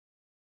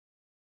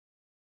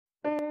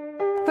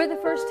For the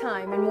first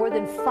time in more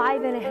than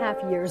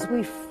 5.5 years,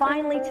 we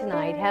finally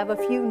tonight have a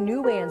few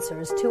new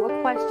answers to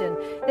a question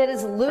that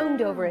has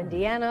loomed over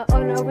Indiana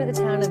and over the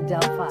town of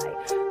Delphi.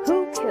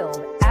 Who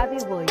killed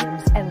Abby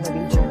Williams and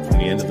Libby German? From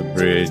the end of the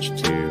bridge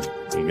to,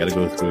 you got to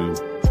go through.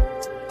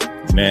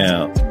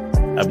 Now,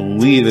 I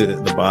believe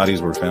that the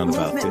bodies were found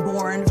about 50.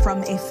 Born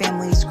from a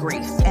family's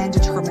grief and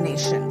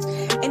determination.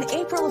 In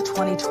April of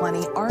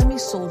 2020, Army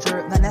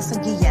soldier Vanessa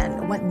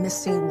Guillen went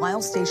missing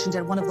while stationed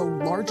at one of the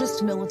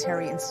largest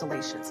military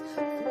installations.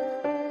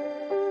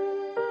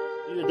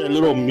 You get that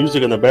little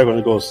music in the background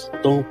that goes,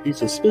 "Don't be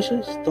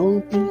suspicious,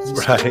 don't be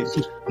suspicious."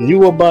 Right.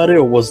 Knew about it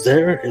or was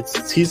there.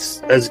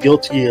 He's as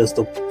guilty as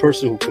the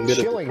person who committed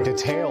it. Chilling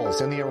details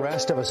in the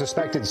arrest of a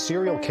suspected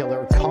serial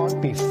killer caught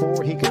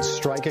before he could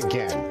strike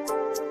again.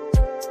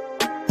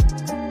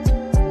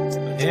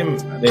 Him,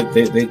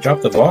 they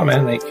dropped the ball,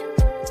 man. Like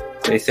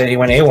they said, he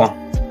went AWOL,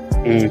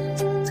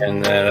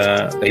 and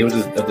that he was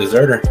a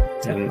deserter,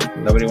 and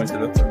nobody went to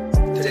look for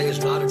him. Today is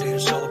not a day to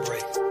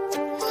celebrate,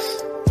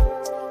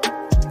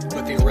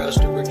 but the arrest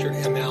of Richard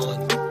M.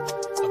 Allen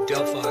of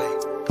Delphi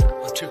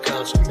on 2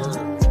 counts of murder.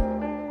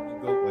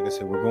 Like I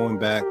said, we're going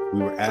back.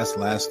 We were asked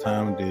last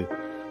time to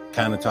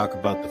kind of talk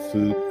about the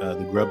food,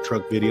 the grub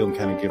truck video, and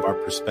kind of give our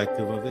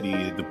perspective of it.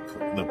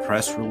 The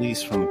press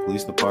release from the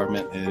police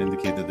department, it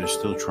indicated that they're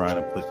still trying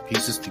to put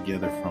pieces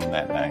together from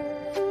that night.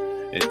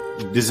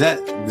 Does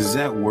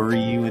that worry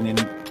you at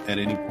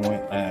any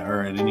point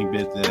or at any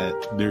bit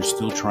that they're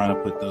still trying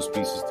to put those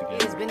pieces together?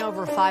 It's been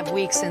over 5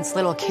 weeks since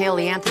little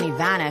Kaylee Anthony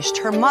vanished.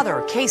 Her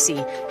mother,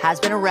 Casey, has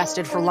been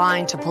arrested for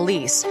lying to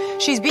police.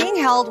 She's being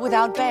held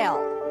without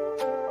bail.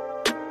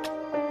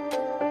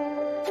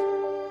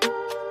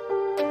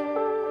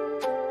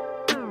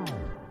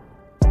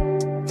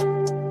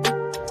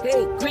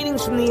 Hey,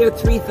 greetings from the year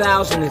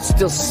 3000. It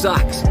still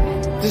sucks.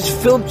 This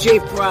is Philip J.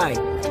 Fry,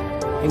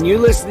 and you're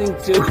listening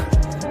to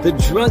The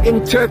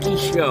Drunken Turkey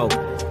Show,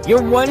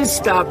 your one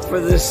stop for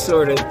this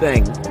sort of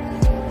thing.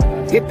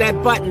 Hit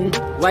that button,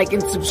 like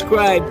and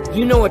subscribe.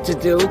 You know what to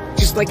do,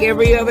 just like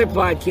every other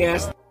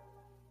podcast.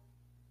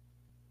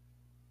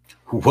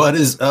 What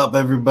is up,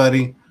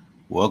 everybody?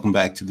 Welcome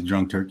back to The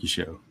Drunk Turkey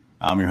Show.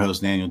 I'm your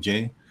host, Daniel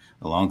J.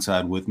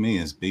 Alongside with me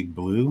is Big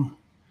Blue.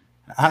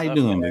 How you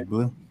doing, Big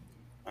Blue?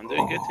 I'm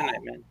doing good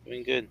tonight, man.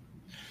 Doing good.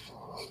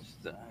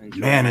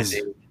 Man,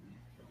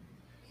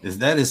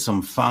 that is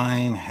some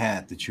fine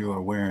hat that you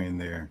are wearing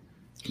there,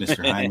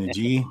 Mr. Hyman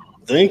G.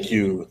 Thank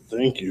you.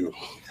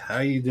 How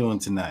are you doing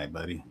tonight,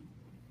 buddy?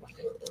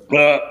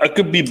 I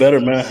could be better,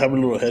 man. I have a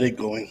little headache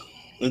going.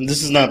 And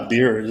this is not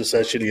beer. It's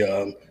actually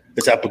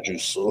it's apple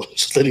juice. So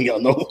just letting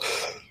y'all know.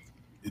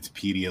 It's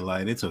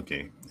Pedialyte. It's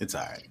okay. It's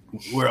all right.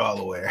 We're all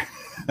aware.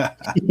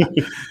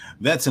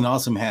 That's an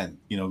awesome hat.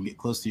 You know, get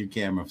close to your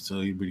camera so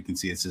everybody can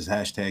see it. It says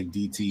hashtag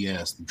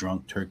DTS, the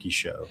Drunk Turkey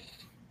Show.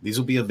 These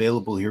will be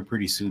available here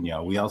pretty soon,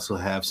 y'all. We also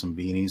have some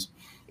beanies.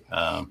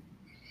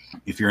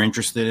 If you're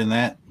interested in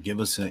that, give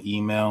us an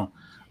email.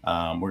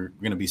 We're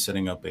going to be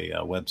setting up a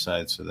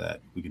website so that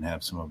we can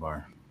have some of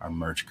our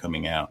merch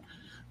coming out.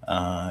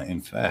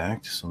 In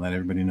fact, so that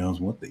everybody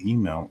knows what the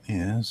email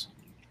is.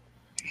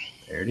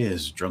 There it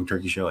is,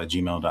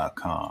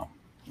 drunkturkeyshow@gmail.com.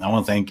 I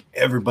want to thank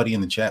everybody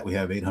in the chat. We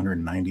have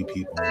 890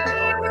 people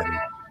here already.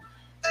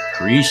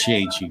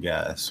 Appreciate you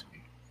guys.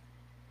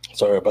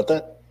 Sorry about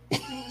that.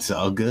 It's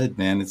all good,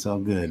 man. It's all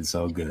good. It's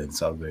all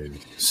good.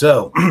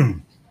 So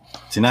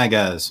tonight,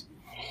 guys,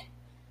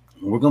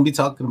 we're going to be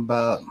talking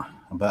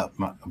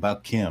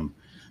about Kim.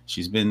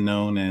 She's been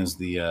known as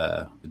the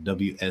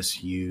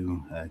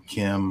WSU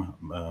Kim,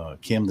 the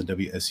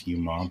WSU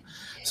mom.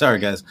 Sorry,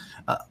 guys.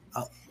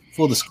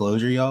 Full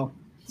disclosure, y'all.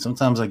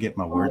 Sometimes I get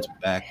my words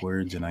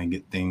backwards and I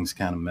get things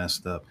kind of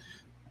messed up.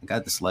 I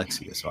got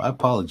dyslexia, so I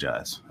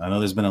apologize. I know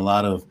there's been a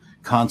lot of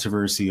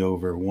controversy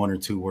over one or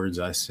two words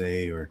I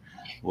say or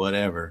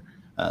whatever.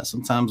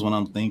 Sometimes when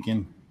I'm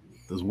thinking,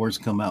 those words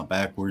come out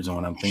backwards, and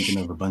when I'm thinking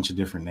of a bunch of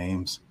different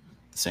names,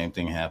 the same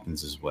thing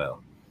happens as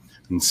well.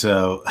 And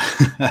so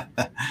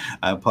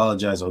I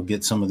apologize. I'll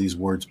get some of these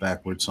words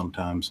backwards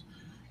sometimes.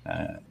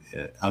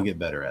 I'll get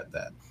better at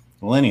that.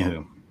 Well,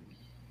 anywho,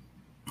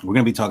 we're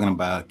going to be talking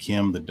about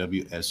Kim, the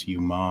WSU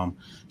mom.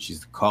 She's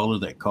the caller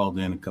that called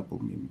in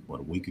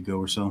a week ago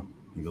or so,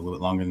 maybe a little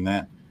bit longer than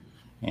that.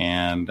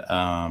 And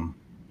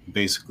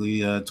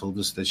basically told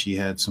us that she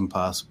had some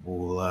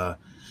possible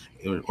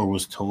or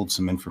was told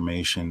some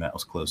information that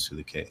was close to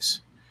the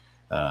case.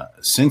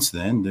 Since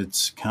then,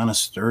 it's kind of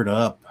stirred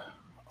up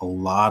a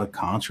lot of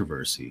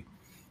controversy.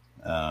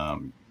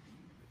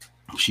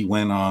 She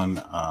went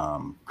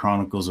on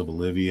Chronicles of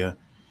Olivia,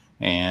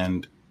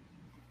 and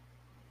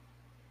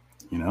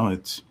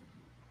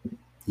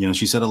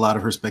she said a lot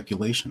of her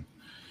speculation.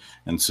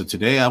 And so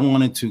today I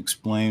wanted to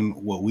explain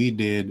what we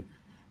did,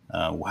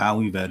 how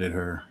we vetted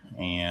her,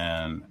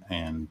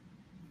 and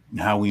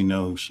how we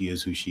know she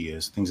is who she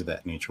is, things of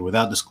that nature,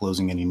 without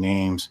disclosing any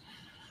names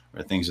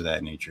or things of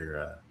that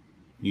nature.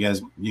 You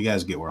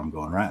guys get where I'm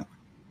going, right?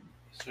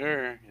 Yes,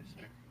 sir.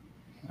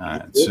 All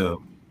right.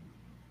 So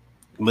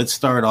let's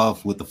start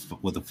off with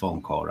the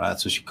phone call, right?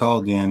 So she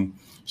called in.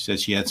 She said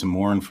she had some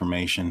more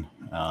information.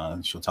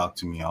 She'll talk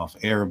to me off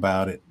air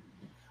about it.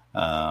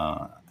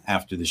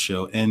 After the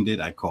show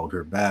ended, I called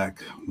her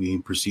back. We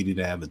proceeded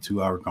to have a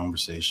 2-hour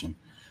conversation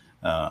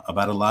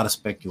about a lot of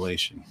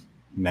speculation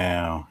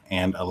now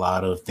and a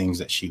lot of things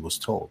that she was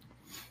told.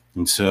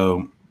 And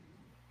so,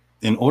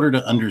 in order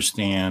to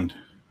understand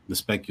the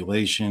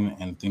speculation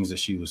and things that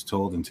she was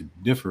told and to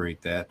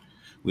differentiate that,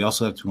 we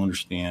also have to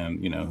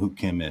understand, who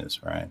Kim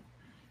is, right?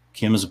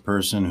 Kim is a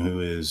person who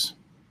is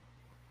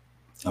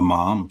a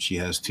mom. She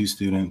has 2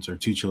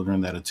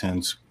 children that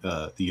attend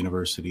the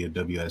University of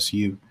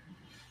WSU.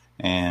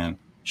 And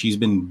she's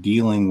been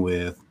dealing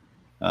with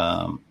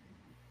a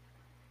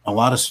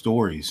lot of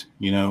stories.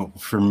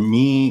 For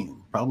me,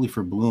 probably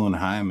for Blue and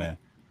Jaime,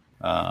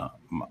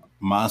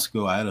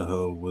 Moscow,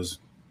 Idaho was.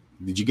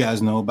 Did you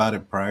guys know about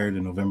it prior to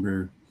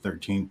November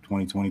 13th,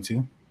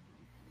 2022?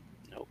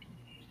 No.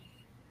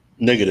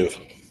 Negative.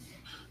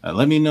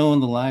 Let me know in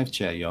the live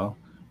chat, y'all.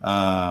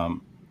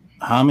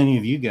 How many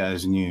of you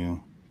guys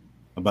knew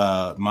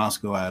about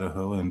Moscow,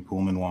 Idaho, and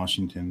Pullman,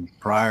 Washington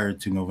prior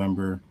to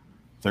November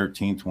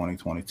 13th,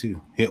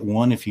 2022? Hit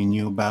 1 if you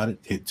knew about it.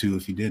 Hit 2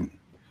 if you didn't.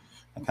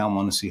 I kind of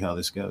want to see how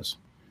this goes.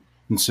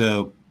 And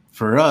so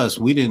for us,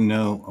 we didn't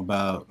know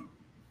about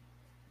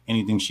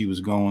anything she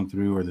was going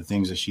through or the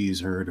things that she's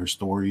heard, her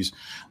stories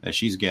that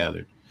she's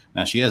gathered.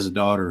 Now, she has a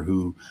daughter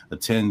who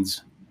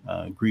attends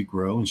Greek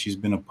Row, and she's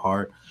been a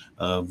part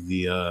of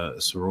the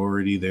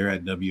sorority there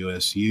at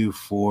WSU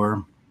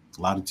for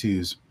a lot of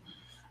 2s.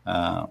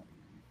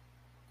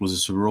 Was a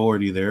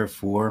sorority there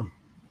for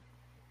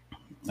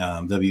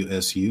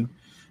WSU,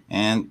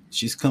 and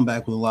she's come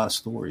back with a lot of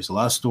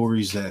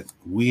stories that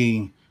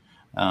we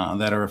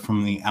that are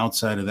from the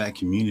outside of that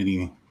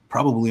community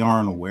probably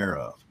aren't aware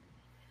of.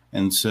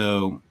 And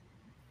so,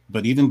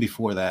 but even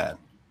before that,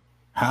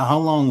 how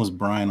long was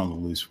Brian on the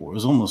loose for? It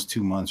was almost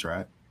 2 months,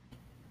 right?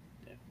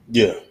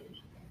 Yeah.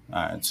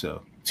 All right.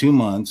 So 2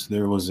 months,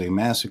 there was a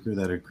massacre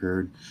that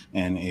occurred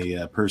and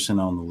a person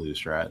on the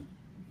loose, right?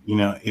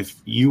 If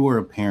you were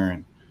a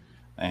parent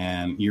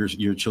and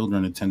your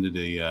children attended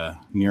a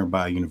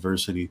nearby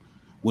university,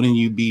 wouldn't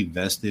you be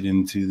vested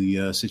into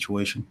the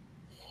situation?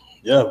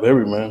 Yeah,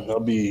 very, man.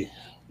 I'll be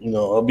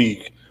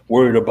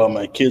worried about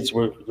my kids,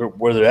 where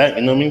they're at,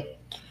 you know what I mean?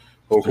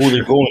 Or who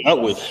they're going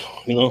out with,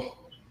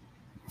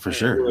 For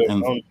sure.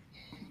 And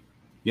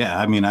yeah,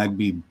 I mean, I'd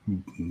be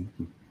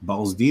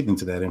balls deep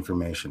into that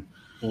information,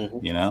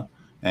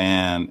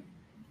 And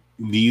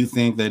do you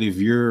think that if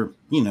you're,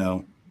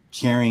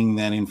 carrying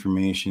that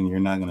information, you're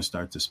not going to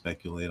start to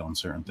speculate on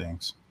certain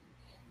things?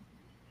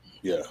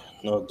 Yeah,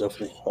 no,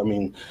 definitely. I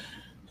mean,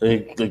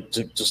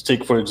 just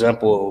take, for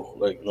example,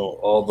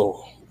 all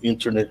the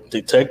internet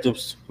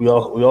detectives. We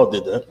all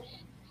did that.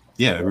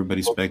 Yeah,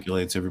 everybody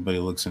speculates. Everybody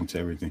looks into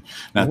everything.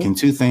 Now, can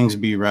 2 things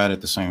be right at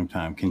the same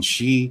time? Can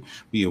she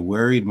be a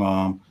worried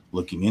mom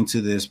looking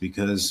into this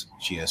because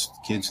she has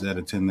kids that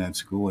attend that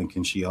school? And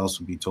can she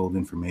also be told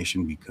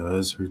information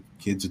because her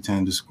kids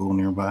attend a school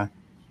nearby?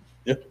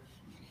 Yeah.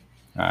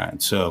 All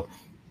right. So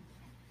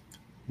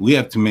we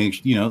have to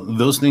make,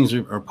 those things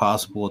are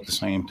possible at the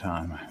same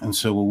time. And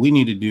so what we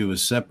need to do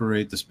is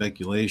separate the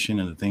speculation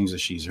and the things that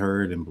she's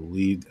heard and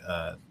believed,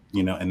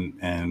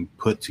 and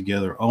put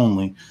together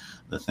only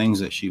the things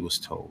that she was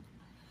told.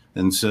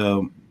 And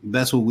so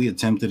that's what we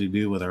attempted to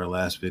do with our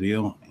last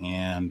video.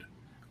 And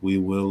we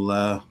will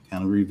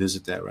kind of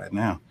revisit that right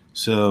now.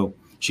 So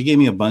she gave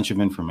me a bunch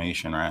of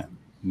information, right?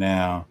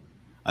 Now,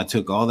 I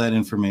took all that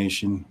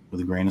information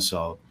with a grain of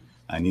salt.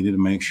 I needed to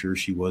make sure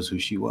she was who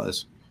she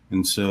was.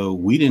 And so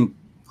we didn't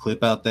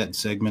clip out that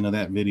segment of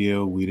that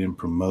video. We didn't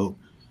promote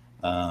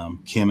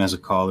Kim as a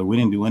caller. We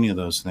didn't do any of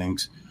those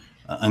things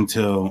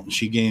until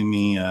she gave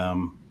me,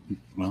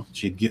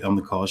 she'd get on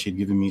the call. She'd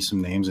given me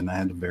some names, and I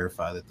had to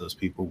verify that those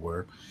people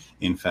were,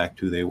 in fact,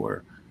 who they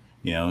were.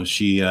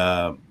 She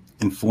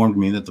informed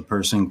me that the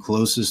person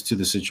closest to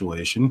the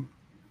situation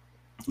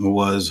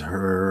was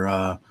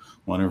her,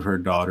 one of her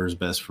daughter's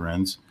best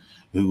friends,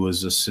 who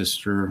was a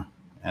sister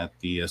at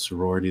the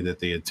sorority that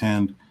they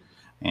attend,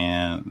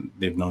 and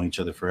they've known each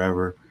other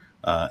forever.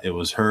 It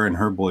was her and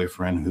her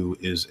boyfriend, who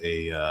is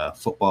a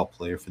football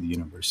player for the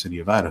University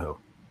of Idaho.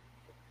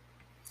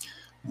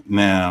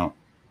 Now,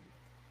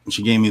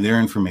 she gave me their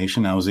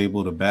information. I was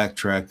able to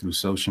backtrack through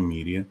social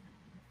media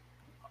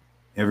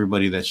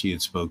everybody that she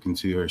had spoken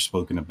to or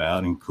spoken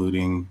about,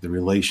 including the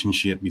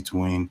relationship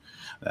between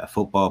that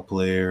football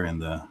player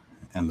and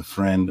the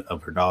friend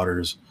of her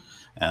daughter's.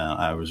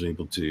 I was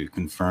able to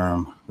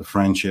confirm the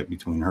friendship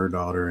between her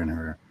daughter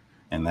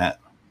and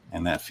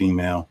that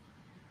female,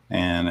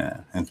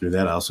 and through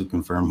that I also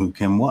confirmed who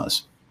Kim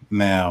was.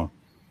 Now,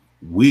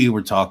 we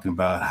were talking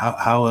about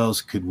how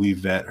else could we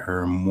vet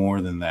her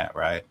more than that,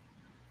 right?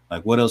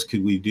 Like, what else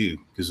could we do?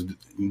 Because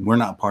we're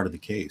not part of the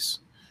case,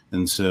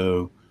 and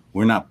so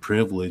we're not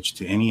privileged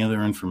to any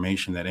other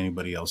information that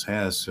anybody else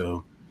has.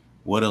 So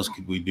what else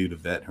could we do to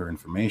vet her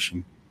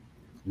information?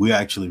 We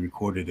actually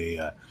recorded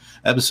a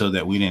episode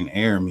that we didn't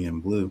air, me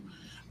and Blue,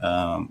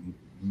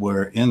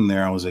 were in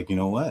there, I was like, you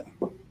know what?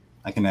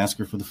 I can ask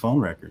her for the phone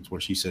records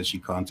where she says she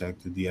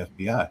contacted the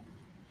FBI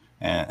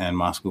and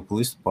Moscow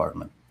Police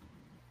Department.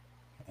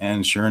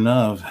 And sure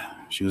enough,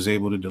 she was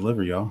able to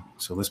deliver, y'all.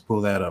 So let's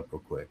pull that up real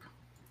quick.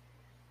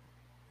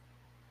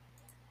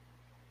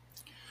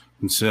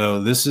 And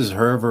so this is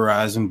her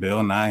Verizon bill,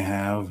 and I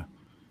have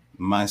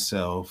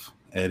myself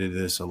edited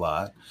this a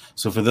lot.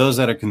 So for those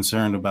that are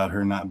concerned about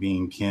her not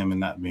being Kim and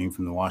not being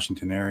from the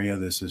Washington area,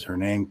 this is her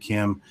name,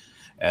 Kim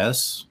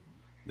S.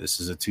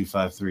 This is a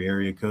 253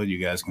 area code. You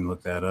guys can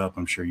look that up.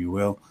 I'm sure you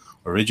will.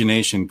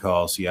 Origination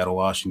call, Seattle,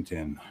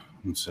 Washington.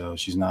 And so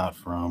she's not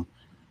from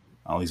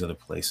all these other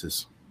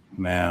places.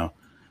 Now,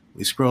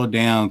 we scroll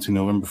down to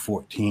November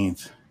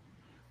 14th,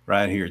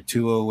 right here,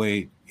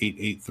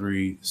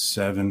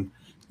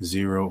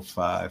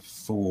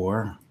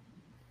 208-883-7054.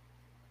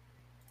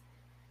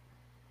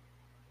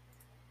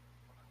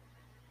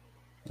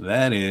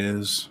 That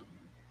is,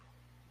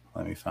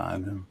 let me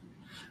find him.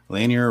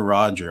 Lanier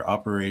Roger,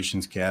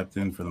 operations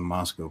captain for the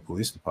Moscow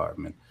Police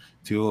Department,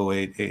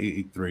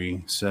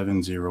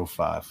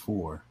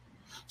 208-883-7054.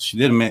 She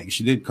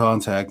did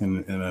contact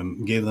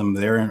and gave them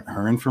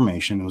her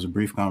information. It was a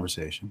brief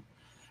conversation.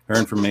 Her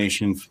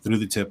information through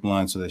the tip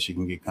line so that she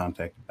can get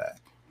contacted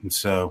back. And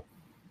so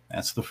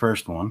that's the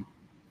first one.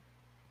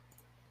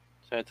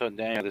 So I told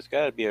Daniel, there's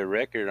got to be a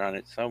record on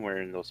it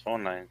somewhere in those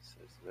phone lines.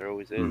 There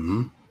always is.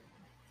 Mm-hmm.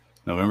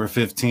 November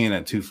 15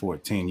 at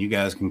 2:14. You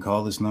guys can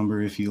call this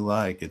number if you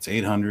like. It's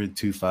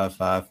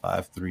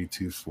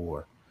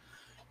 800-255-5324.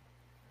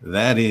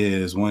 That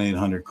is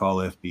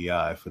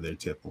 1-800-CALL-FBI for their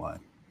tip line.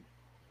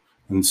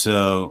 And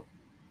so,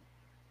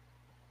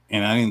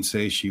 and I didn't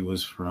say she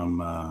was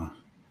from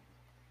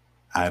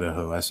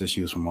Idaho. I said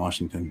she was from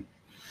Washington.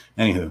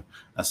 Anywho,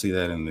 I see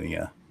that in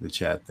the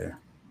chat there.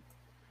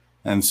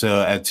 And so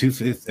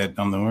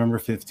on November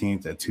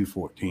 15th at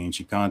 2:14,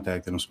 she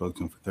contacted him, spoke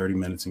to him for 30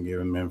 minutes and gave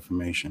him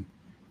information.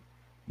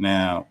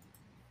 Now,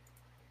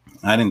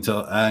 I didn't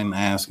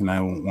ask, and I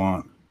won't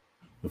want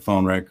the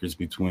phone records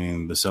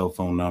between the cell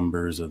phone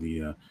numbers of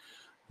the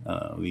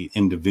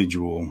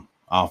individual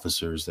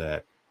officers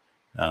that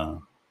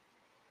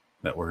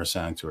were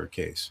assigned to her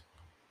case.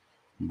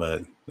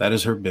 But that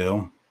is her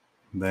bill.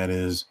 That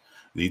is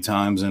the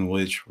times in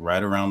which,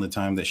 right around the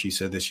time that she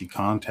said that she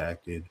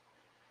contacted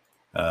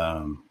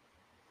the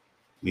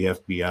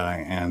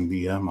FBI and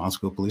the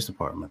Moscow Police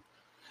Department.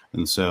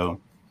 And so,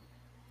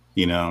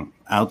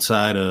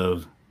 outside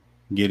of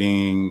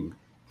calling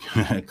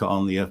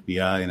the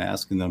FBI and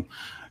asking them,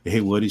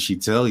 hey, what did she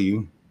tell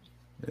you?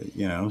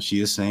 She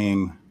is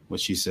saying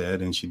what she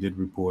said, and she did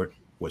report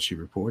what she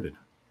reported.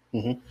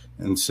 Mm-hmm.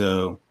 And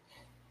so,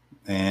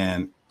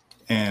 and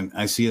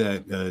I see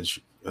that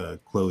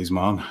Chloe's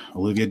mom,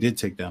 Olivia, did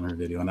take down her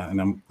video, and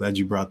I'm glad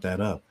you brought that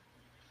up.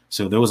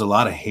 So there was a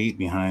lot of hate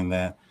behind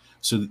that.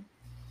 So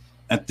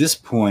at this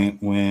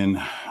point, when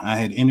I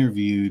had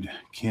interviewed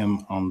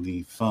Kim on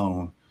the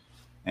phone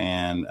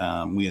and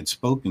we had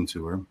spoken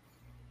to her,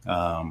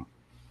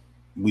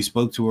 we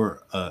spoke to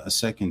her a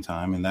second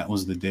time, and that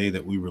was the day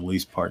that we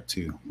released part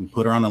 2. We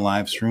put her on a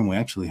live stream. We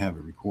actually have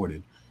it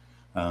recorded.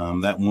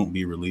 That won't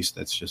be released.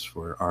 That's just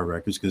for our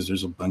records because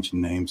there's a bunch of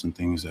names and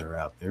things that are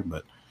out there.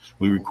 But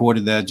we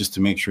recorded that just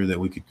to make sure that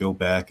we could go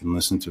back and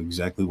listen to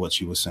exactly what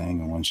she was saying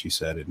and when she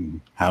said it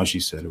and how she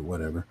said it,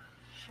 whatever.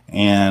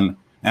 And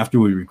after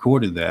we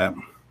recorded that,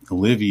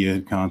 Olivia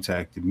had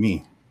contacted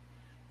me,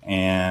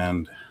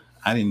 and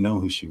I didn't know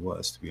who she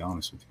was, to be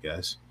honest with you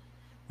guys.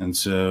 And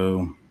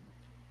so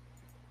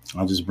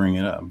I'll just bring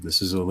it up.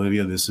 This is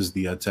Olivia. This is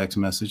the text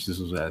message. This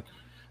was at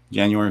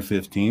January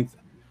 15th.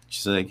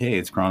 She's like, hey,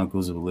 it's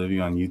Chronicles of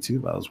Olivia on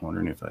YouTube. I was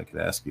wondering if I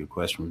could ask you a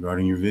question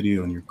regarding your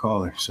video and your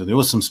caller. So there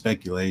was some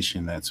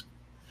speculation that's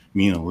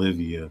me and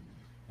Olivia,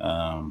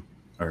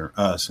 or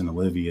us and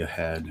Olivia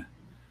had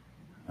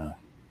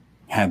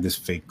this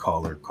fake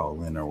caller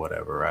call in or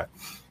whatever, right?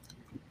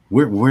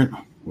 We're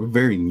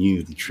very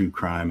new to true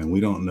crime, and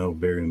we don't know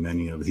very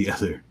many of the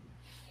other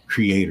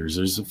creators.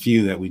 There's a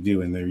few that we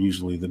do, and they're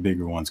usually the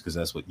bigger ones because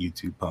that's what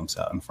YouTube pumps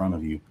out in front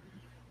of you.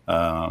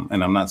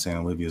 And I'm not saying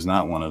Olivia is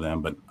not one of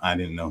them, but I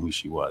didn't know who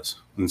she was.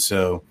 And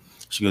so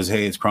she goes,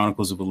 hey, it's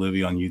Chronicles of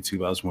Olivia on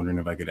YouTube. I was wondering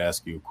if I could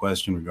ask you a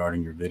question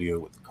regarding your video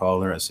with the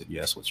caller. I said,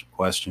 yes, what's your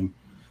question?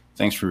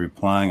 Thanks for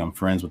replying. I'm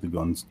friends with the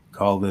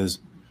Gonsalves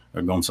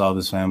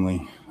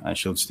family. I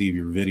showed Steve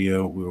your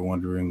video. We were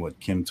wondering what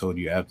Kim told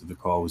you after the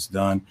call was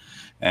done.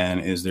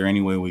 And is there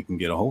any way we can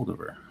get a hold of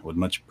her? Would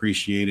much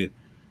appreciate it.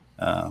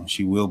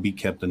 She will be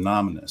kept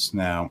anonymous.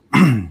 Now,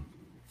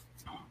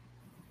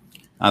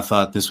 I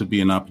thought this would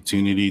be an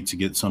opportunity to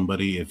get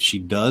somebody, if she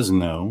does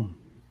know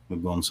the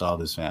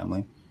Gonsalves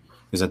family,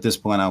 because at this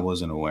point I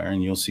wasn't aware,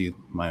 and you'll see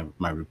my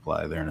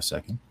reply there in a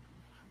second.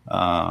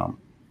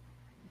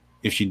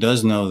 If she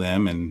does know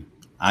them and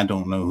I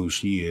don't know who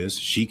she is,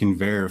 she can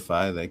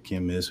verify that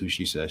Kim is who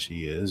she says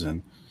she is,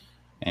 and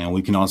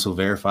we can also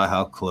verify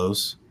how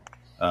close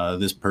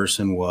this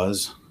person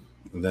was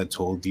that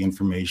told the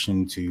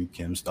information to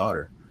Kim's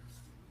daughter.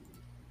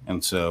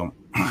 And so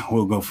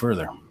we'll go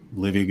further.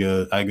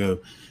 Olivia goes,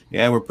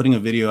 Yeah, we're putting a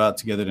video out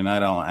together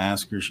tonight. I'll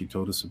ask her. She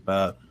told us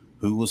about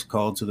who was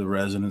called to the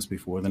residence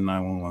before the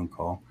 911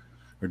 call.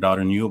 Her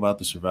daughter knew about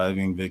the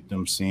surviving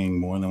victim seeing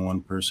more than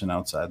one person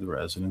outside the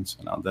residence,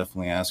 and I'll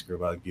definitely ask her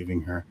about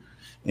giving her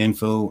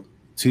info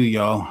to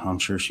y'all. I'm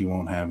sure she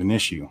won't have an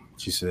issue.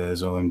 She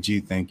says,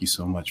 OMG, thank you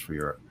so much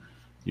for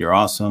you're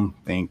awesome.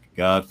 Thank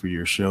God for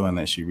your show and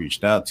that she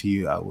reached out to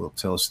you. I will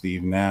tell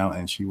Steve now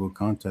and she will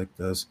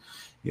contact us.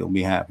 He'll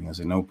be happy. I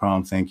said, no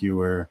problem. Thank you.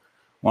 We're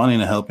wanting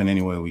to help in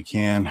any way we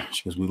can.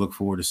 She goes, we look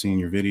forward to seeing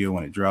your video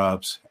when it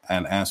drops,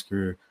 and ask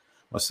her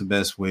what's the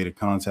best way to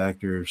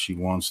contact her if she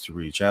wants to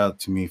reach out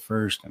to me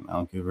first, and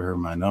I'll give her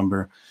my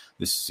number.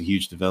 This is a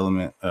huge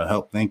development.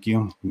 Help. Thank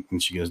you.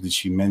 And she goes, did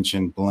she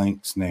mention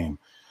blank's name?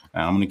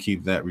 Now, I'm going to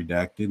keep that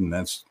redacted, and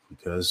that's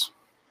because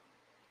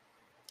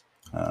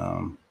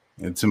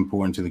it's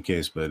important to the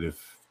case. But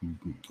if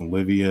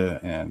Olivia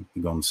and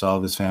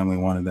Gonsalves family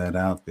wanted that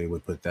out, they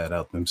would put that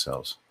out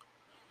themselves.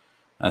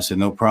 I said,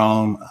 no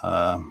problem.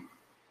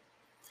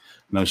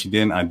 No, she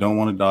didn't. I don't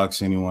want to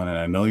dox anyone. And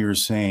I know you're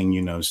saying,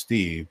 you know,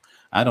 Steve.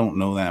 I don't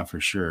know that for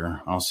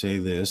sure. I'll say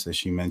this, that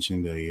she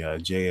mentioned a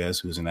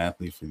JS who's an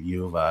athlete for the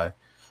U of I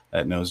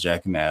that knows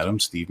Jack and Adam.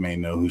 Steve may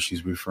know who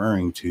she's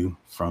referring to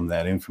from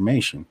that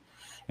information.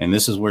 And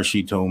this is where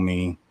she told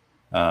me,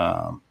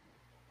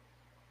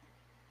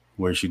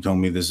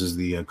 this is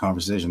the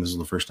conversation. This is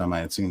the first time I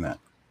had seen that.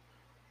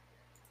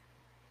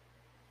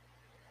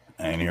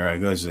 And here I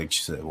go. She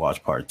said,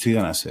 watch part 2.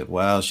 And I said,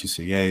 wow. She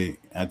said, yeah.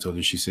 I told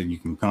her, she said, you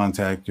can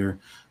contact her.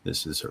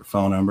 This is her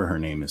phone number. Her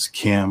name is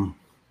Kim.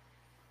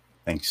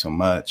 Thank you so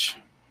much.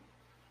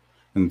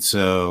 And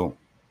so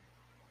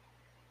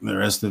the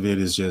rest of it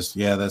is just,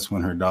 yeah, that's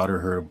when her daughter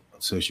heard.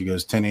 So she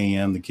goes, 10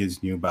 a.m. The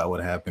kids knew about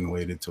what happened,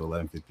 waited till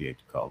 11:58 to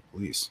call the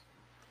police.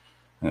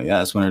 And yeah,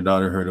 that's when her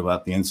daughter heard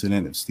about the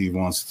incident. If Steve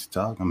wants to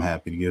talk, I'm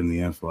happy to give him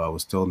the info I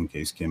was told in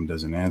case Kim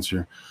doesn't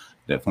answer.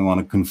 Definitely want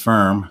to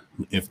confirm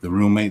if the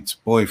roommate's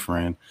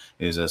boyfriend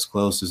is as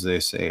close as they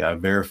say. I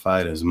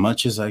verified as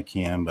much as I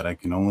can, but I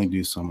can only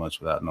do so much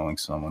without knowing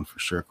someone for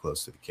sure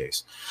close to the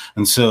case.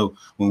 And so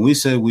when we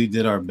said we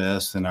did our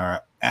best and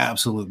our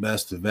absolute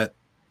best to vet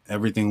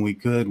everything we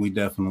could, we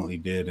definitely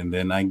did. And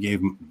then I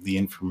gave the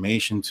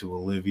information to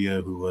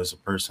Olivia, who was a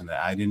person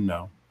that I didn't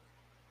know,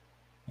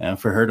 and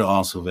for her to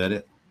also vet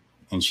it.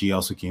 And she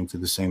also came to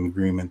the same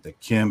agreement that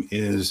Kim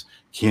is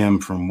Kim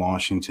from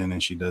Washington,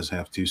 and she does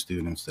have 2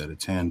 students that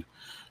attend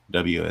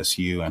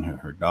WSU, and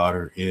her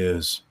daughter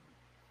is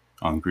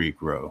on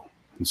Greek Row.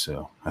 And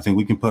so I think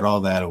we can put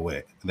all that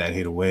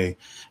hate away.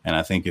 And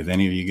I think if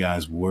any of you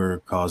guys were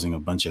causing a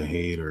bunch of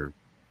hate or,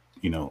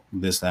 you know,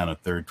 this, that, and a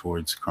third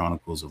towards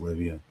Chronicles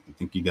Olivia, I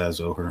think you guys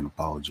owe her an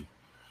apology.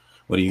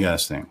 What do you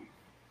guys think?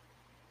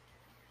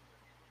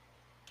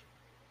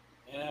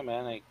 Yeah,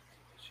 man, like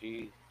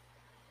she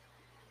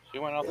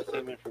went off the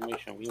same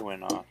information we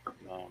went on.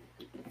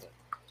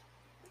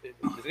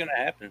 It's gonna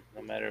happen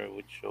no matter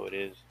which show it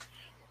is.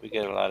 We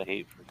get a lot of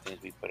hate for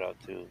things we put out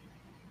too.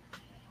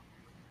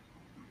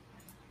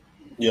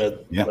 Yeah.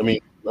 I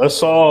mean, I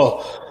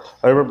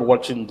remember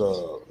watching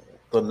the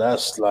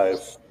last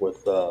live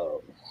with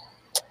who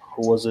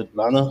was it,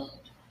 Lana?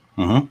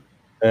 Mm-hmm.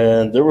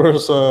 And there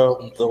was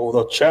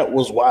the chat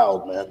was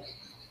wild, man.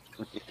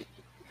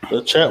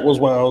 The chat was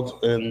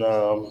wild, and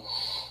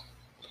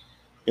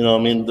you know, I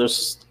mean,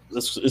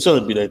 it's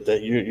gonna be like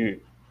that.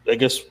 You I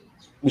guess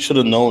we should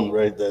have known,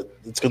 right? That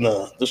there's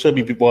gonna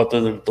be people out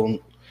there that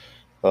don't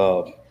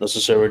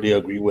necessarily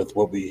agree with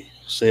what we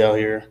say out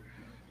here,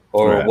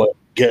 or what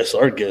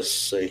our guests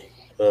say,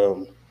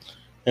 and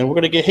we're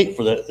gonna get hate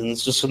for that. And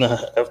it's just we're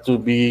gonna have to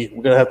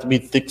be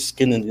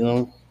thick-skinned, you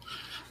know.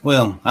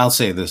 Well, I'll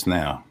say this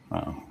now,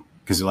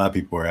 because a lot of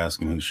people were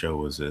asking whose show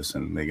was this,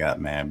 and they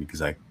got mad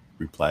because I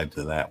replied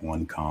to that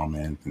one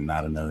comment and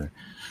not another.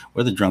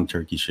 We're the Drunk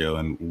Turkey Show,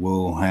 and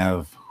we'll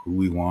have who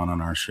we want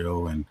on our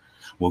show, and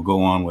we'll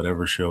go on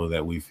whatever show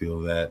that we feel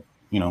that,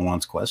 you know,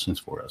 wants questions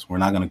for us. We're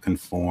not going to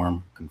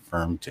confirm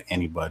to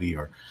anybody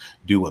or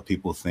do what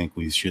people think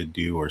we should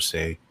do or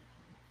say.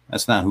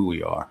 That's not who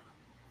we are.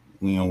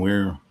 You know,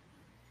 we're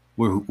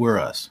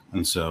us,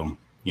 and so,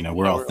 you know,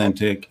 we're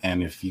authentic.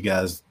 And if you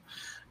guys,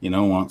 you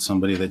know, want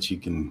somebody that you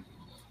can,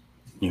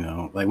 you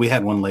know, like we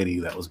had one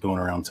lady that was going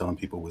around telling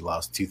people we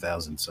lost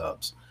 2,000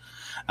 subs.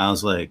 I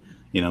was like,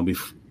 you know, we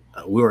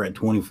were at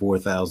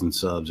 24,000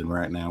 subs, and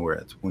right now we're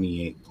at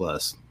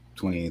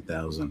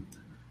 28,000.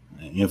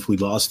 If we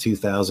lost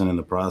 2,000 in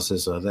the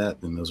process of that,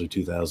 then those are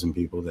 2,000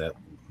 people that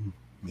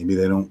maybe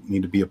they don't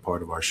need to be a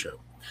part of our show.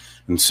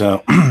 And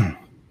so, what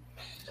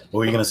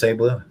were you going to say,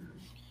 Blue?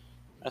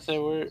 I say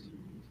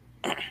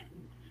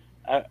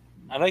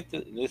I like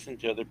to listen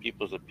to other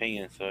people's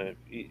opinions. So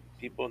if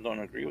people don't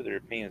agree with their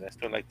opinions, I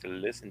still like to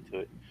listen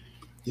to it.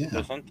 Yeah.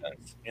 So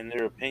sometimes in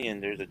their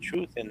opinion, there's a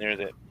truth in there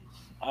that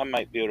I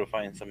might be able to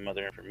find some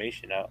other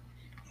information out.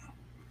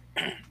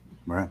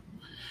 Right.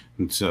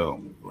 And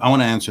so I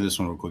want to answer this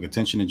one real quick.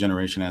 Attention to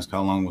Generation asked,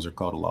 how long was her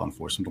call to law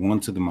enforcement? The one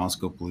to the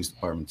Moscow Police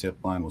Department tip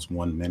line was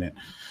 1 minute.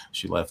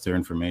 She left their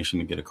information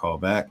to get a call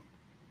back.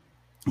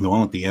 The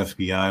one with the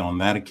FBI on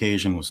that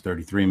occasion was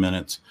 33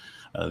 minutes.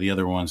 The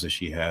other ones that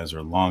she has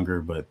are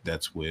longer, but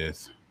that's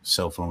with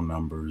cell phone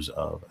numbers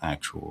of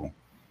actual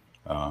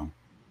uh,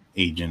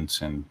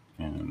 agents and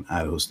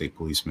Idaho State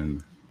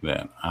policemen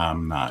that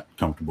I'm not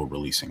comfortable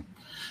releasing.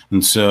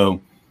 And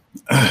so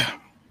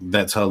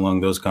that's how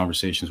long those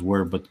conversations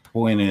were. But the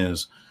point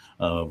is,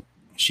 uh,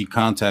 she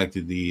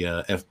contacted the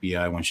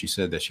FBI when she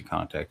said that she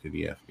contacted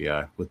the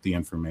FBI with the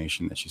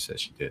information that she said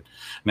she did.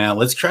 Now,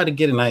 let's try to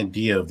get an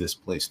idea of this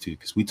place, too,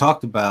 because we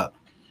talked about,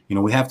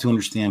 we have to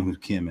understand who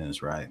Kim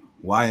is, right?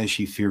 Why is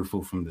she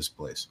fearful from this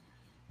place?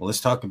 Well,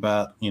 let's talk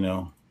about,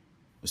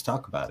 let's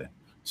talk about it.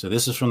 So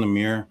this is from the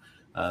Mirror.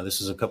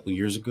 This is a couple of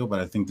years ago, but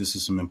I think this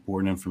is some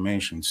important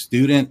information.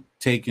 Student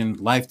taken,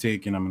 life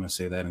taken, I'm going to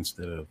say that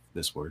instead of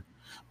this word,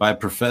 by a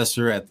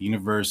professor at the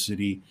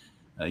university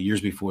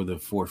years before the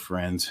four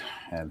friends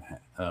had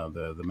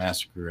the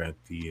massacre at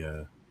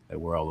the that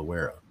we're all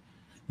aware of.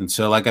 And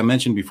so, like I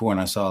mentioned before, and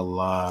I saw a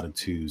lot of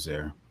twos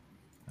there.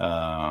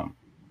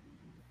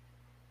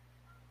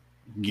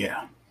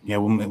 Yeah,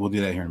 we'll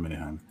do that here in a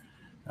minute,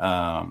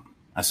 hon.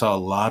 I saw a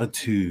lot of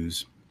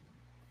twos.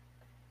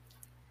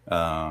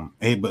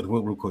 Hey, but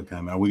real quick,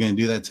 are we going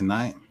to do that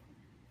tonight?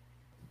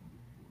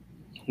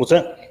 What's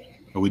that?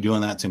 Are we doing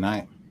that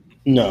tonight?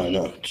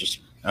 No, just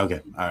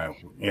okay. All right.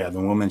 Yeah,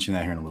 then we'll mention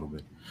that here in a little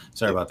bit.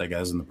 Sorry about that,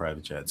 guys, in the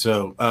private chat.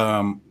 So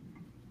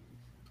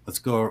let's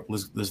go.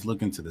 Let's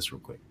look into this real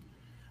quick.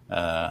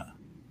 The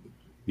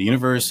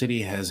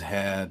university has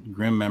had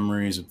grim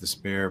memories of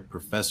despair.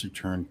 Professor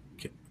turned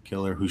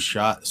killer who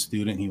shot a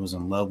student he was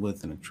in love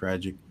with in a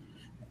tragic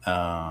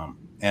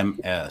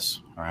MS.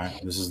 All right,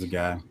 this is the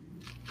guy.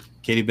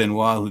 Katie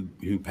Benoit,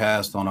 who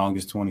passed on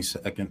August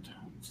 22nd,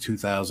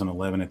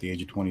 2011 at the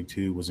age of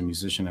 22, was a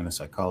musician and a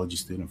psychology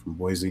student from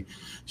Boise.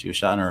 She was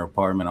shot in her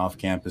apartment off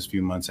campus a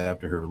few months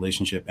after her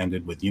relationship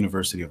ended with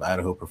University of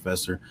Idaho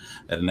professor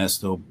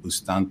Ernesto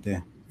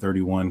Bustante,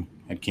 31,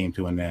 had came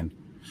to an end.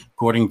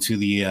 According to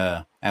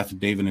the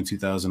affidavit in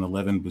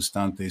 2011,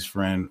 Bustante's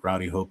friend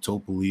Rowdy Hope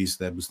told police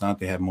that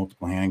Bustante had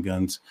multiple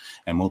handguns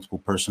and multiple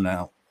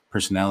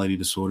personality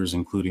disorders,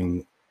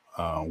 including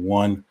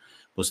one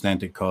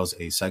Bustante calls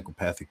a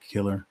psychopathic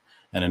killer,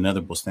 and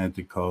another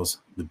Bustante calls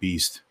the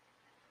Beast.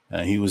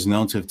 He was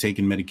known to have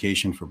taken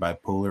medication for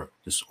bipolar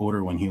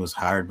disorder when he was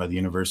hired by the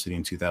university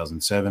in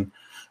 2007.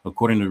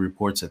 According to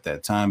reports at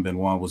that time,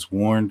 Benoit was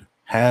warned,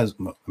 let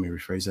me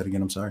rephrase that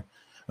again, I'm sorry.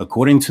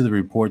 According to the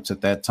reports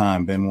at that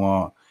time,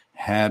 Benoit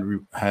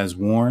has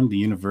warned the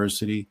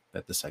university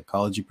that the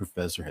psychology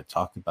professor had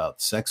talked about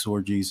sex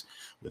orgies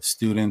with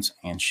students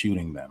and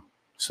shooting them.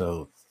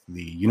 So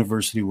the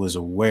university was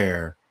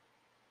aware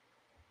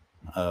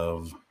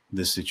of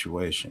this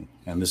situation,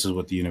 and this is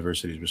what the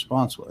university's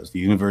response was. The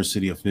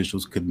university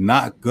officials could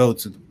not go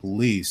to the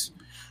police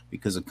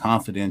because of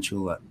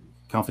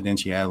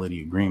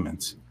confidentiality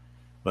agreements,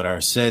 but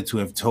are said to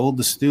have told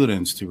the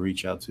students to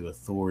reach out to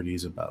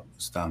authorities about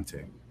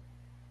Bustante.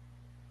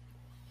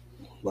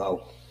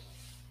 Wow.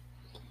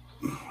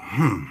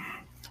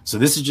 So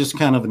this is just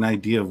kind of an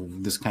idea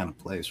of this kind of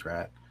place,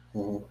 right?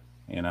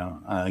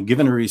 Mm-hmm.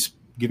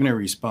 Given a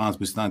response,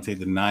 Bustante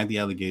denied the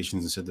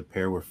allegations and said the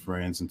pair were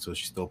friends until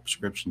she stole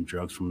prescription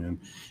drugs from him.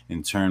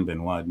 In turn,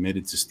 Benoit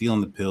admitted to stealing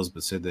the pills,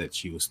 but said that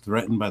she was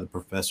threatened by the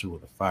professor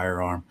with a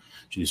firearm.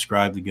 She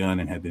described the gun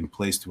and had been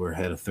placed to her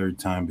head a third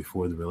time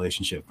before the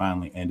relationship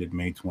finally ended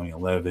May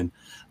 2011.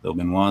 Though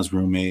Benoit's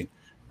roommate,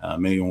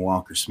 Megan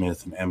Walker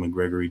Smith and Emma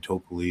Gregory,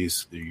 told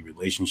police the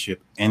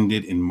relationship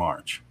ended in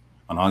March.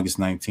 On August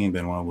 19,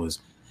 Benoit was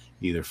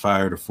either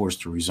fired or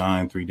forced to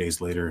resign. 3 days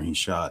later, he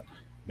shot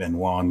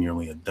Benoit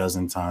nearly a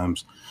dozen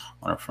times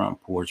on her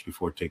front porch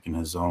before taking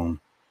his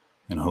own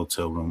in a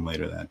hotel room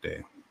later that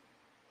day.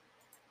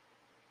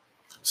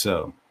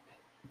 So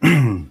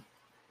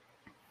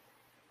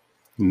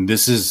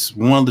this is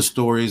one of the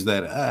stories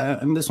that,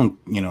 and this one,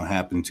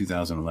 happened in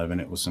 2011.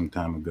 It was some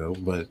time ago,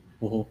 but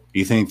do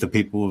you think the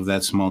people of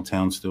that small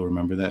town still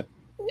remember that?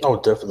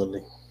 Oh,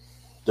 definitely.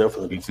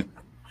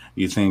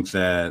 You think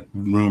that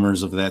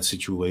rumors of that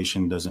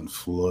situation doesn't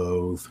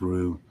flow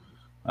through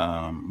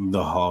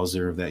the halls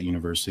there of that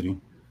university?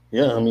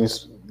 Yeah, I mean,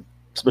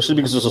 especially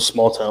because it's a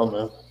small town,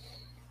 man.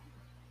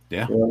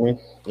 Yeah, you know what I mean.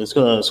 It's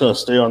gonna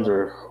stay in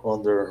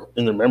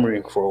their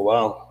memory for a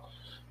while.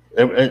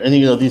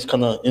 Any of these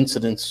kind of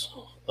incidents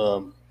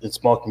in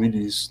small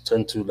communities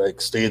tend to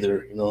stay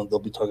there. They'll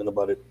be talking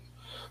about it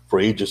for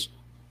ages.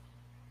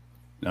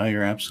 No,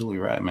 you're absolutely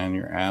right, man.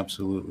 You're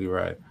absolutely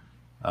right.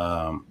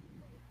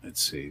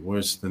 Let's see.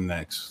 Where's the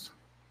next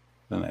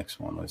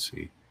one? Let's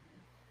see.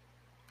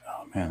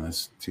 Oh man,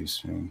 that's too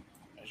soon.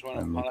 I just want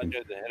to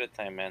apologize ahead of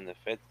time, man. The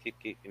feds keep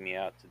kicking me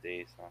out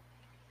today,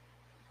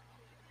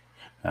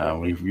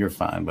 so. You're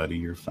fine, buddy.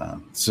 You're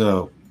fine.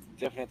 So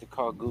definitely have to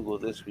call Google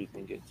this week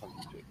and get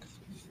something fixed.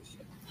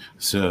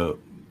 So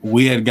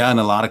we had gotten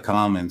a lot of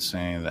comments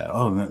saying that,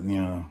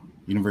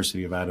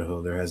 University of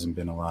Idaho, there hasn't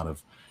been a lot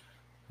of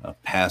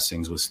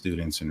passings with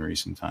students in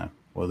recent time.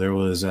 Well, there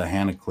was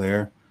Hannah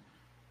Claire.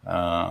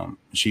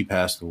 She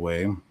passed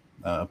away.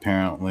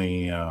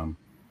 Apparently,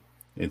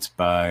 It's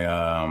by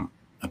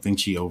I think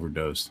she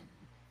overdosed.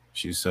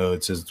 So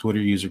it says Twitter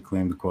user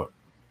claimed the quote.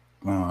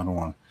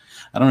 Well,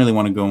 I don't really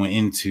want to go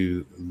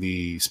into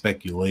the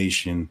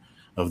speculation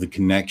of the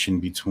connection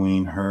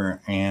between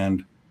her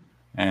and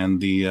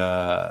the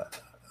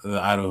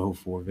Idaho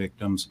 4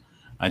 victims.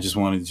 I just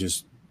wanted to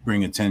just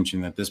bring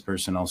attention that this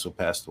person also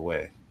passed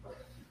away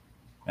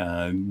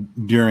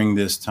during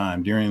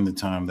the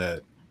time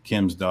that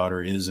Kim's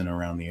daughter isn't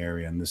around the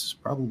area, and this is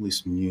probably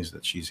some news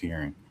that she's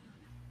hearing.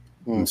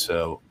 And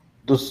so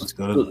let's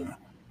go to.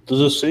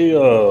 Does it say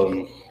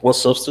what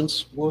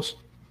substance was?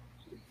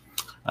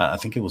 I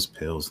think it was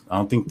pills. I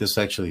don't think this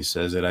actually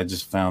says it. I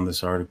just found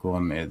this article,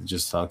 and it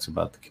just talks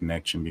about the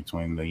connection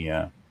between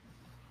the.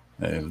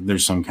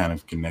 There's some kind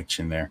of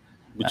connection there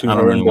Between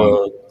her and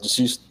the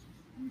deceased.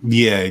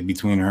 Yeah,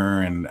 between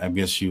her and I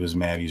guess she was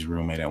Maddie's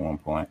roommate at one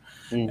point.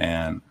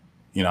 And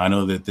I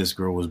know that this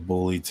girl was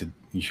bullied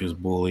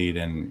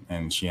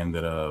and she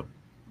ended up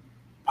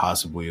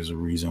possibly as a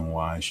reason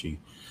why she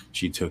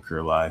took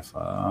her life.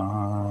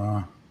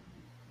 Yeah,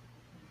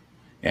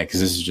 because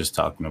this is just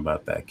talking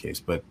about that case,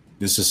 but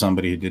this is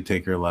somebody who did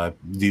take her life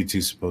due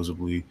to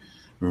supposedly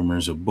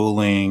rumors of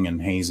bullying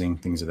and hazing,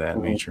 things of that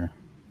nature.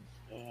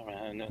 Yeah,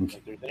 man.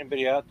 If there's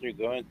anybody out there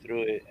going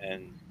through it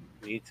and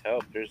needs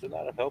help, there's a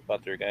lot of help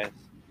out there, guys.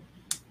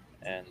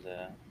 And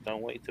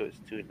don't wait till it's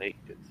too late.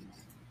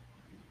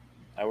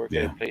 I work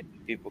at a place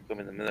where people come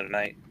in the middle of the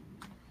night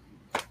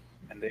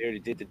and they already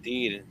did the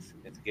deed, and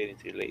it's getting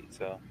too late.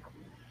 So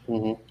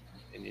you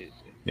need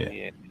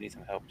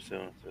some help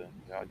soon. So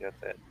y'all got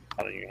that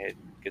out on your head.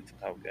 Get some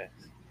help, guys.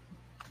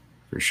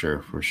 For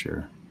sure.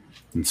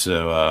 And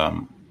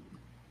so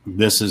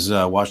this is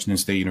a Washington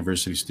State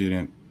University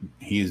student.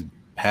 He is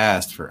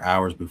passed for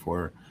hours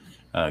before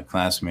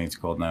classmates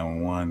called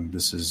 911.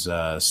 This is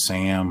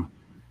Sam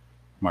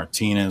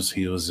Martinez.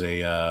 He was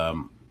a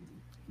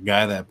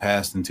guy that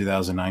passed in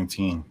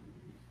 2019.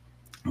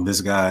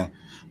 This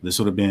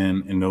would have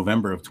been in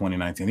November of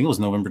 2019. I think it was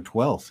November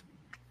 12th.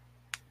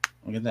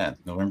 Look at that,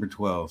 November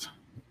 12th,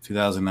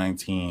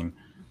 2019.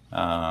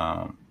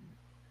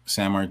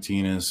 Sam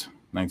Martinez,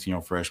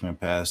 19-year-old freshman,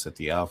 passed at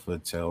the Alpha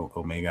Tel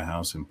Omega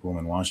House in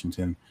Pullman,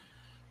 Washington,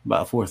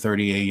 about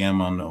 4:30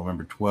 a.m. on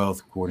November 12th,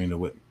 according to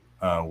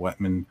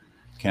Whitman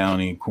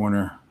County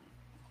Coroner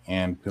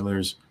and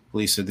Pillars.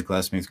 Police said the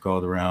classmates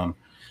called around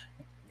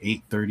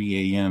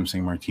 8:30 a.m.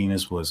 saying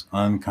Martinez was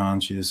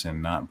unconscious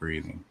and not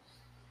breathing.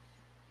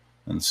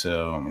 And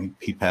so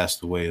he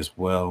passed away as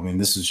well. I mean,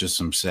 this is just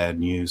some sad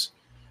news.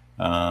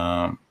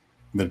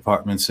 The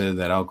department said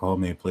that alcohol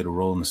may have played a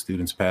role in the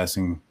student's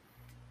passing,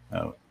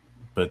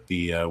 but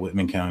the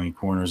Whitman County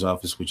Coroner's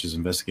Office, which is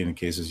investigating the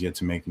case, has yet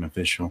to make an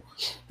official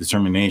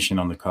determination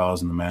on the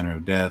cause and the manner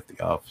of death. The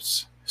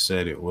office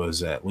said it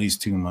was at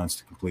least 2 months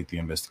to complete the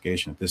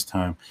investigation. At this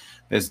time,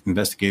 as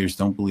investigators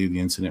don't believe the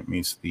incident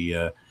meets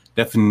the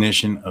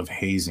definition of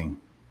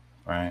hazing,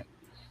 right?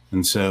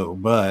 And so,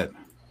 but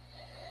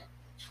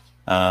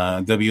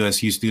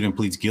WSU student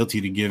pleads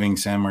guilty to giving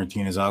Sam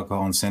Martinez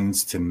alcohol and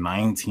sentenced to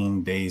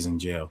 19 days in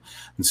jail.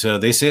 And so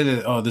they say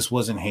that, this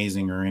wasn't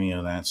hazing or any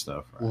of that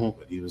stuff, right?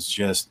 But he was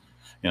just,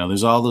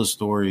 there's all those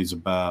stories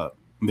about,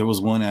 there was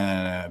one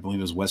at, I believe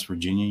it was West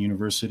Virginia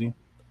University,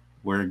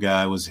 where a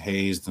guy was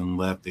hazed and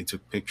left. They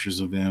took pictures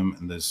of him,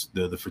 and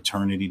the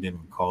fraternity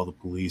didn't call the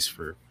police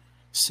for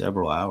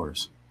several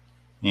hours.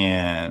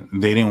 And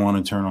they didn't want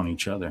to turn on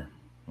each other,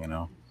 A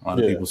lot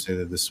of people say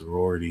that the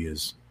sorority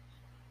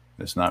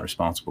that's not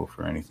responsible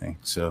for anything.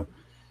 So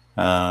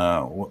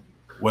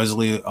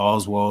Wesley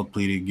Oswald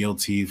pleaded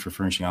guilty for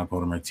furnishing alcohol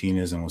to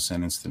Martinez and was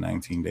sentenced to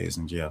 19 days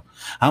in jail.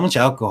 How much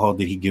alcohol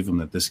did he give him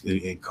that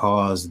it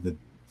caused the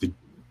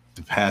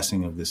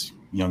passing of this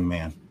young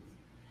man?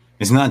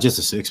 It's not just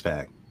a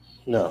six-pack.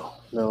 No.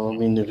 I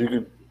mean, if you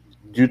could,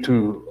 due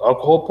to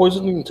alcohol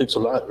poisoning, it takes a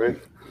lot,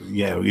 right?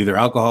 Yeah, either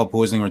alcohol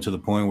poisoning or to the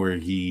point where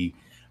he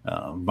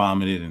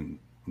vomited and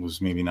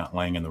was maybe not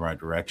laying in the right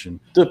direction.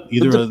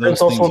 Either of those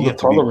things. Also the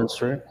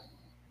tolerance, right?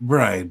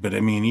 Right, but I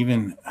mean,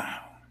 even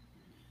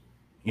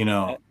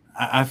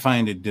I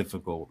find it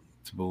difficult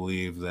to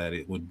believe that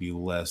it would be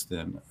less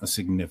than a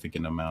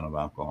significant amount of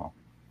alcohol.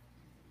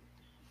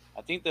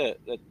 I think the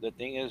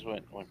thing is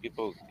when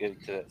people get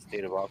into that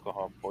state of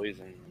alcohol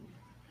poison,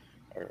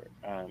 or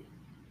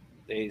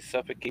they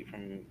suffocate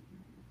from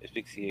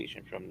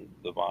asphyxiation from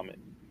the vomit.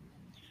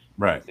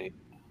 Right. They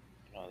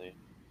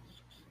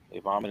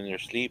vomit in their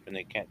sleep and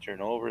they can't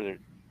turn over. They're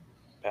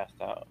passed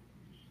out.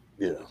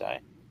 Yeah. They die.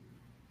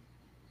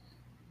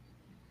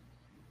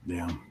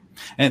 Yeah.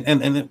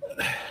 And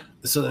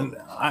so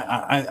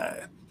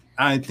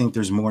I think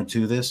there's more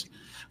to this,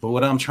 but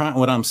what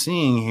I'm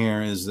seeing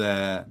here is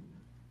that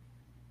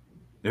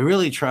they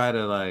really try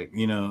to,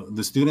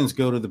 the students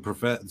go to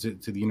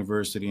the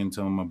university and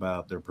tell them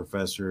about their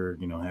professor,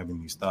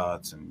 having these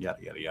thoughts and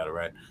yada, yada, yada,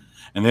 right?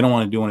 And they don't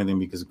want to do anything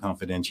because of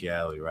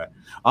confidentiality, right?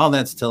 All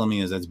that's telling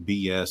me is that's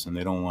BS, and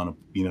they don't want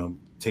to,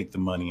 take the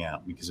money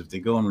out, because if they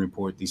go and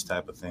report these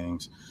type of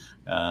things,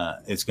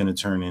 it's going to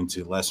turn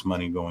into less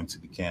money going to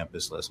the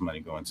campus, less money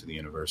going to the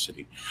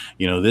university.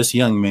 This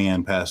young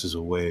man passes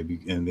away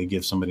and they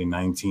give somebody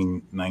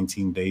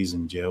 19 days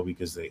in jail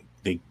because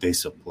they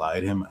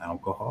supplied him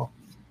alcohol.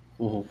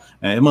 Mm-hmm.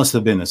 And it must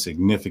have been a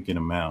significant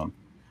amount,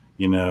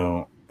 in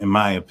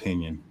my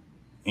opinion.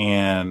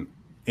 And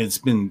it's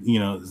been,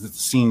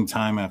 seen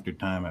time after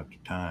time after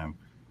time,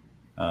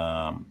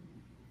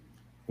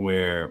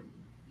 where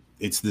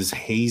it's this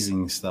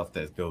hazing stuff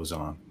that goes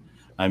on.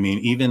 I mean,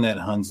 even at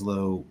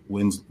Hounslow,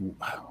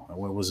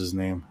 what was his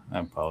name? I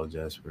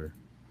apologize for.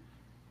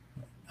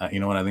 You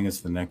know what? I think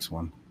it's the next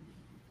one.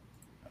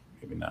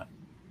 Maybe not.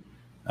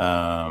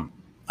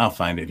 I'll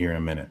find it here in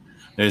a minute.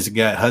 There's a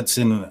guy,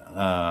 Hudson.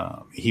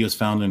 He was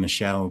found in a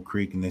shallow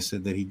creek, and they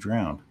said that he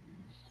drowned.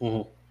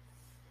 Mm-hmm.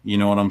 You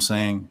know what I'm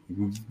saying?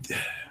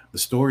 The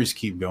stories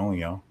keep going,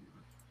 y'all.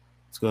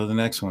 Let's go to the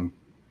next one.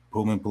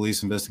 Pullman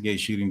police investigate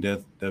shooting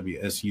death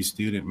WSU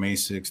student May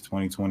 6,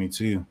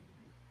 2022.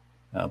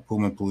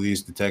 Pullman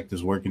police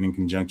detectives working in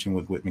conjunction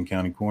with Whitman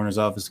County Coroner's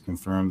Office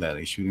confirmed that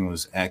a shooting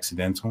was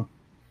accidental.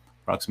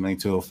 Approximately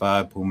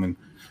 2:05, Pullman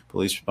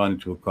police responded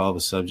to a call of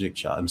a subject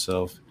shot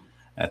himself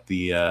at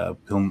the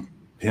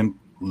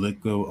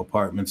Pimlico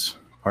Apartments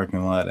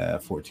parking lot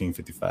at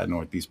 1455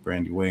 Northeast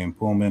Brandy Way in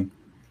Pullman.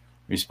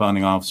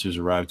 Responding officers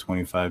arrived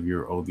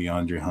 25-year-old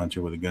DeAndre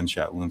Hunter with a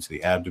gunshot wound to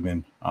the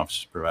abdomen.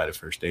 Officers provided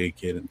first aid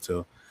kit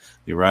until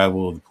the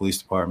arrival of the police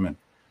department.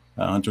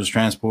 Hunter was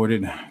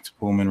transported to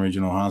Pullman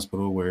Regional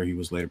Hospital, where he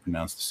was later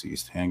pronounced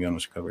deceased. Handgun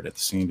was recovered at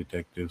the scene.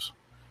 Detectives,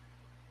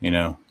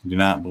 do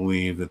not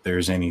believe that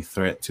there's any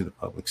threat to the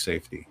public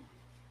safety.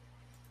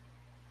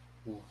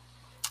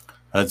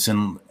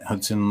 Hudson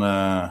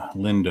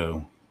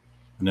Lindo,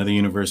 another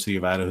University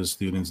of Idaho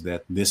student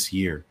that this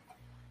year,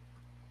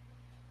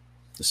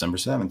 December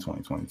 7,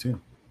 2022.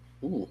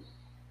 Ooh.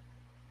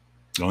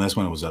 Oh, that's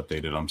when it was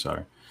updated. I'm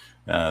sorry.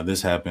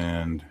 This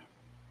happened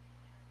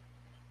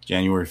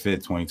January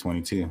 5th,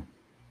 2022.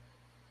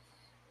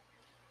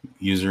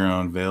 User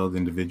unveiled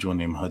individual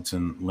named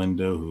Hudson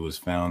Lindo, who was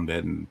found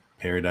at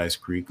Paradise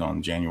Creek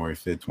on January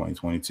 5th,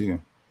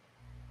 2022.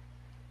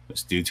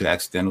 It's due to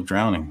accidental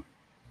drowning.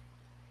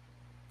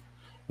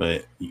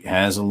 But he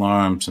has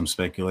alarmed some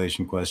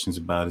speculation questions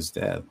about his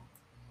death.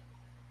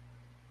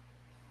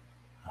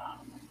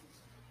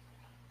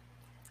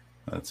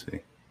 Let's see.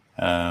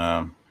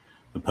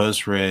 The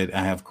post read, I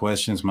have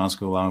questions.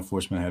 Moscow law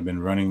enforcement have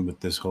been running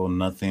with this whole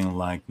nothing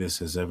like this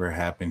has ever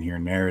happened here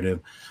narrative.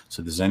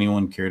 So does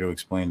anyone care to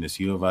explain this?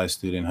 U of I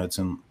student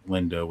Hudson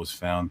Lindo was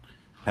found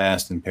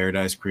passed in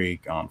Paradise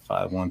Creek on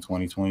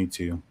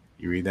 5/1/2022.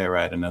 You read that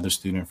right. Another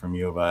student from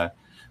U of I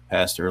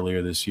passed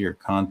earlier this year.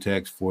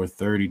 Context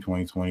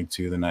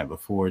 4/30/2022, the night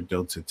before,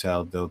 Delta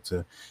Tau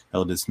Delta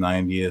held its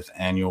 90th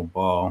annual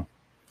ball.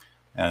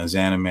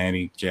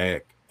 Xanamani,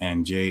 Jack,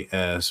 and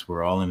JS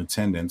were all in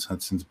attendance.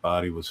 Hudson's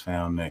body was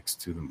found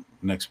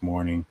next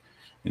morning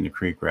in the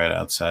creek right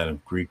outside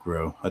of Greek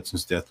Row.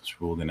 Hudson's death was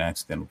ruled an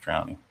accidental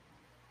drowning.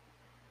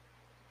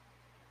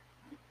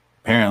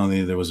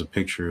 Apparently, there was a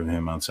picture of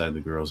him outside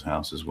the girl's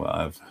house as well.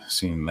 I've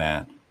seen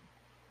that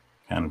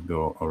kind of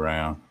go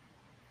around.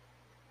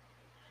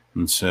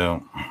 And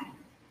so,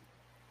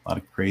 a lot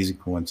of crazy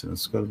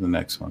coincidences. Let's go to the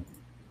next one.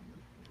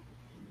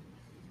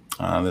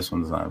 This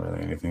one's not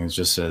really anything. It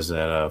just says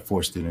that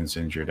 4 students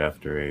injured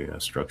after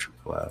a structure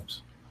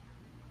collapse.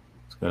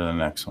 Let's go to the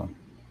next one.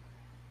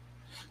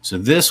 So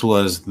this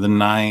was the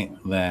night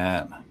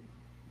that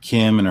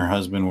Kim and her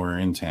husband were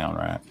in town,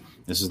 right?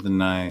 This is the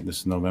night. This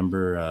is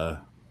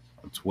November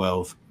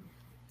 12th,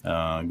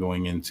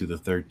 going into the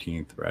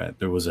 13th, right?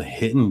 There was a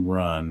hit and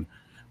run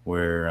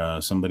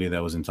where somebody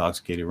that was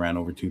intoxicated ran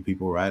over 2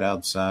 people right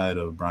outside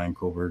of Brian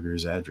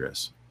Kohlberger's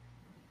address.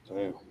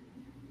 Damn.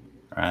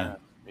 Right?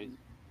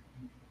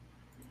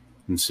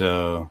 And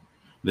so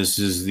this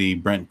is the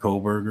Brent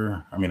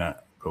Kohlberger. I mean,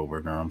 not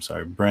Kohlberger, I'm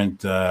sorry.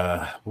 Brent,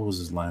 what was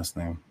his last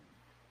name?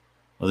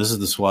 Well, this is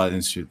the SWAT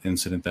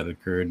incident that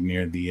occurred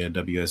near the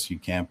WSU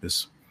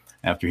campus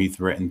after he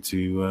threatened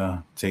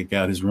to take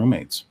out his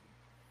roommates.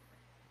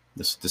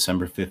 This is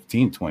December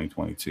 15,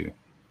 2022.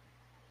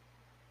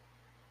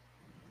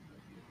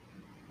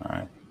 All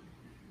right.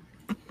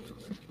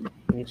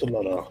 It's a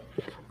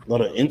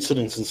lot of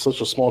incidents in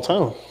such a small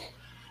town.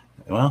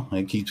 Well,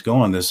 it keeps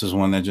going. This is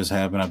one that just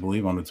happened, I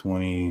believe, on the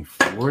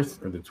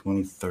 24th or the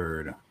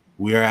 23rd.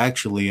 We are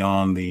actually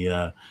on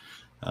the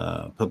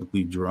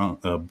publicly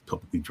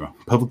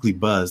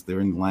buzzed. They're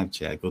in the live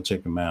chat. Go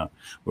check them out.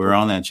 We're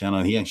on that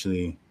channel. He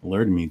actually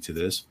alerted me to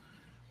this.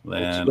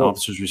 And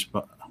officers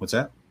respond. What's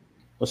that?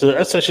 So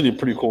that's actually a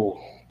pretty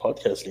cool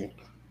podcasting.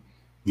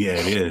 Yeah,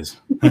 it is.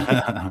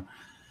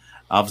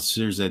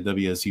 Officers at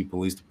WSU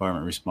Police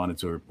Department responded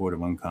to a report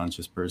of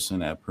unconscious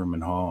person at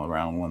Perman Hall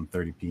around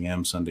 1:30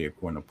 p.m. Sunday,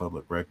 according to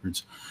public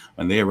records.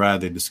 When they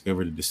arrived, they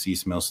discovered a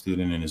deceased male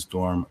student in his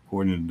dorm.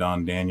 According to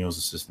Don Daniels,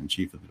 assistant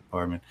chief of the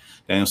department,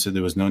 Daniels said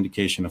there was no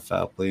indication of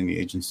foul play, and the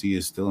agency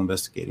is still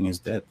investigating his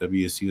death.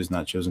 WSU has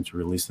not chosen to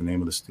release the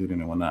name of the student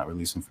and will not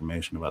release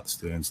information about the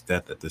student's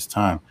death at this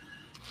time.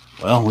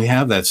 Well, we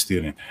have that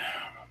student.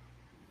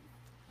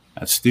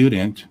 That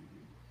student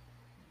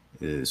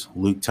is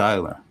Luke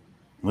Tyler.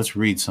 Let's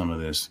read some of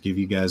this, give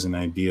you guys an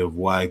idea of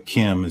why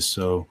Kim is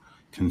so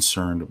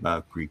concerned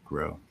about Greek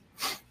Row.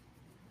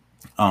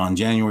 On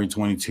January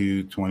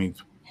 22,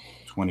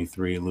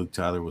 2023, Luke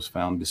Tyler was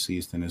found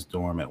deceased in his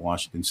dorm at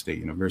Washington State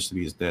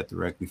University. His death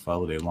directly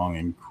followed a long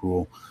and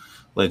cruel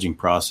alleging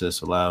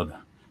process allowed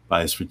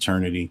by his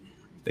fraternity,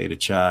 Theta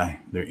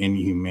Chi. Their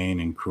inhumane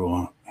and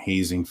cruel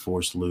hazing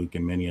forced Luke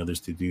and many others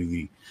to do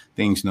the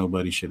things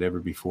nobody should ever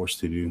be forced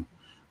to do.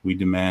 We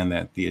demand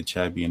that Theta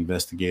Chi be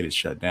investigated,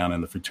 shut down,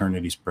 and the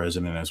fraternity's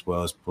president, as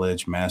well as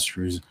pledge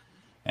masters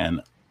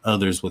and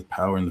others with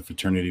power in the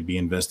fraternity, be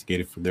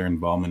investigated for their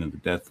involvement in the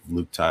death of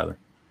Luke Tyler.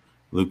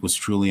 Luke was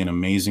truly an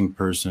amazing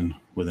person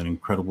with an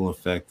incredible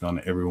effect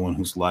on everyone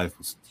whose life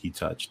he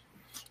touched.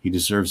 He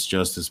deserves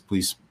justice.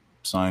 Please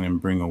sign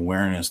and bring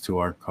awareness to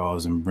our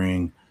cause and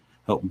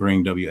help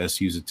bring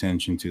WSU's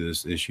attention to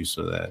this issue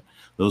so that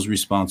those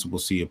responsible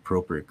see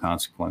appropriate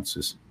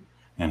consequences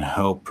and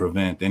help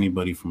prevent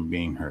anybody from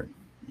being hurt.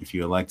 If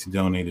you would like to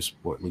donate to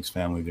support Luke's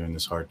family during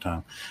this hard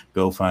time,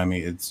 go find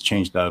me. It's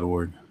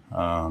change.org,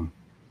 Van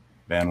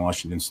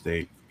Washington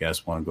State. If you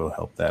guys want to go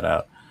help that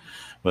out.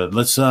 But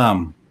let's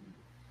just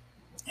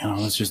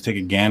take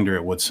a gander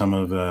at what some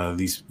of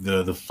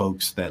the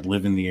folks that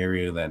live in the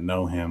area that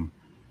know him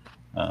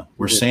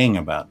were saying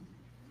about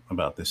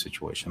this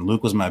situation.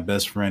 Luke was my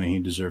best friend, and he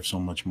deserves so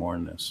much more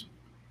in this.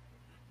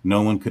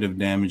 No one could have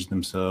damaged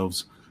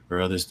themselves or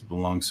others to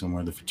belong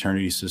somewhere. The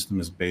fraternity system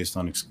is based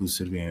on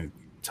exclusivity and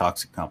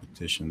toxic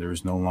competition. There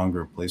is no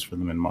longer a place for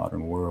them in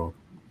modern world.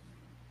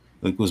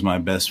 Luke was my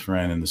best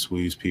friend and the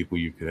sweetest people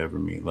you could ever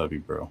meet. Love you,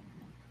 bro.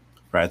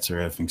 Frats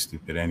are effing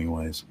stupid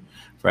anyways.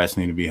 Frats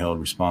need to be held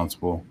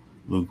responsible.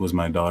 Luke was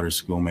my daughter's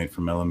schoolmate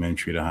from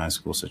elementary to high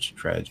school. Such a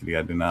tragedy.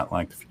 I do not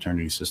like the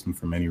fraternity system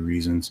for many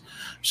reasons.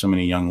 So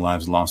many young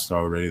lives lost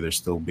already. They're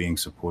still being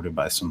supported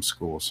by some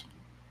schools.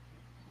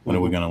 When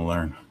are we going to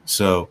learn?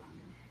 So,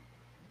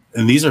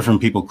 and these are from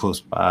people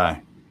close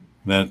by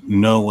that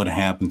know what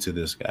happened to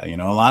this guy. There's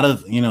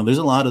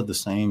a lot of the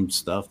same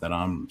stuff that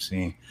I'm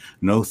seeing.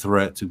 No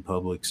threat to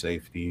public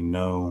safety,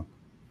 no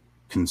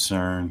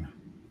concern,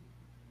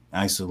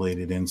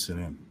 isolated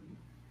incident.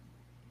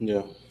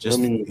 Yeah.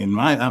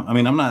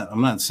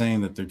 I'm not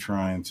saying that they're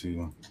trying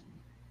to,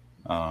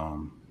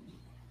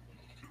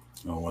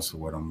 what's the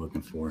word I'm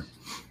looking for?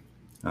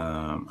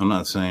 I'm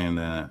not saying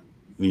that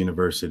the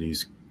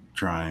university's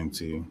trying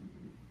to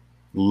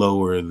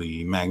lower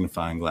the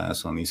magnifying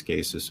glass on these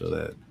cases so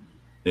that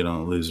they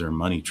don't lose their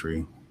money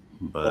tree,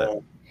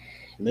 but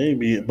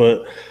maybe.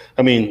 But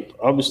I mean,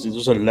 obviously,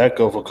 there's a lack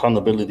of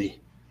accountability,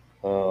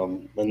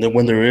 and then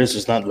when there is,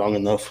 it's not long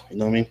enough. You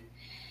know what I mean?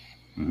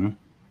 Mm-hmm.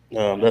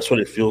 That's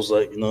what it feels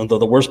like.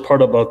 The worst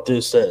part about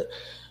this that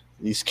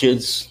these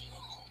kids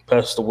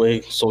passed away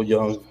so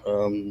young.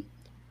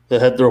 They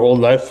had their whole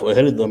life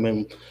ahead of them,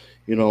 and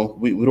we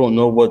don't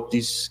know what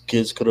these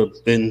kids could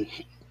have been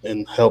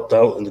and helped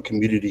out in the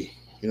community.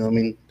 You know what I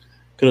mean?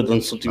 Could have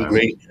done something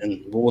great,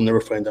 and we'll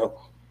never find out.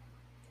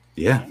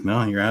 Yeah,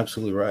 no, you're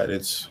absolutely right.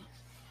 It's,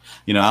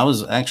 I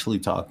was actually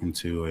talking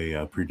to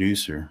a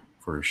producer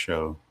for a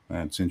show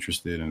that's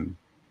interested in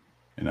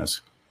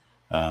us,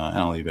 and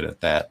I'll leave it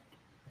at that.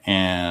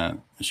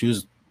 And she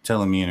was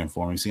telling me and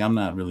informing me, see, I'm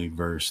not really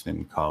versed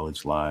in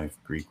college life,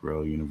 Greek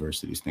Row,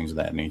 universities, things of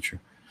that nature.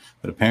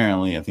 But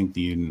apparently, I think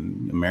the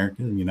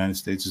United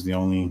States is the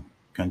only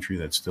country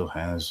that still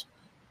has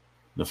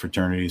the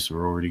fraternity,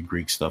 sorority,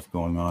 Greek stuff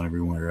going on.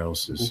 Everywhere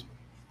else is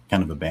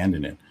kind of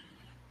abandoned it.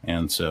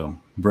 And so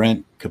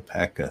Brent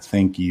Kopeka,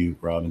 thank you,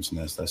 Robin's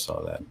Nest. I saw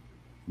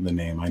the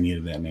name. I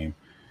needed that name.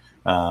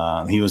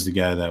 He was the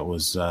guy that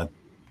was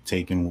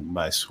taken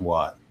by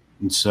SWAT.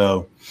 And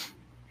so,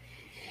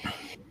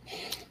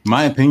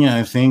 my opinion,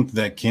 I think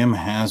that Kim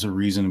has a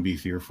reason to be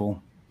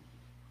fearful.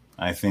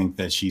 I think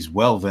that she's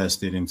well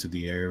vested into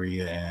the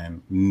area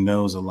and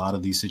knows a lot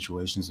of these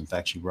situations. In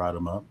fact, she brought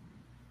them up.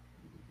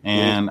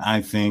 And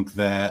I think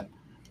that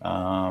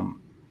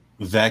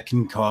that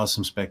can cause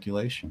some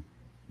speculation.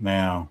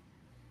 Now,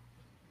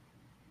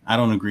 I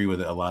don't agree with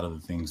a lot of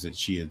the things that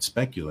she had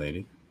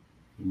speculated,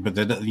 but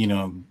that,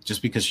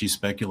 just because she's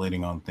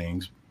speculating on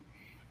things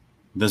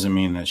doesn't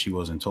mean that she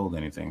wasn't told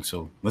anything.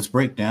 So let's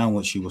break down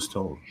what she was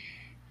told.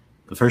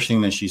 The first thing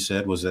that she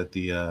said was that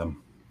the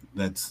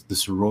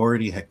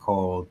sorority had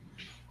called,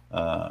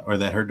 or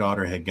that her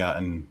daughter had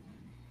gotten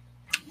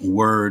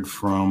word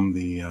from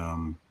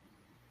the,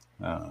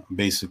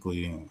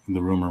 basically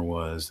the rumor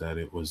was that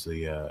it was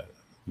the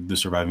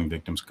surviving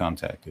victims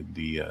contacted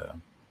the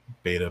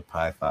Beta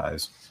Pi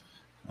Phi's,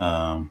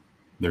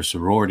 their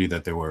sorority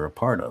that they were a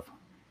part of.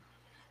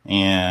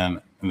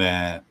 and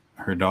that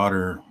her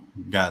daughter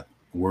got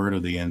word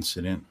of the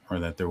incident, or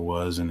that there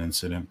was an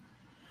incident,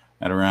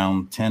 at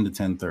around 10 to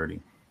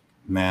 10:30.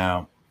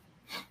 Now,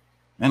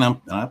 and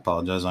I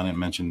apologize, I didn't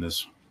mention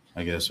this,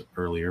 I guess,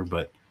 earlier,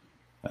 but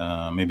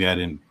maybe I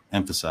didn't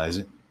emphasize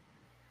it.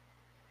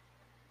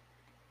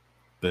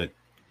 But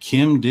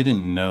Kim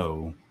didn't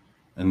know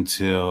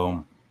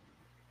until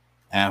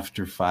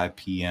after 5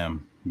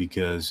 p.m.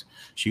 because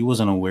she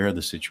wasn't aware of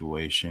the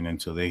situation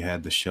until they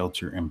had the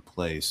shelter in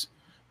place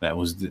that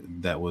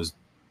was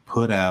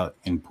put out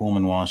in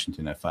Pullman,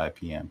 Washington at 5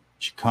 p.m.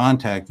 She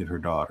contacted her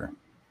daughter.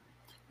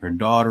 Her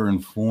daughter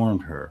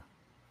informed her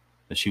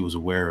that she was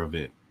aware of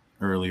it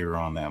earlier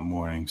on that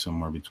morning,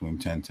 somewhere between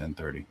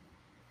 10:30.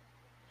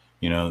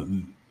 You know,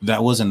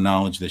 that wasn't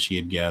knowledge that she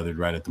had gathered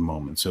right at the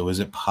moment. So is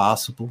it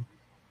possible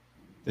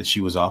that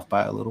she was off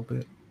by a little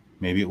bit?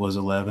 Maybe it was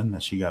 11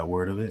 that she got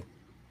word of it.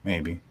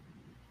 Maybe.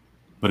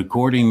 But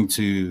according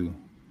to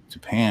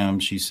Pam,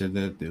 she said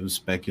that it was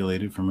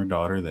speculated from her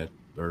daughter that,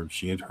 or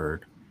she had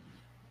heard,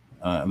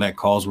 that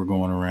calls were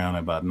going around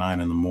at about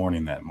 9 in the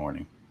morning that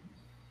morning.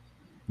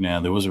 Now,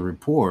 there was a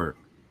report.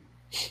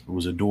 There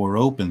was a door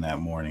open that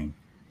morning.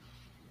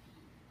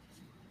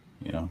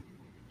 You know?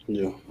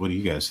 Yeah. What do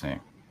you guys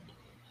think?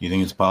 You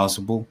think it's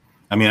possible?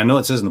 I mean, I know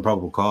it says in the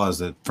probable cause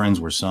that friends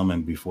were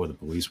summoned before the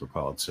police were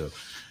called, so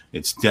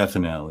it's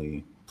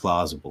definitely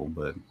plausible,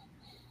 but...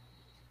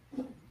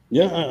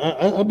 Yeah,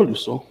 I believe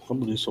so. I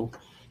believe so.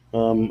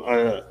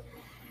 I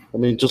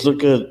mean, just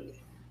look at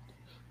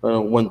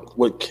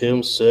what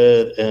Kim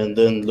said, and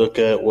then look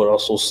at what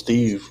also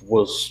Steve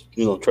was,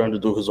 trying to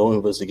do his own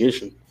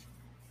investigation.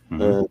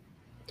 Mm-hmm.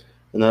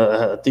 And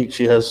I think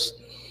she has,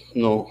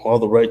 all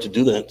the right to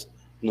do that,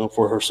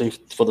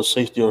 for the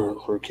safety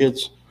of her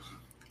kids.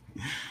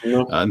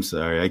 I'm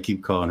sorry, I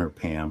keep calling her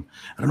Pam.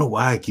 I don't know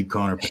why I keep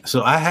calling her Pam.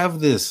 So I have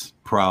this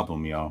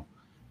problem, y'all,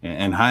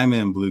 and Jaime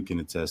and Blue can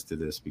attest to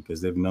this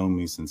because they've known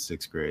me since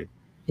 6th grade.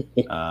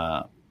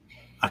 I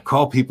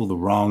call people the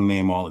wrong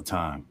name all the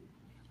time.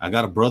 I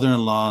got a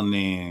brother-in-law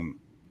named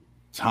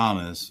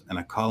Thomas, and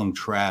I call him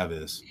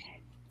Travis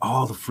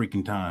all the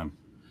freaking time.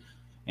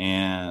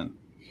 And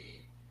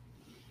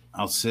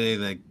I'll say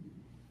that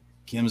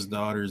Kim's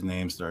daughter's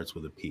name starts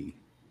with a P.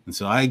 And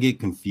so I get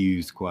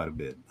confused quite a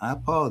bit. I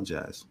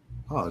apologize.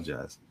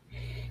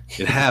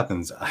 It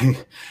happens.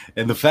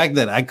 And the fact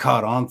that I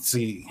caught on,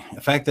 the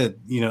fact that,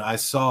 I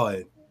saw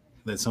it,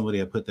 that somebody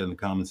had put that in the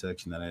comment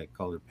section that I had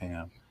called her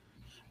Pam.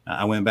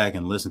 I went back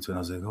and listened to it. And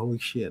I was like, holy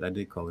shit, I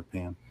did call her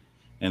Pam.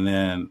 And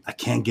then I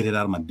can't get it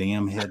out of my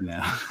damn head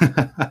now.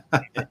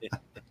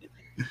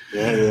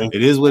 Yeah.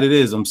 It is what it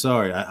is. I'm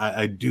sorry.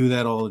 I do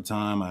that all the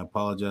time. I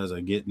apologize. I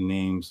get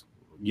names.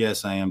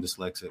 Yes, I am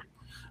dyslexic.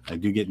 I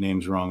do get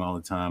names wrong all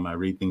the time. I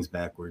read things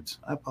backwards.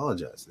 I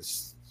apologize.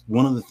 It's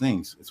one of the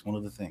things.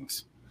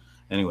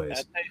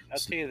 Anyways. I'll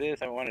tell you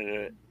this. I wanted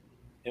to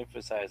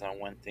emphasize on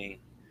one thing.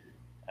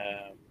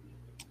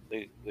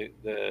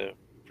 The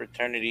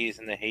fraternities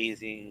and the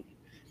hazing,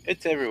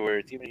 it's everywhere.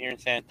 It's even here in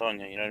San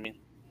Antonio. You know what I mean?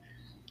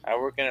 I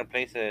work in a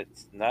place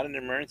that's not an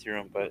emergency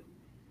room, but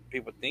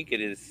people think it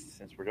is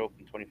since we're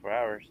open 24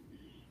 hours.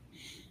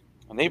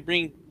 And they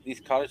bring these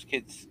college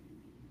kids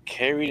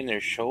carried in their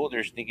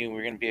shoulders, thinking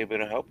we're going to be able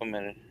to help them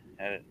at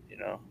an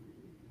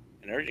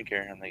urgent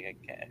care. I'm like,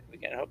 we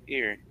can't help you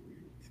here.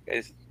 This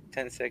guy's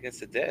 10 seconds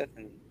to death,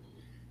 and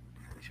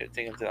we should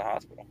take him to the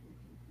hospital.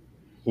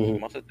 Mm-hmm.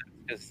 Most of the time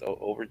it's just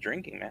over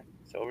drinking, man.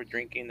 It's over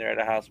drinking. They're at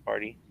a house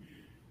party.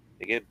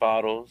 They get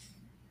bottles.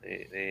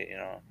 They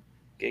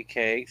get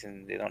kegs,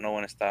 and they don't know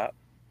when to stop.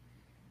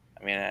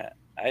 I mean,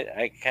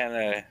 I kind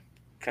of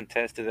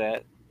contest to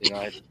that. I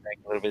drank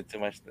a little bit too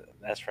much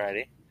last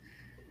Friday,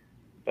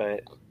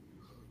 but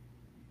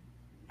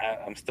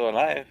I'm still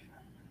alive.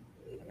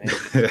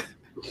 I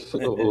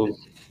mean,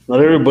 not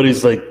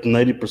everybody's like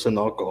 90%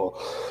 alcohol.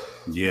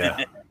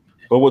 Yeah.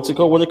 But what's it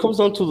called? When it comes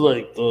down to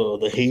like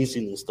the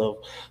hazing and stuff,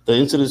 the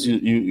incidents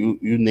you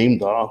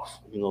named off,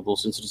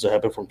 those incidents that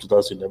happened from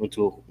 2011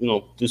 to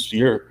this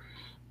year,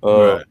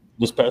 right.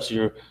 This past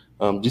year,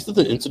 these are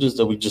the incidents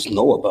that we just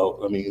know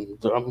about. I mean,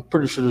 I'm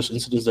pretty sure there's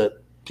incidents that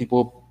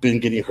people have been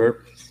getting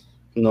hurt,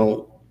 and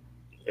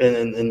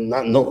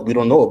not know, we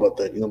don't know about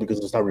that, because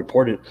it's not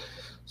reported.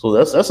 So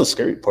that's a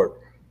scary part.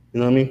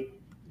 You know what I mean?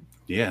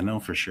 Yeah, no,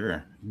 for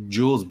sure.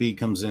 Jules B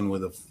comes in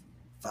with a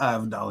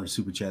 $5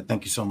 super chat.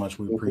 Thank you so much.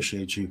 We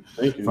appreciate you.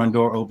 Thank you. Front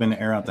door open,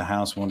 air out the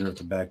house. Wonder if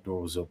the back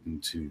door was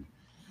open too.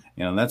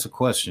 That's a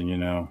question,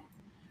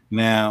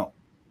 Now,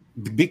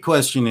 the big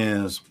question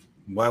is,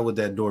 why would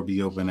that door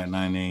be open at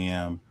 9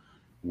 a.m.?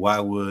 Why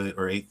would,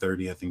 or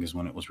 8:30, I think is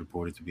when it was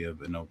reported to be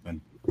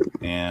open.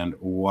 And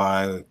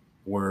why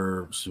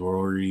were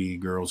sorority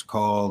girls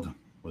called?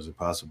 Was it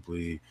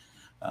possibly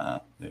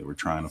they were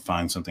trying to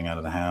find something out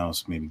of the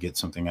house, maybe get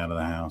something out of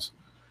the house?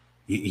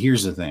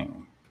 Here's the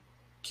thing.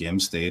 Kim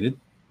stated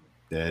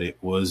that it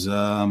was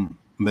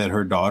that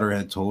her daughter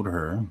had told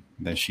her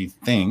that she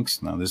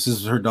thinks, now this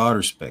is her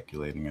daughter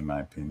speculating in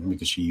my opinion,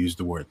 because she used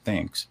the word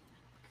thinks,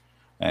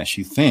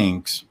 she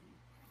thinks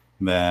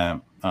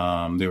that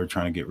they were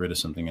trying to get rid of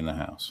something in the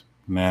house.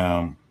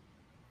 Now,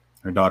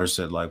 her daughter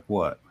said, like,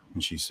 what?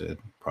 And she said,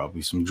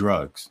 probably some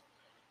drugs.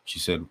 She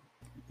said,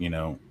 you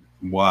know,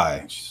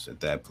 why? She said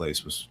that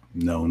place was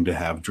known to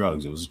have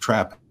drugs. It was a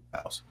trap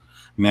house.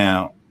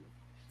 Now,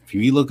 if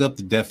you look up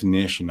the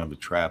definition of a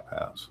trap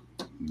house,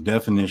 the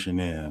definition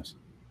is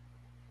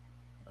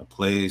a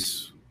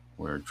place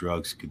where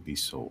drugs could be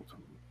sold.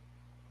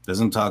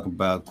 Doesn't talk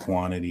about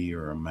quantity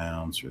or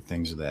amounts or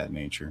things of that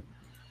nature.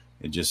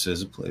 It just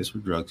says a place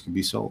where drugs can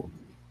be sold.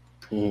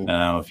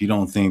 Now, if you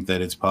don't think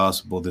that it's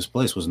possible, this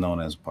place was known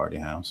as a party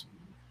house.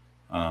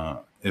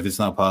 If it's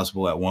not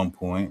possible at one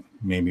point,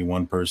 maybe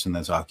one person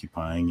that's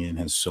occupying it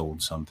has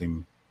sold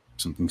something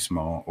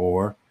small,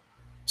 or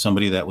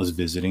somebody that was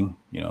visiting,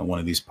 one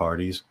of these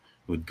parties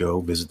would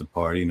go visit the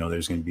party.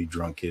 There's going to be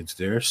drunk kids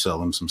there,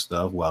 sell him some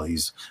stuff while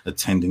he's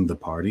attending the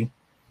party.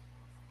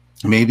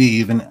 Maybe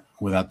even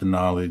without the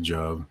knowledge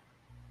of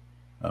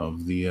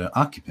the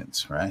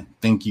occupants, right?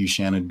 Thank you,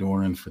 Shannon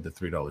Doran, for the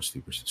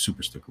 $3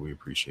 super sticker. We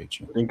appreciate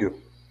you. Thank you.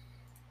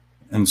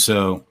 And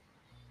so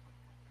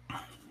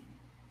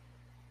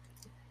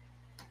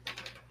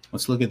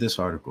let's look at this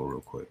article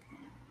real quick.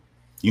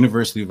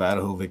 University of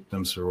Idaho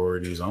victim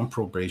sororities on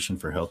probation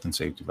for health and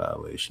safety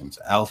violations.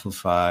 Alpha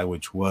Phi,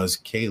 which was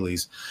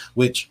Kaylee's,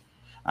 which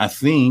I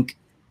think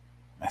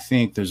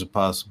there's a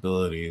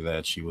possibility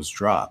that she was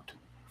dropped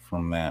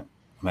from that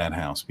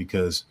house,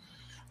 because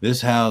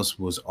this house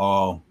was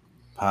all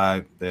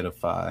Pi Beta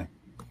Phi.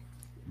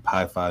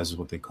 Pi Phi is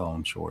what they call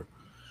them short.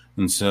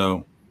 And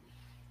so,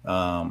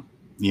 from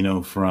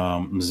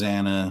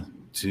Zana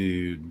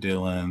to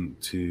Dylan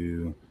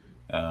to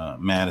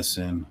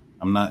Madison,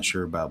 I'm not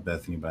sure about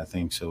Bethany, but I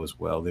think so as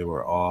well. They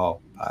were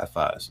all Pi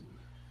Phis.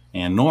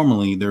 And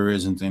normally there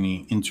isn't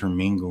any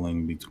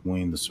intermingling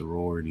between the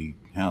sorority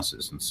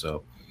houses. And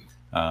so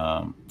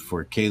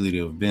for Kaylee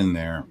to have been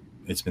there,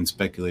 it's been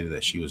speculated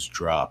that she was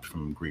dropped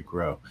from Greek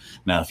Row.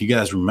 Now, if you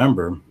guys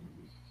remember,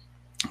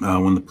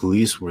 when the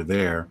police were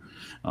there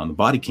on the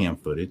body cam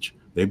footage,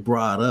 they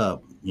brought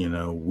up,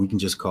 we can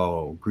just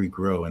call Greek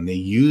Row, and they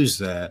used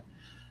that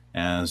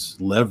as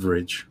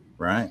leverage,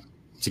 right,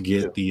 to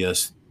get the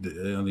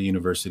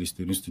university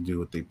students to do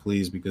what they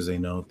please, because they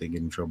know if they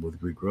get in trouble with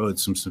Greek Row,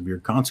 it's some severe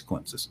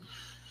consequences.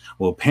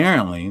 Well,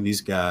 apparently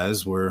these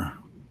guys were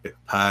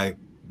Pi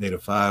Beta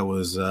Phi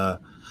was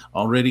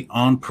already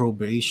on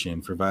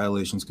probation for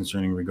violations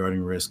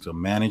regarding risks of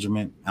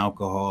management,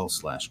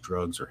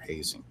 alcohol/drugs, or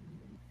hazing.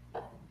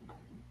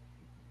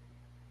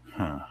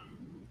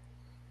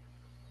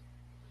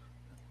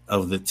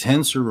 Of the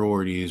 10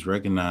 sororities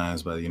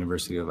recognized by the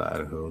University of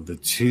Idaho, the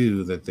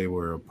 2 that they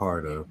were a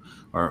part of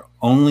are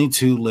only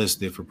 2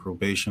 listed for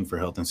probation for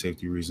health and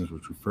safety reasons,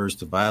 which refers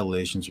to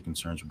violations or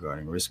concerns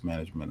regarding risk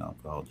management,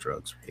 alcohol,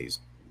 drugs, or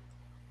hazing.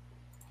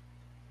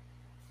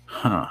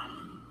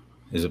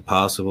 Is it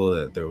possible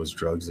that there was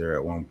drugs there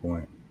at one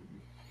point?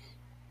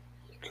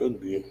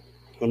 Could be.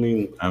 I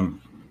mean,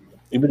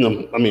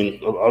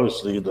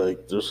 obviously,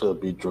 like, there's gonna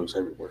be drugs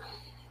everywhere.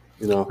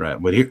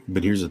 Right, but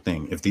here's the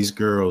thing: if these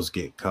girls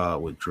get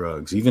caught with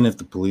drugs, even if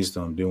the police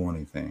don't do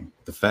anything,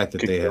 the fact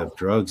that they have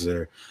drugs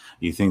there,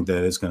 you think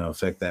that it's going to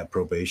affect that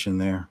probation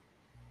there?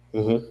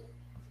 Mm-hmm.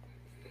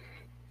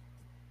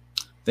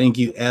 Thank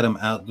you, Adam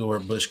Outdoor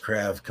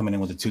Bushcraft, coming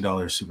in with a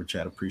 $2 super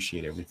chat.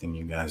 Appreciate everything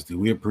you guys do.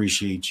 We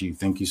appreciate you.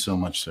 Thank you so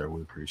much, sir.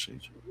 We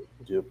appreciate you.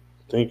 Yep.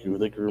 Thank you.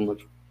 Thank you very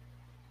much.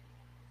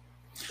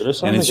 Did I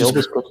sound like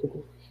Elvis Presley?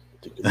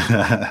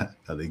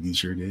 I think you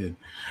sure did.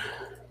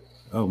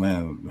 Oh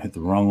man, hit the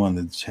wrong one.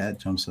 The chat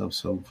jumps up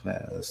so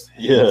fast.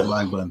 Yeah. The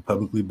like button,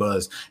 publicly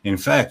buzzed. In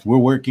fact, we're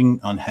working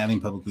on having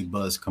publicly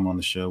buzzed come on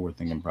the show. We're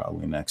thinking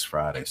probably next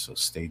Friday, so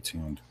stay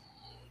tuned.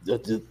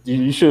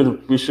 We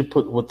should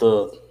put with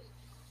the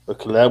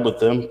collab with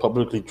them,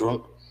 publicly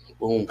drunk.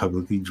 Boom.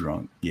 Publicly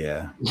drunk,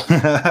 yeah.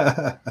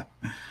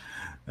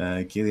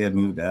 Keely had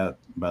moved out,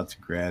 about to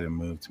grad and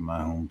moved to my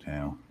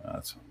hometown.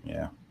 That's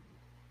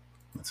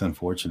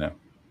unfortunate.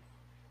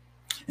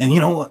 And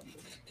you know what?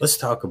 Let's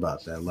talk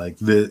about that. Like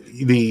the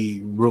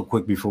real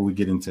quick before we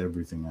get into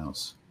everything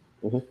else.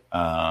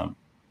 Mm-hmm.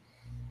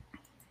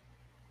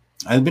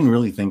 I've been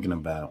really thinking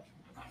about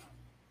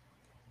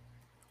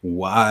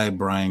why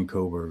Brian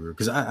Koberger,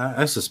 because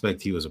I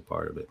suspect he was a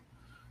part of it,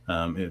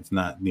 if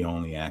not the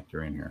only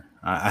actor in here.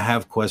 I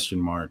have question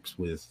marks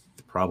with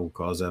the probable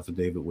cause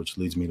affidavit, which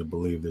leads me to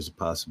believe there's a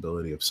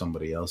possibility of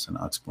somebody else, and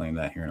I'll explain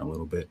that here in a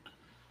little bit.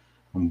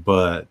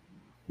 But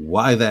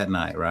why that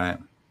night, right?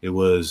 It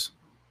was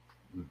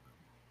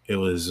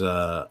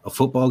a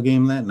football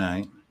game that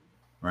night,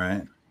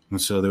 right?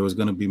 And so there was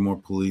going to be more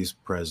police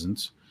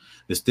presence.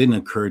 This didn't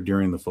occur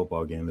during the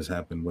football game. This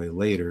happened way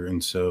later.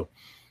 And so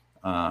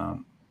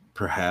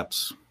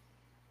perhaps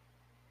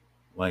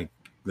like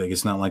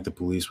it's not like the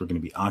police were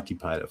going to be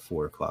occupied at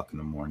 4:00 in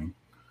the morning,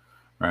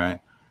 right?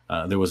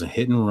 There was a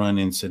hit and run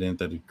incident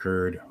that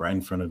occurred right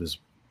in front of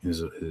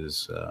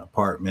his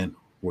apartment,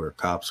 where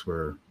cops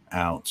were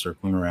out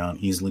circling around.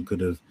 Easily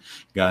could have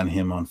gotten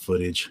him on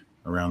footage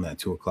around that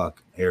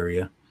 2:00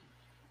 area.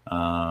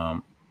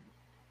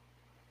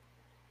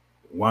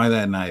 why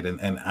that night?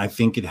 And I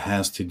think it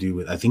has to do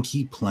with, I think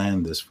he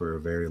planned this for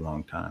a very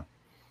long time.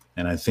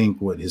 And I think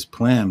what his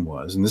plan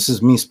was, and this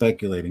is me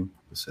speculating,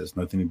 this has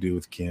nothing to do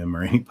with Kim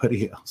or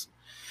anybody else.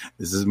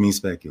 This is me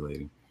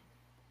speculating.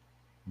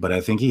 But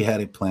I think he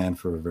had it planned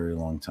for a very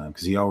long time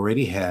because he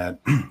already had.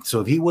 So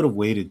if he would have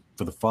waited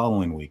for the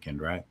following weekend,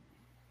 right?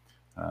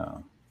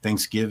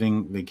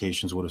 Thanksgiving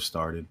vacations would have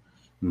started.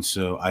 And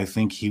so I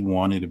think he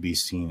wanted to be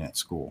seen at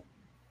school,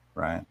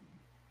 right?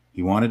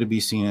 He wanted to be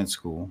seen at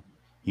school.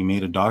 He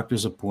made a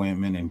doctor's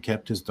appointment and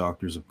kept his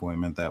doctor's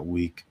appointment that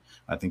week.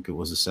 I think it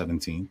was the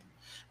 17th.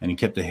 And he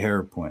kept a hair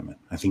appointment.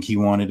 I think he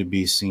wanted to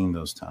be seen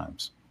those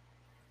times.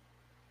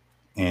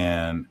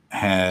 And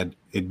had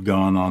it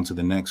gone on to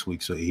the next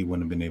week, so he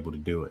wouldn't have been able to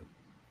do it.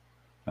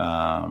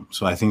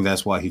 So I think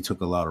that's why he took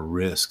a lot of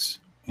risks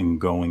in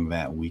going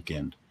that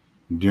weekend.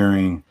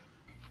 During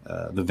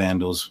the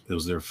Vandals, it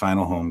was their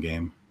final home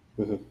game.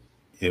 Mm-hmm.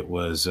 It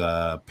was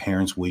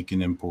Parents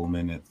Weekend in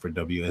Pullman for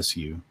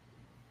WSU.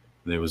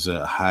 There was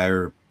a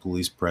higher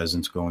police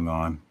presence going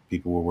on.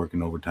 People were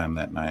working overtime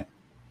that night.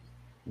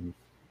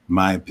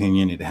 My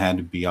opinion, it had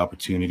to be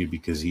opportunity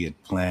because he had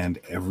planned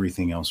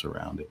everything else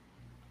around it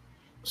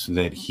so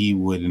that he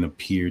wouldn't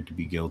appear to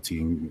be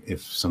guilty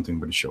if something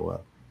were to show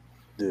up.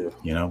 Yeah.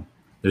 You know,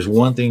 there's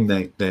one thing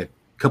that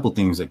couple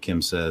things that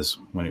Kim says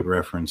when it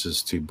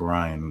references to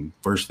Brian.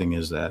 First thing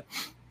is that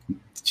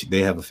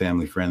they have a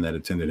family friend that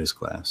attended his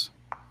class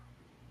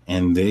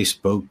and they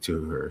spoke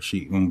to her.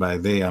 And by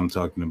they, I'm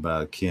talking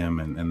about Kim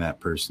and that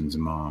person's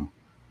mom.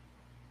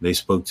 They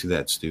spoke to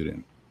that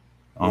student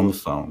on the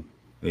phone.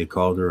 They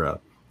called her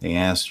up. They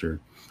asked her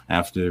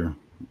after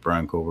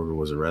Brian Kohlberger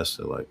was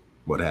arrested, like,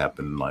 what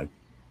happened, like,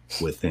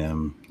 with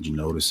him? Did you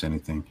notice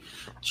anything?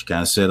 She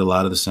kind of said a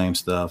lot of the same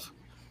stuff.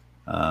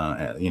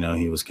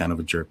 He was kind of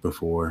a jerk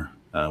before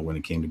when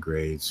it came to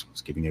grades,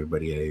 was giving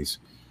everybody A's,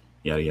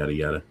 yada, yada,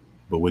 yada.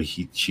 But what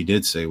she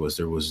did say was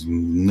there was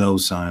no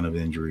sign of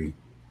injury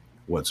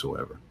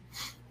whatsoever.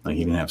 Like,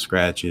 he didn't have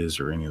scratches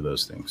or any of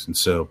those things. And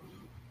so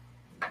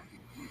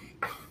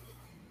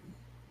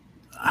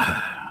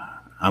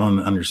I don't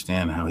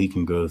understand how he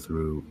can go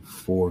through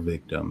 4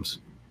 victims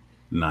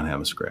and not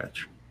have a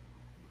scratch.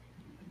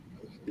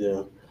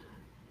 Yeah.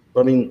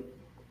 I mean,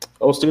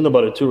 I was thinking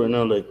about it too right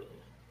now. Like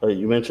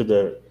you mentioned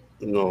that,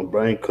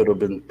 Brian could have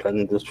been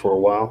planning this for a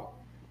while.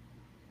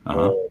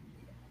 Uh-huh.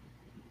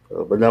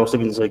 But now I was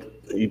thinking, it's like,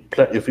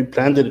 if he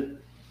planned it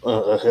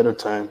ahead of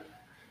time,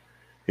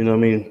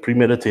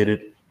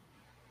 premeditated,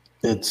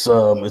 it's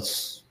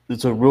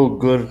a real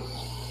good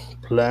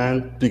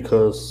plan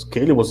because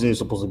Kaylee wasn't even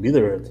supposed to be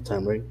there at the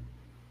time, right?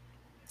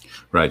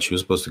 Right. She was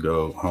supposed to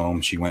go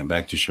home. She went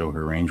back to show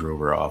her Range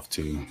Rover off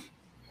to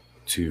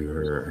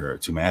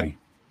Maddie.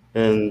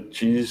 And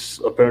she's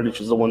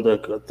the one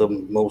that got the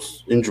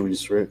most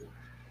injuries, right?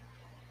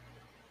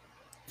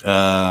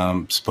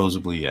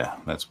 Supposedly, yeah.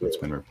 That's what's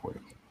been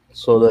reported.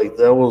 So, like, if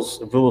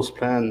it was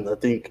planned, I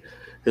think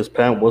his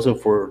plan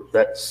wasn't for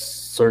that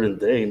certain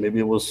day. Maybe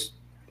it was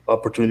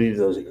opportunity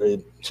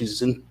that she's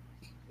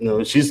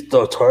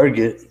the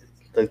target,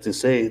 like they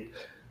say.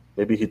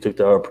 Maybe he took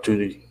the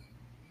opportunity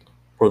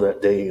for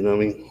that day,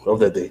 of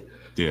that day.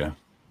 Yeah.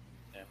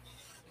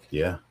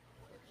 Yeah.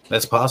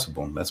 That's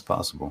possible.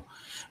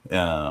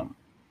 And,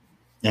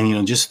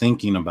 just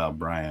thinking about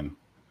Brian,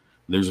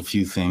 there's a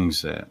few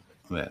things that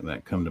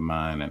come to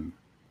mind, and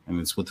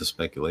it's what the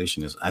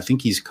speculation is. I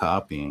think he's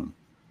copying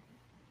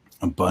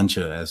a bunch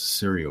of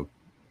serial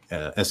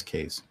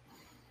SKs,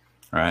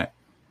 right?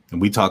 And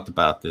we talked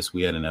about this.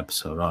 We had an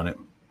episode on it.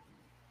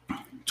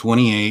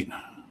 28,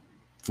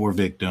 4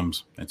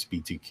 victims. That's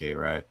BTK,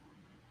 right?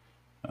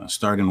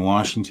 Start in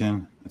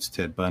Washington. That's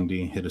Ted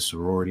Bundy. Hit a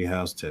sorority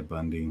house, Ted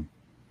Bundy.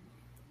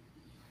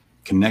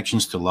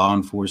 Connections to law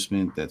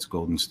enforcement. That's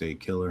Golden State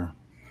Killer.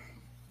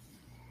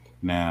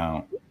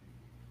 Now,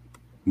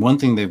 one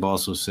thing they've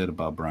also said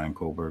about Brian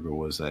Kohlberger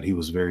was that he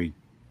was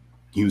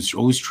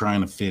always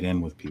trying to fit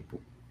in with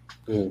people.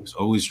 He was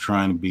always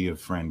trying to be a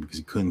friend because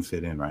he couldn't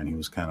fit in, right? He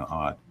was kind of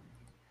odd.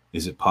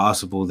 Is it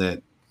possible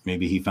that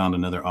maybe he found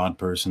another odd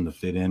person to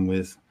fit in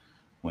with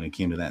when it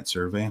came to that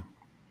survey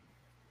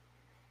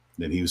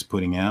that he was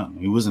putting out?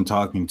 He wasn't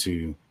talking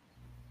to,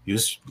 he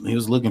was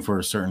looking for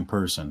a certain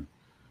person,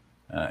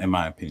 in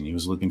my opinion. He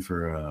was looking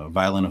for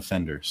violent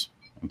offenders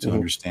and to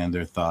understand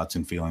their thoughts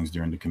and feelings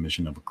during the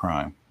commission of a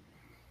crime.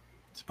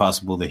 It's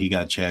possible that he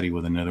got chatty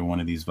with another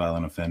one of these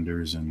violent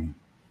offenders and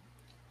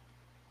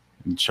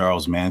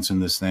Charles Manson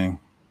this thing.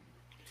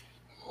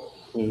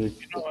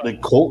 The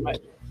cult?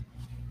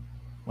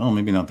 Well,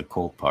 maybe not the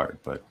cult part,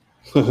 but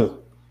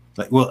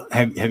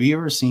have you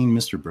ever seen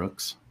Mr.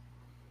 Brooks?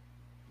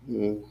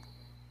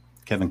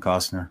 Kevin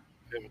Costner.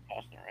 Right?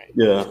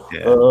 Yeah.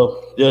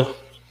 Yeah.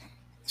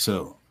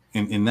 So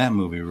in that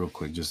movie, real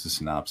quick, just a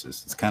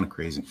synopsis. It's kind of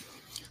crazy.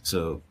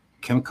 So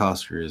Kevin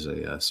Costner is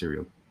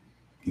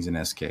he's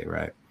an SK,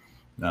 right?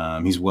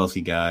 He's a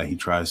wealthy guy. He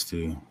tries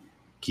to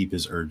keep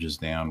his urges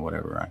down,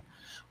 whatever, right?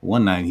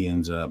 One night he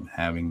ends up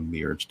having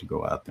the urge to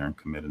go out there and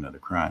commit another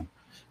crime.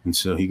 And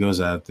so he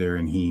goes out there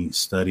and he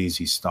studies,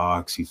 he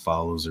stalks, he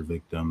follows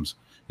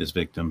his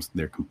victims.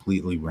 They're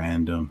completely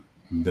random.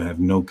 They have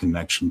no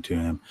connection to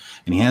him.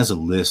 And he has a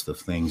list of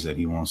things that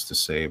he wants to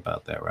say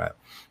about that, right?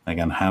 Like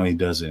on how he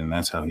does it. And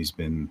that's how he's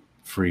been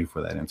free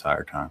for that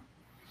entire time.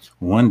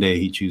 One day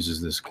he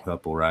chooses this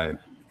couple, right?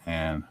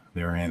 And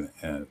they're in,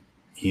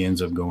 he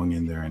ends up going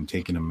in there and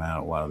taking them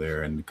out while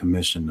they're in the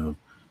commission of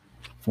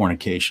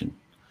fornication.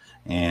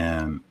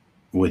 And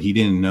what he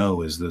didn't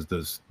know is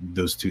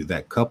those two,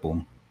 that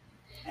couple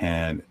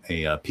had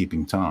a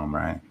peeping Tom,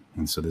 right?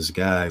 And so this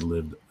guy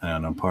lived in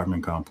an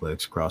apartment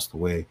complex across the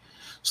way,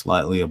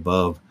 slightly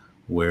above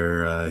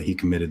where he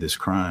committed this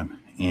crime.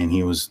 And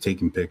he was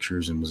taking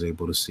pictures and was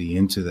able to see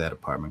into that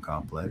apartment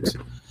complex.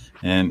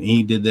 And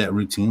he did that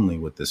routinely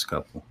with this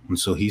couple. And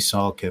so he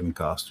saw Kevin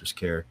Costner's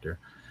character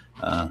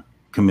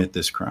commit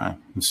this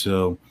crime. And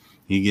so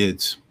he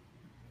gets,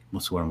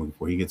 what's the word I'm looking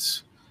for? He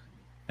gets,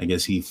 I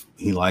guess he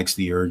likes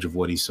the urge of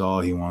what he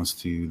saw. He wants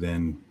to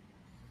then,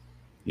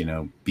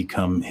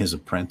 become his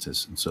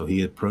apprentice. And so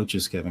he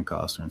approaches Kevin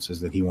Costner and says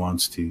that he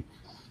wants to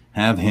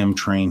have him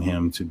train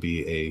him to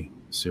be a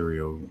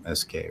serial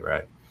SK,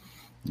 right?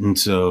 And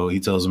so he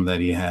tells him that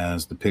he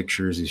has the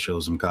pictures. He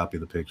shows him a copy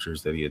of the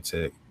pictures that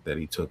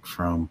he took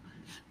from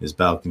his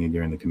balcony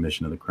during the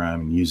commission of the crime,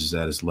 and uses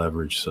that as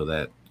leverage so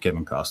that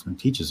Kevin Costner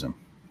teaches him.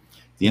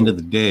 At the end of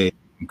the day,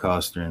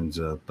 Costner ends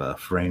up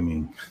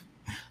framing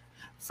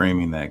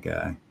that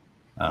guy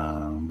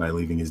by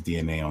leaving his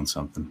DNA on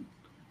something,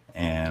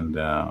 and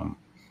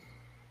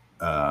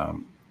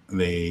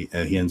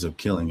he ends up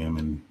killing him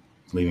and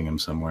leaving him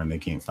somewhere, and they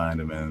can't find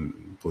him,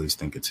 and police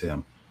think it's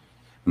him.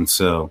 And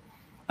so,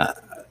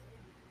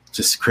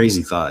 just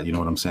crazy thought, you know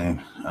what I'm saying?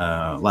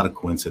 A lot of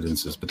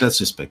coincidences, but that's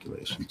just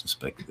speculation.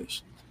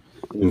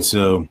 And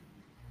so,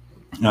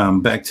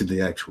 back to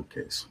the actual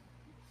case.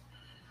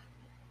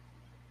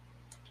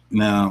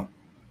 Now,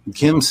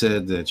 Kim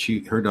said that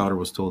her daughter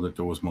was told that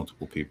there was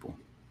multiple people.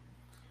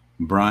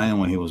 Brian,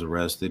 when he was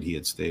arrested, he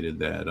had stated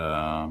that,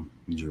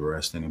 did you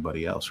arrest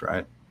anybody else,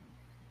 right?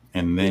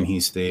 And then he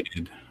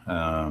stated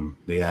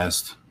they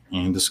asked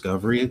in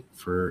discovery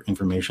for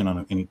information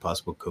on any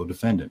possible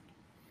co-defendant.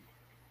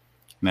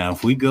 Now,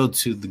 if we go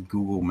to the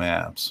Google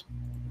Maps,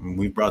 and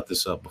we brought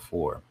this up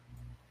before,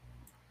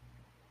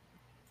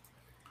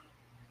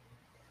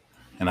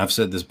 and I've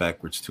said this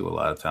backwards too a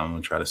lot of time. I'm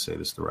going to try to say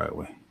this the right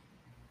way.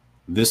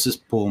 This is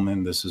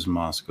Pullman, this is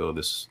Moscow,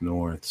 this is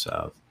north,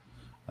 south,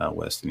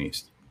 west, and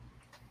east.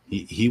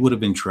 He would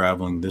have been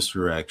traveling this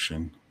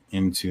direction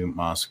into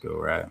Moscow,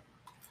 right?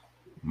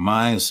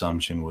 My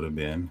assumption would have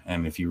been,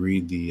 and if you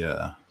read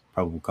the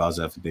probable cause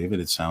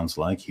affidavit, it sounds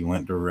like he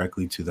went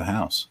directly to the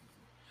house.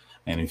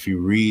 And if you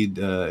read,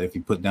 if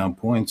you put down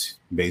points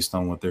based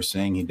on what they're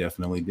saying, he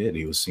definitely did.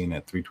 He was seen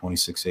at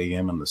 3:26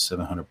 a.m. on the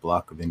 700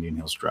 block of Indian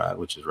Hills Drive,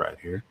 which is right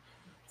here.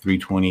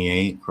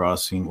 3:28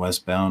 crossing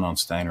westbound on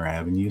Steiner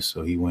Avenue.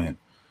 So he went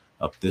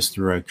up this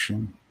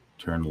direction,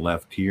 turned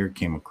left here,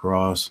 came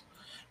across,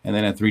 and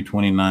then at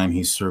 3:29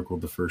 he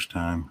circled the first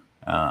time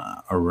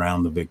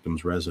around the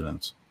victim's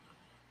residence.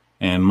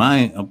 And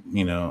my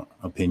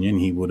opinion,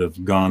 he would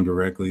have gone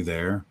directly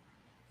there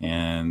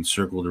and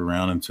circled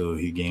around until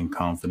he gained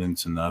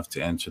confidence enough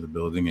to enter the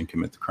building and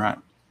commit the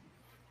crime.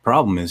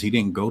 Problem is, he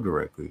didn't go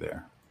directly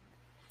there.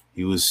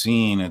 He was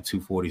seen at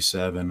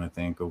 247, I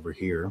think, over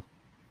here.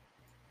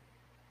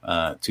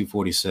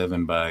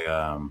 247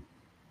 by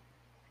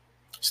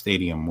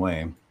Stadium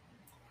Way,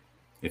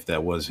 if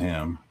that was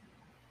him,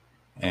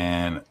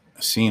 and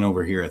seen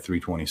over here at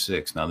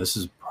 3:26. Now, this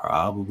is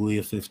probably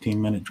a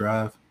 15-minute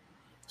drive,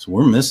 so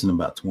we're missing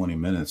about 20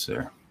 minutes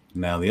there.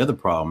 Now, the other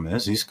problem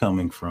is he's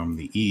coming from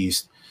the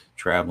east,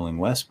 traveling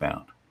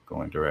westbound,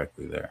 going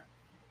directly there,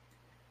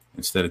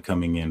 instead of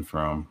coming in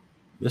from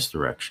this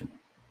direction,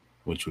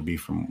 which would be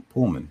from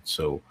Pullman.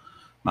 So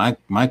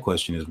my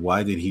question is,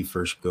 why did he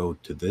first go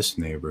to this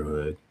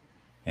neighborhood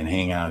and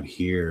hang out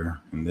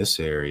here in this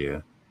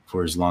area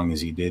for as long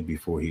as he did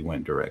before he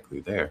went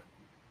directly there?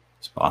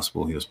 It's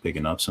possible he was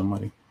picking up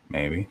somebody,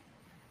 maybe.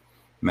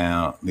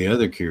 Now, the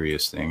other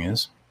curious thing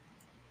is,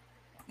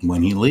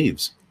 when he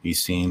leaves,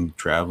 he's seen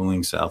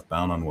traveling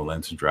southbound on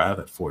Willenton Drive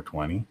at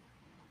 4:20,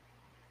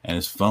 and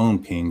his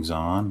phone pings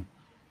on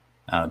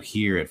out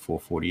here at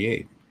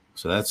 4:48.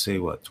 So that's a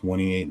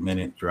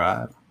 28-minute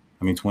drive?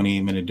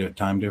 28-minute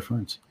time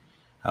difference.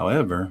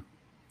 However,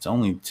 it's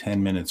only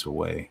 10 minutes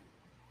away.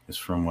 It's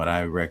from what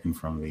I reckon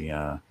from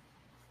the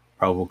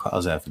probable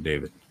cause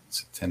affidavit.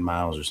 It's 10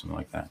 miles or something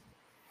like that.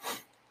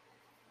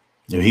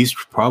 He's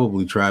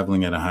probably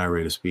traveling at a high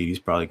rate of speed. He's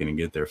probably going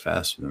to get there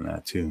faster than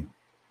that too.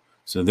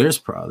 So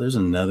there's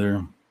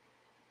another,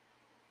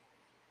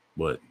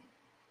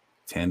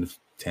 10,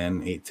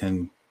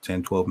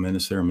 12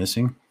 minutes there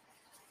missing.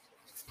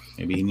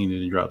 Maybe he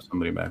needed to drop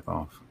somebody back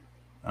off.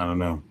 I don't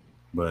know.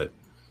 But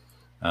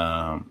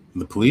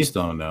the police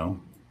don't know,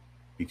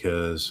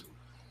 because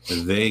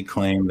they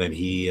claim that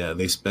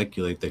they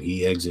speculate that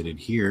he exited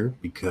here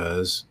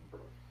because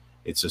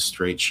it's a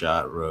straight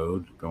shot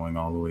road going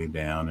all the way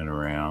down and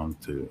around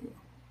to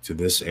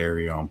this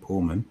area on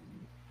Pullman.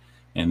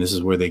 And this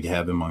is where they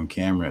have him on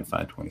camera at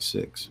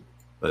 526.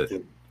 But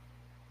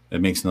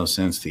it makes no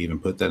sense to even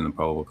put that in the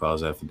probable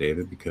cause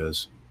affidavit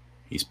because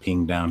he's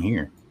pinged down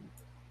here.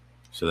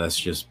 So that's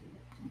just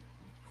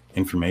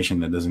information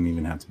that doesn't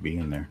even have to be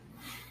in there.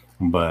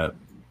 But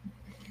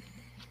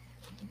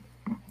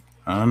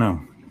I don't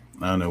know.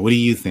 What do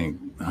you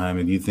think,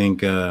 Jaime? Do you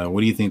think? What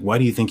do you think? Why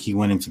do you think he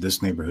went into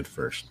this neighborhood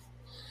first?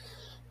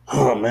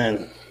 Oh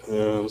man,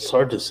 it's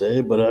hard to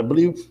say, but I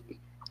believe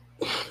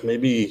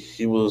maybe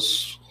he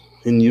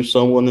knew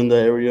someone in the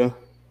area,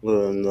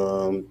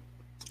 and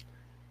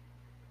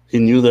he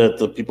knew that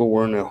the people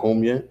weren't at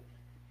home yet.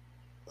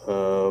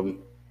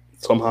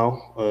 Somehow,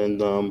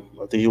 and I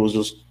think he was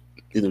just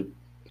either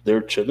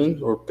there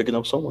chilling or picking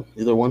up someone.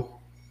 Either one.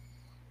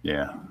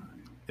 Yeah,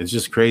 it's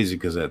just crazy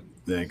because at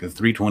like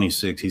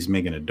 326, he's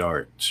making a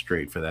dart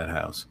straight for that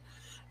house,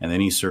 and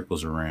then he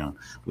circles around.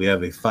 We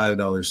have a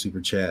 $5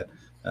 super chat.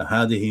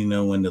 How did he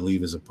know when to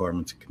leave his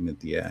apartment to commit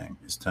the act?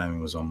 His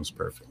timing was almost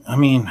perfect. I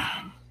mean,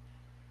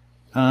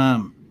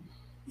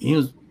 he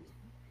was.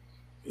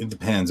 It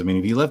depends. I mean,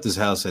 if he left his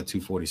house at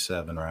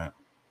 247, right?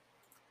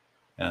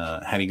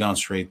 Had he gone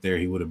straight there,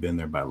 he would have been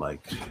there by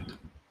like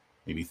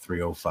maybe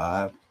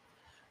 305.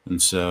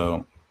 And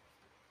so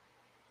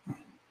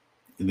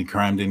the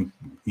crime didn't,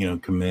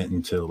 commit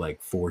until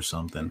like 4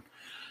 something.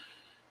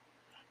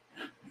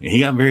 He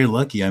got very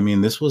lucky. I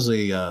mean, this was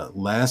a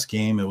last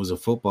game. It was a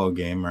football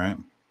game, right?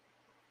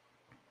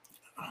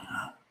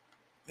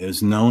 It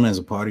was known as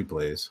a party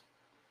place.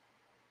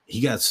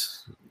 He got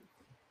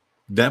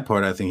that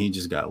part. I think he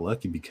just got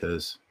lucky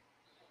because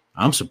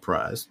I'm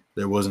surprised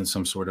there wasn't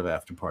some sort of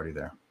after party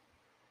there.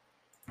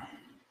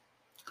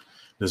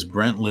 Does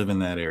Brent live in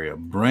that area?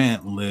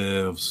 Brent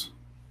lives,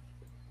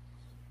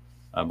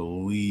 I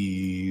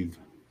believe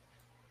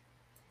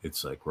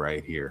it's like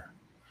right here,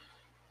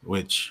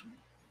 which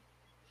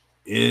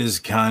is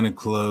kind of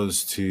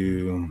close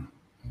to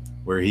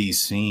where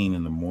he's seen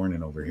in the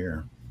morning over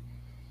here.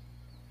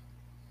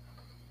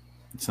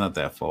 It's not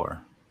that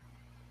far.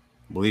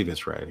 I believe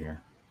it's right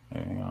here.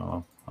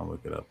 I'll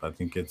look it up. I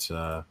think it's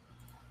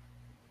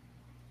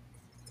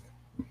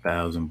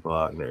 1,000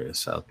 block. There it is,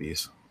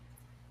 southeast.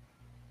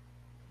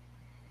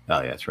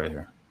 Oh, yeah, it's right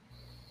here.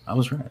 I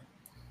was right.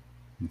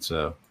 And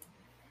so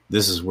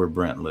this is where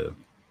Brent lived.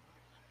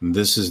 And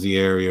this is the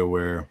area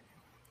where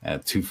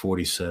at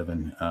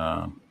 247,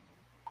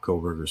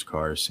 Kohlberger's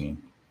car is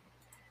seen.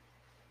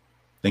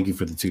 Thank you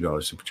for the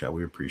 $2 super chat.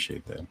 We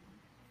appreciate that.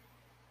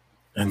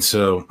 And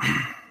so,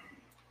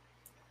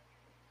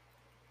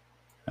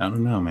 I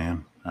don't know,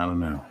 man. I don't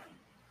know.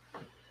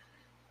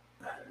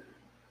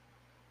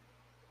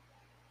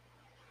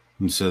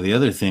 And so the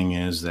other thing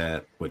is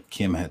that what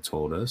Kim had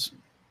told us,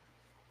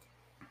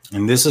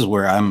 and this is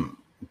where I'm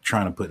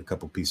trying to put a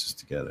couple pieces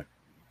together.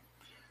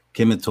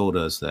 Kim had told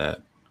us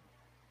that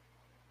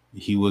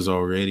he was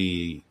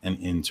already an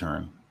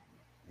intern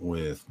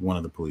with one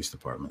of the police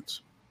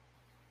departments.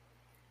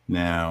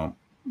 Now,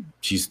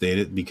 she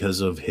stated because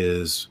of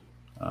his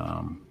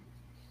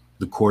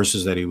the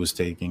courses that he was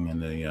taking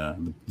and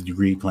the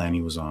degree plan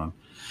he was on,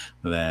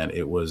 that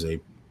it was a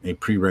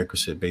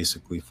prerequisite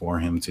basically for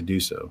him to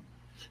do so.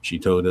 She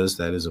told us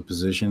that is a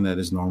position that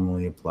is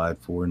normally applied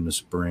for in the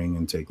spring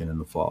and taken in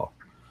the fall.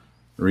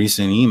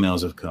 Recent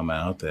emails have come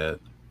out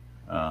that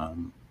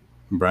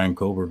Brian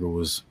Kohlberger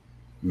was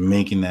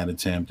making that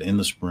attempt in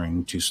the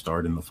spring to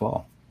start in the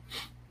fall.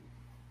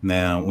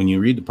 Now, when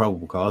you read the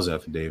probable cause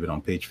affidavit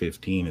on page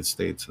 15, it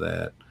states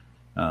that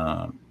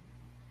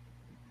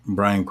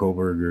Brian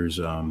Kohlberger's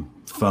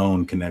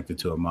phone connected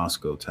to a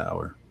Moscow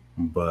tower,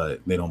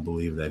 but they don't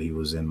believe that he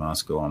was in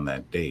Moscow on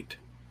that date.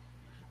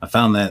 I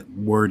found that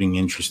wording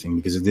interesting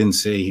because it didn't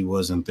say he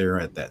wasn't there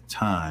at that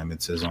time.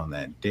 It says on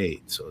that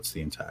date, so it's the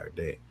entire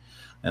date.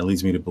 That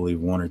leads me to believe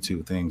one or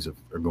two things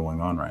are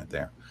going on right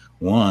there.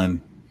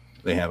 One,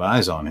 they have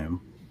eyes on him,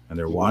 and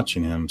they're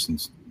watching him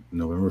since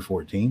November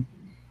 14th.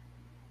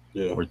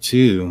 Yeah. Or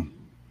two,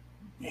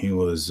 he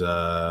was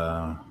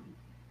on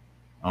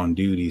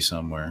duty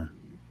somewhere.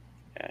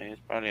 Yeah, he's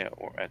probably at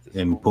the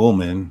in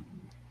Pullman,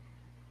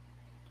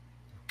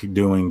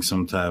 doing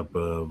some type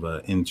of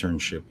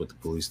internship with the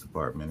police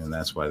department, and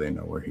that's why they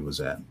know where he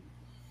was at.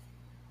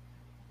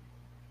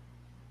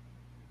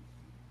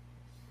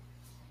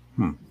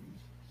 Yeah.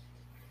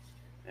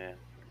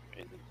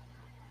 Crazy.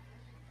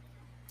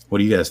 What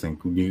do you guys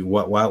think?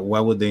 Why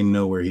would they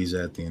know where he's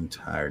at the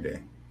entire day?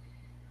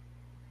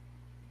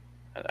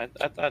 I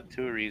thought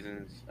 2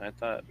 reasons. I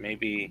thought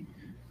maybe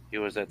he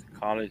was at the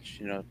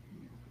college,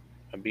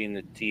 being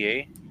the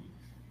TA,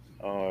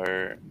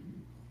 or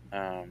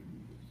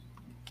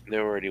they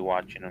were already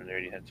watching him. They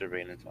already had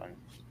surveillance on him.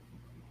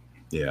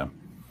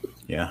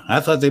 Yeah. I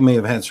thought they may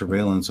have had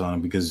surveillance on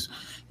him because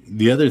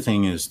the other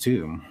thing is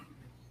too,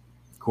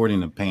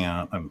 according to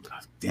Pam,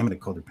 damn it, I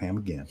called her Pam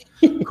again.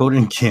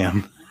 According to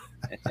Kim,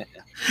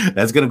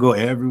 that's gonna go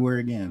everywhere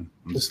again.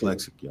 I'm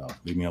dyslexic, y'all.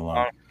 Leave me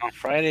alone. On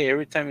Friday,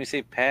 every time you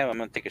say Pam, I'm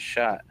gonna take a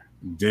shot.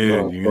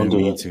 Dude, you're gonna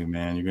need to,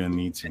 man. You're gonna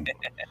need to.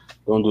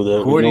 Don't do that.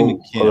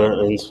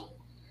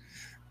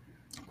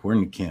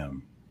 According to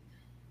Kim,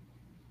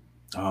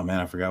 Oh man,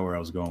 I forgot where I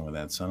was going with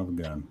that. Son of a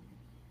gun.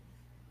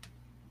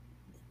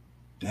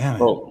 Damn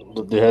it.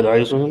 Oh, they had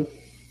eyes on him?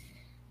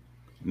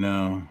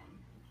 No.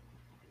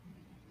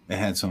 It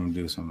had something to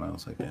do with something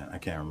else like that. I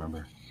can't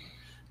remember.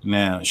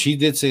 Now, she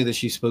did say that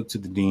she spoke to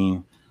the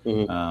dean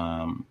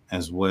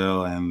as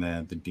well, and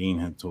that the dean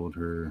had told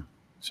her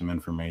some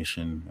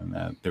information and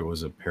that there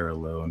was a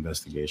parallel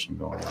investigation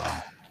going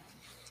on.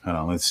 Hold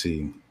on, let's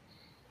see.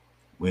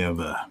 We have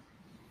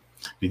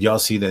did y'all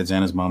see that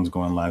Xana's mom's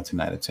going live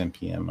tonight at 10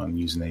 p.m. on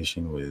News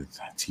Nation with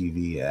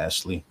TV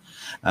Ashley?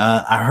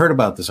 I heard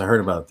about this.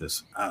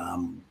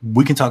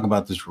 We can talk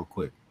about this real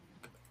quick.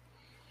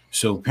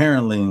 So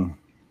apparently,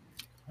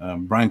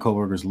 Brian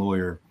Kohlberger's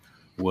lawyer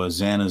was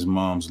Xana's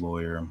mom's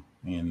lawyer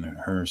in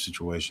her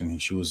situation.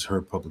 She was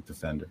her public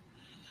defender.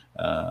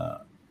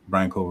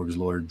 Brian Kohlberger's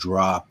lawyer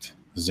dropped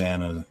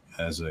Xana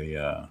as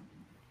a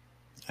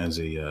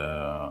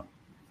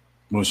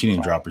well, she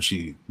didn't drop her.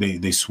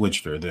 They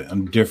switched her. A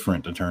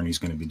different attorney is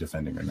going to be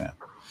defending her now,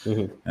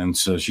 and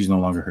so she's no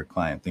longer her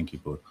client. Thank you,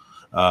 Boo.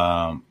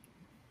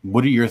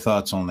 What are your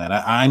thoughts on that?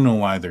 I know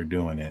why they're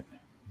doing it,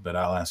 but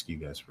I'll ask you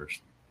guys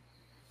first.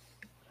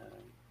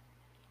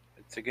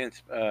 It's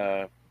against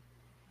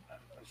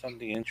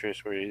something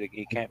interest where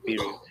you can't be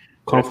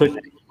conflict.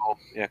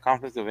 Yeah,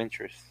 conflict of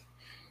interest.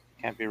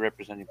 You can't be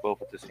representing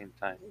both at the same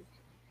time.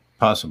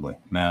 Possibly.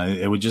 Now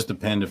it would just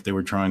depend if they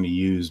were trying to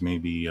use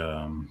maybe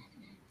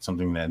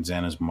something that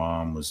Xana's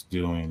mom was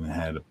doing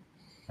that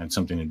had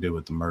something to do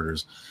with the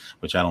murders,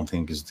 which I don't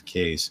think is the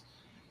case.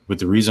 But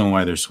the reason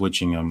why they're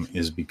switching them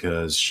is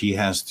because she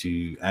has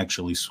to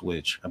actually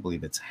switch. I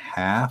believe it's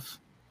half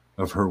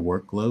of her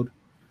workload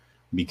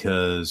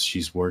because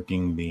she's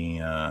working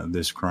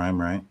this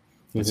crime, right?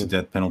 It's a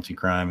death penalty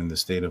crime in the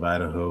state of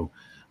Idaho.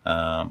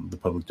 The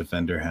public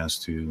defender has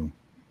to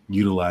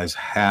utilize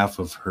half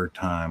of her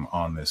time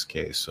on this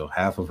case. So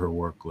half of her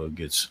workload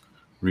gets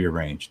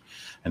rearranged.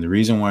 And the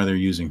reason why they're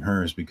using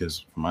her is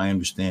because, from my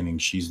understanding,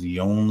 she's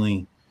the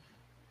only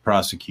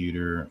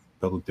prosecutor,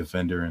 public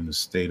defender in the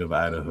state of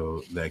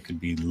Idaho that could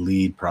be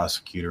lead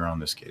prosecutor on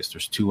this case.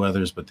 There's two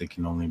others, but they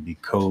can only be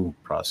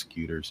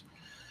co-prosecutors.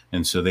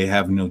 And so they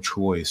have no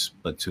choice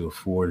but to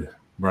afford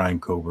Brian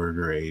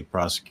Kohlberger a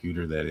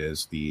prosecutor that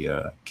is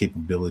the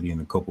capability and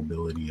the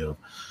culpability of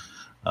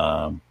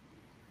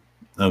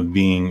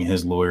being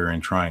his lawyer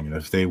and trying it.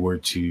 If they were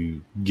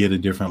to get a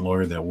different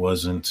lawyer that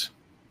wasn't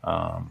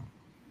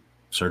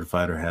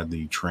certified or had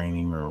the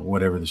training or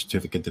whatever the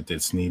certificate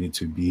that's needed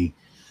to be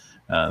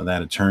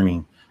that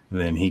attorney,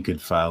 then he could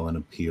file an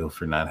appeal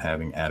for not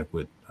having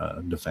adequate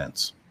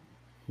defense.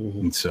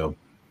 And so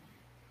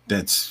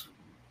that's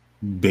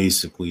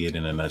basically it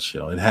in a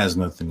nutshell. It has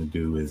nothing to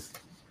do with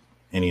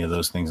any of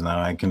those things.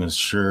 Now, I can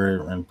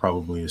assure and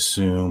probably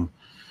assume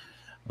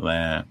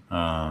that,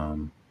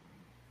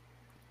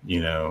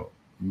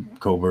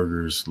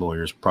 Kohlberger's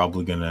lawyer is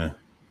probably going to,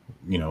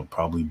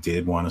 probably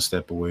did want to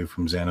step away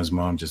from Xana's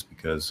mom just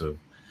because of,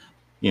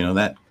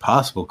 that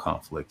possible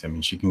conflict. I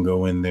mean, she can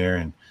go in there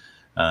and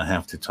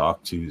have to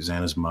talk to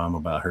Xana's mom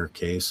about her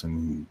case.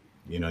 And,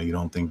 you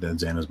don't think that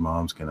Xana's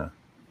mom's going to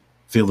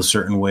feel a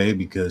certain way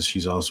because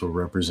she's also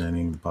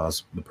representing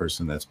the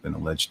person that's been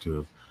alleged to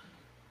have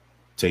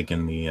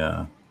taken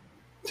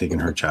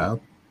her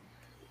child.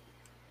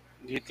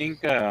 Do you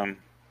think the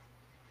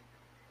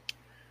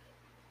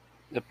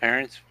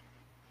parents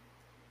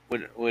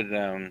would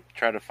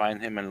try to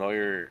find him a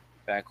lawyer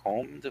back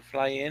home to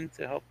fly in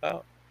to help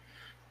out?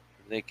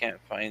 They can't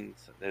find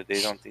that.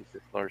 They don't think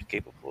this lawyer's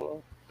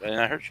capable of.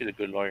 And I heard she's a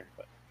good lawyer,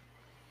 but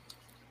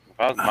if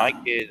I was my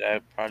kid, I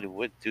probably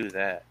would do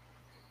that.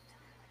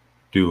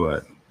 Do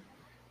what?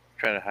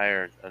 Try to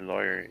hire a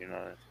lawyer,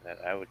 that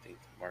I would think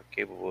is more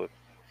capable of.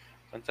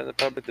 Sometimes the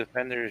public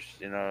defenders,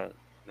 a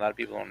lot of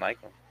people don't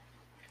like them.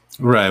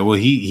 Right. Well,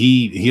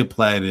 he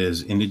applied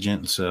as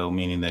indigent, so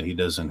meaning that he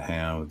doesn't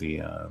have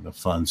the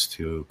funds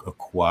to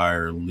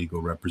acquire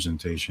legal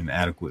representation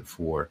adequate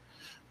for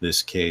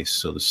this case.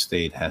 So the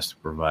state has to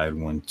provide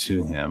one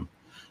to him.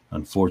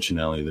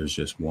 Unfortunately, there's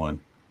just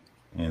one.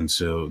 And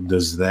so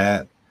does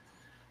that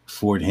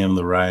afford him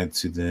the right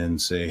to then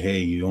say, hey,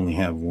 you only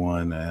have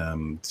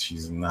one,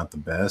 she's not the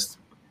best?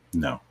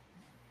 No.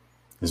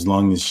 As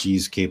long as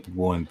she's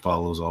capable and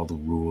follows all the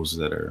rules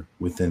that are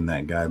within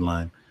that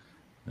guideline,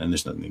 then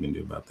there's nothing you can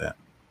do about that.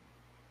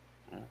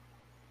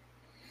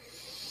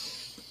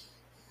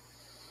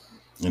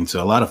 And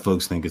so a lot of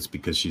folks think it's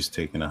because she's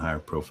taking a higher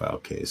profile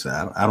case.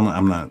 I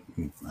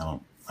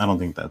don't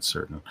think that's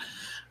certain,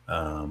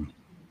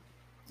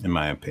 in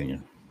my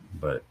opinion.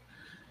 But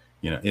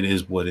it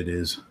is what it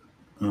is.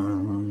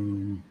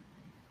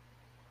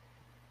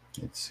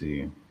 Let's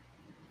see.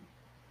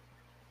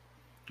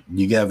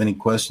 You have any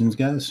questions,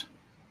 guys?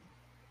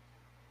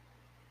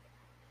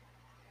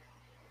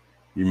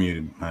 You're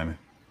muted, Jaime.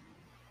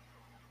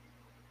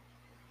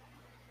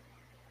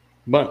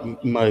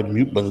 My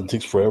mute button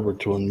takes forever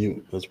to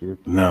unmute. That's weird.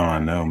 No, I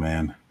know,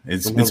 man.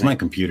 It's my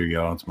computer,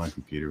 y'all. It's my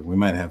computer. We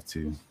might have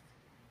to.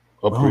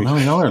 Oh no,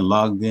 y'all are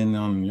logged in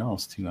on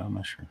y'all's too. I'm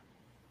not sure.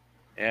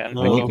 Yeah,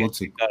 we'll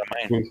take out of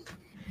mine.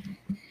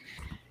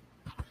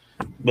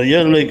 But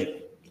yeah,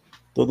 like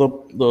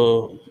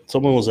the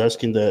someone was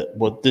asking that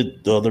what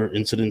did the other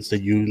incidents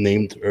that you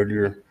named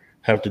earlier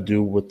have to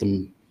do with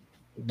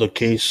the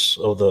case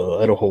of the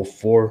Idaho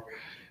 4?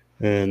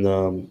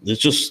 And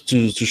it's just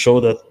to show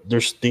that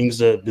there's things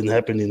that have been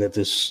happening in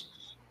this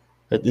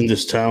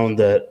town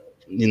that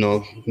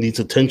needs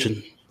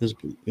attention. You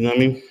know what I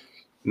mean?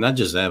 Not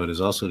just that, but it's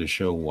also to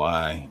show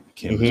why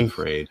Kim is Hmm.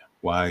 afraid,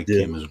 why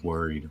Yeah, Kim is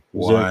worried, exactly.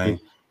 why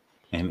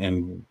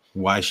and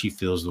why she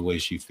feels the way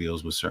she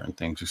feels with certain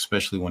things,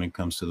 especially when it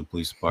comes to the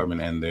police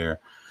department and their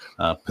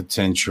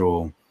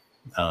potential.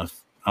 I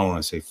don't want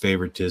to say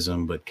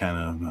favoritism, but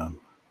kind of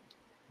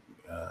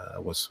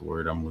what's the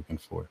word I'm looking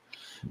for?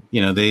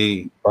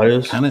 They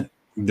Bias. kind of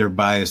their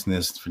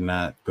biasness for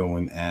not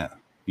going at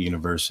the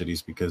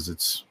universities because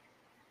it's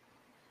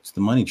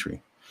the money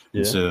tree.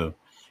 And Yeah. so,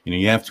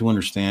 you have to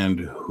understand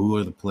who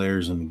are the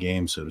players in the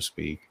game, so to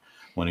speak,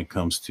 when it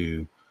comes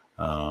to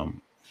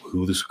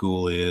who the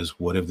school is,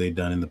 what have they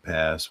done in the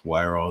past,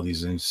 why are all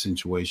these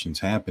situations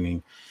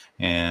happening,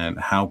 and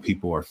how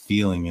people are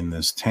feeling in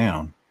this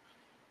town.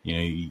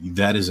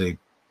 That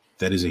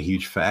is a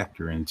huge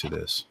factor into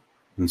this.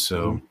 And Hmm.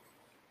 so,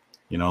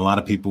 a lot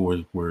of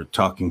people were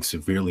talking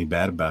severely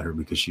bad about her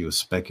because she was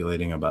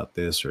speculating about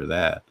this or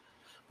that.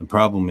 The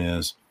problem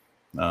is,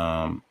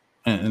 um,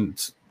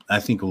 and I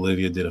think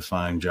Olivia did a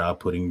fine job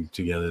putting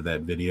together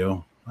that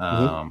video.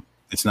 Hmm.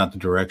 It's not the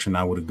direction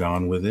I would have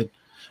gone with it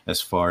as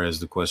far as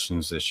the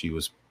questions that she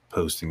was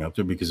posting up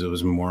there because it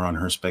was more on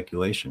her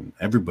speculation.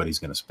 Everybody's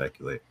going to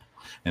speculate,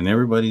 and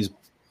everybody's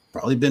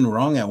probably been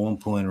wrong at one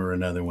point or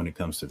another when it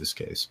comes to this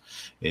case.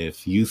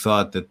 If you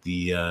thought that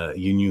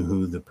you knew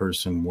who the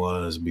person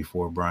was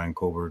before Brian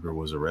Koberger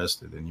was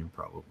arrested, then you're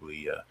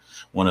probably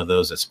one of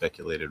those that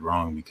speculated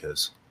wrong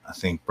because I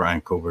think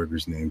Brian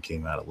Koberger's name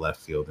came out of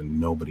left field and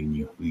nobody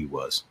knew who he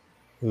was.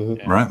 Hmm.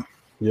 Yeah, Right.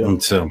 Yeah. And yeah. I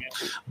so,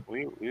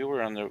 mean, we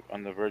were on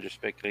the verge of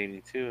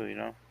speculating too.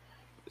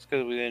 Just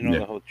because we didn't know yeah,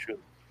 the whole truth.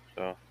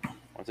 So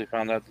once we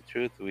found out the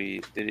truth,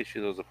 we did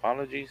issue those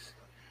apologies,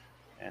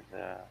 and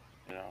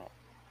you know,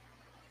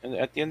 and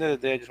at the end of the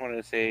day, I just wanted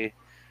to say,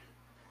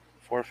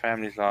 4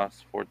 families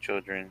lost, 4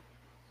 children.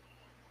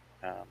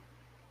 Um,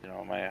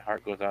 my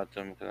heart goes out to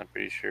them because I'm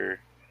pretty sure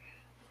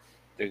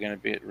they're going to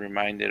be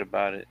reminded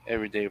about it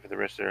every day for the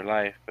rest of their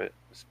life, but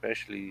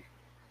especially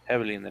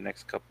heavily in the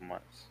next couple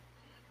months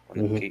when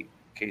the Hmm.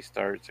 case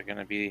starts. They're going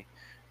to be,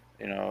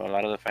 a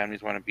lot of the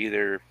families want to be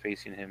there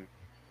facing him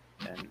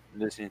and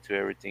listening to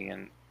everything,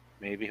 and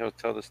maybe he'll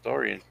tell the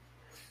story, and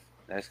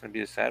that's going to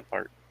be the sad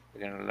part.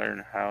 They're going to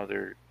learn how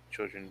their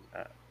children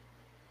uh,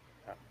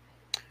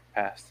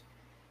 passed.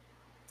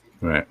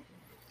 right.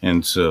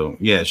 And so,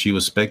 yeah, she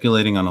was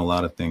speculating on a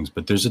lot of things,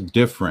 but there's a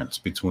difference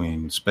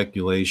between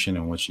speculation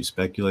and what she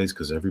speculates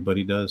because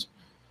everybody does,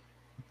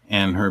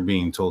 and her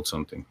being told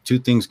something. Two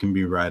things can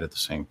be right at the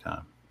same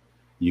time.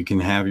 You can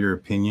have your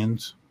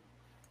opinions,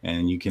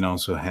 and you can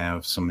also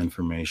have some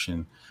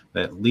information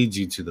that leads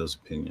you to those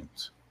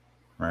opinions,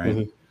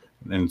 right?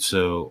 Hmm. And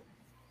so,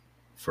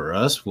 for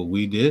us, what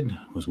we did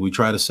was we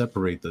try to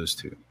separate those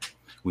two.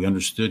 We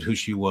understood who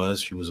she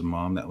was. She was a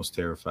mom that was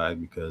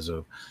terrified because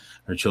of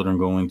her children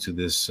going to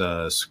this,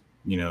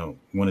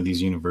 one of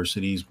these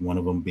universities, one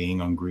of them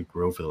being on Greek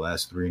Road for the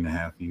last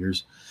 3.5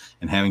 years,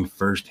 and having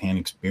firsthand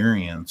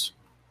experience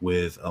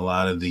with a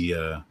lot of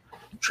the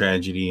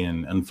tragedy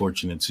and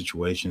unfortunate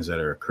situations that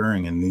are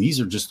occurring. And these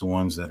are just the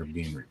ones that are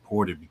being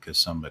reported because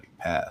somebody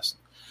passed.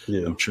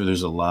 Yeah. I'm sure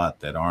there's a lot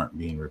that aren't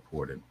being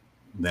reported,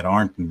 that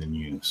aren't in the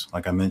news.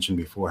 Like I mentioned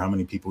before, how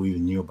many people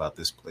even knew about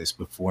this place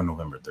before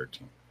November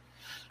 13th?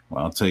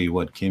 Well, I'll tell you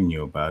what, Kim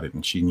knew about it,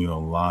 and she knew a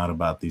lot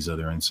about these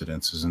other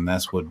incidences, and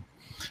that's what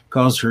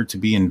caused her to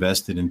be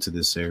invested into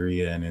this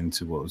area and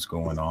into what was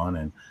going on.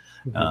 And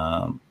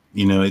Hmm.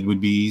 it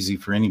would be easy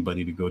for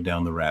anybody to go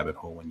down the rabbit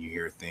hole when you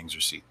hear things or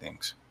see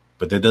things,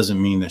 but that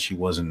doesn't mean that she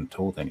wasn't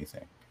told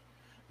anything.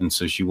 And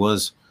so she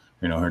was,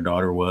 her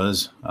daughter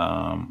was,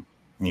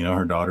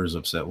 her daughter's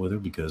upset with her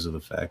because of the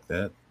fact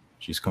that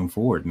she's come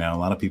forward. Now, a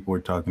lot of people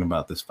are talking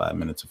about this 5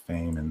 minutes of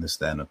fame and this,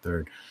 that, and a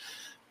third.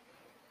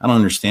 I don't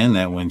understand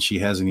that when she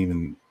hasn't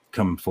even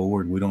come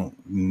forward. We don't,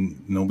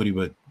 nobody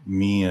but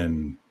me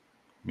and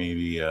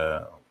maybe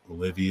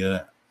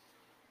Olivia,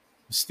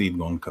 Steve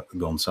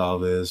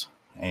Gonsalves,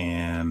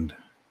 and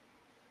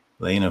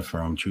Lena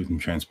from Truth and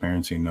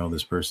Transparency know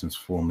this person's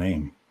full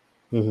name.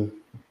 Hmm.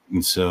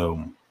 And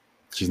so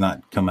she's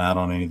not come out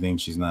on anything.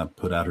 She's not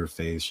put out her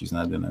face. She's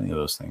not done any of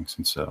those things.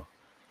 And so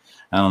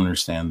I don't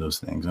understand those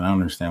things. And I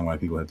don't understand why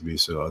people have to be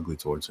so ugly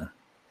towards her.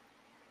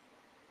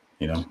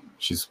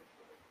 She's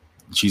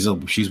she's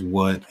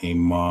what a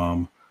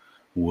mom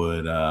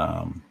would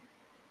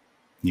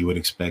you would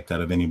expect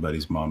out of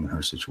anybody's mom in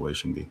her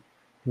situation be.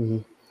 Hmm.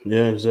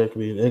 Yeah,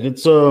 exactly. Like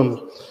it's a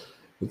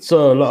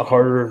lot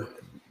harder,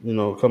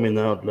 coming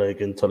out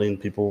like and telling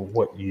people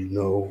what and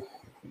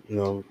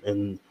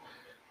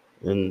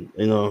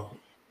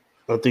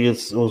I think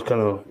it was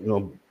kind of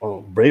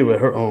brave at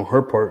her on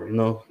her part,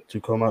 to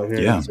come out here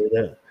and Yeah. say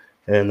that,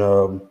 and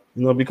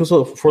because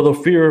for the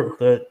fear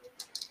that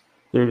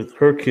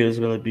her kid is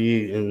going to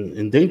be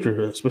in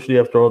danger, especially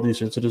after all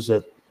these incidents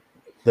that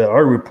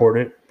are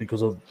reported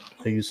because of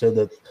how you said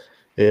that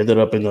it ended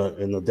up in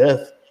a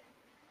death.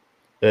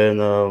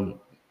 And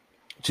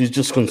she's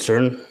just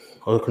concerned,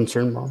 a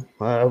concerned mom.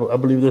 I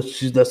believe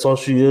that that's all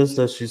she is.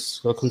 That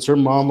she's a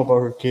concerned mom about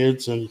her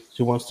kids, and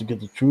she wants to get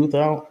the truth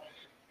out.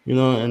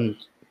 And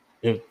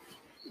if,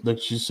 like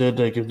she said,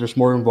 like if there's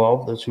more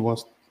involved, that she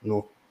wants,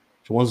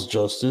 she wants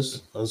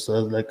justice, as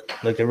like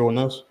everyone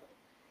else.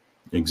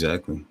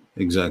 Exactly,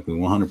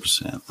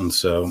 100%. And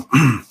so,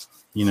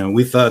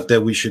 we thought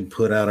that we should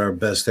put out our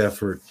best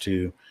effort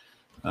to,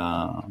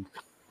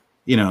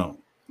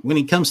 when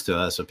it comes to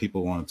us, if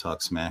people want to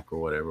talk smack or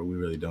whatever, we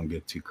really don't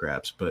get too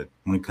craps. But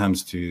when it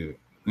comes to,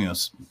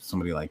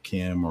 somebody like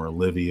Kim or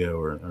Olivia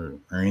or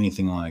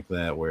anything like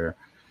that, where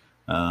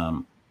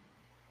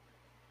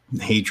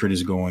hatred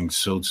is going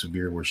so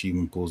severe where she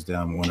even pulls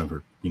down one of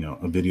her,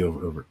 a video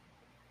of a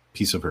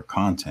piece of her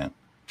content,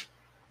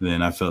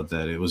 then I felt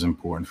that it was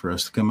important for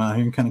us to come out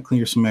here and kind of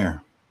clear some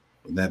air.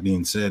 With that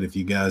being said, if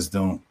you guys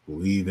don't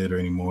believe it or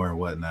anymore or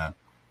whatnot,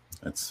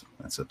 that's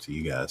up to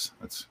you guys.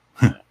 That's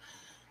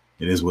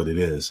it is what it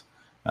is.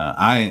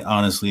 I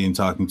honestly, in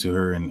talking to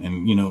her,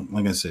 and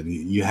like I said,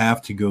 you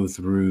have to go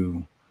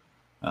through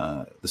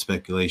the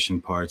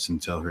speculation parts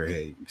and tell her,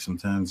 hey,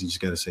 sometimes you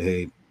just got to say,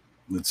 hey,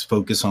 let's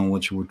focus on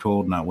what you were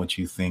told, not what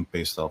you think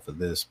based off of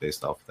this,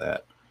 based off of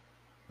that.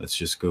 Let's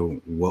just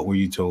go, what were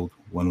you told?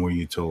 When were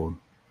you told?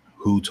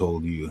 Who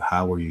told you?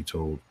 How were you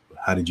told?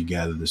 How did you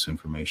gather this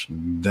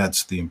information?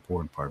 That's the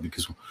important part,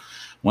 because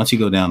once you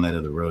go down that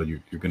other road,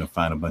 you're going to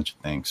find a bunch of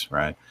things,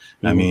 right?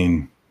 Mm-hmm. I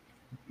mean,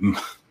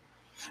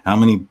 how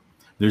many,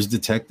 there's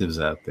detectives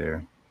out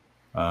there.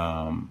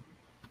 I'll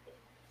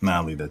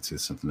leave that to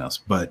something else,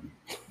 but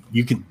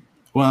you can,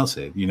 well, I'll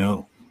say,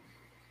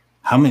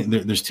 how many,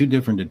 there's two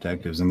different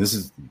detectives, and this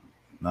is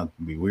not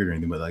to be weird or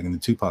anything, but like in the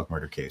Tupac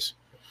murder case,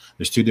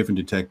 there's two different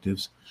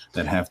detectives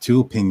that have two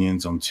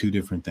opinions on two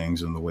different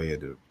things on the way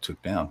it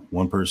took down.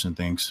 One person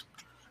thinks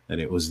that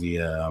it was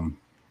the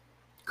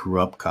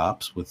corrupt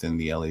cops within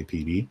the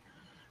LAPD.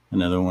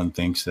 Another one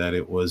thinks that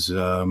it was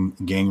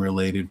gang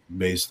related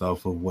based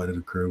off of what had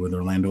occurred with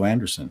Orlando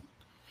Anderson.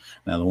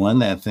 Now, the one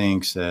that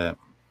thinks that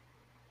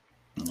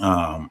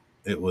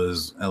it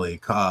was LA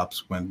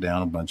cops went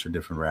down a bunch of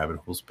different rabbit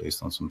holes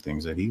based on some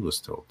things that he was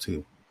told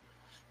too.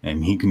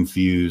 And he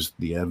confused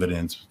the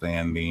evidence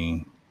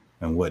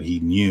and what he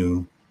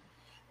knew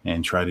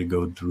and tried to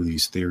go through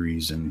these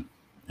theories and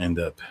end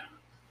up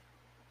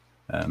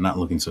not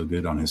looking so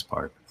good on his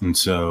part. And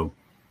so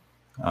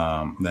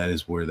that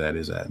is where that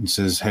is at. It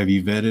says, have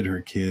you vetted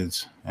her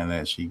kids and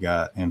that she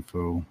got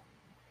info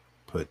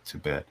put to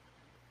bed?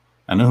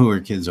 I know who her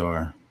kids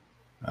are.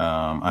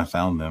 I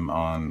found them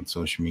on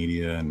social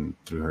media and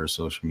through her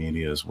social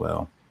media as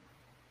well.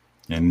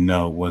 And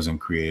no, it wasn't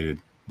created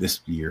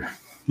this year.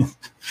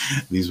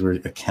 These were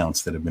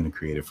accounts that have been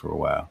created for a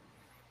while.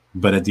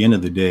 But at the end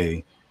of the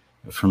day,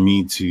 for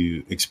me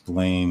to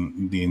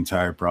explain the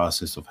entire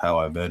process of how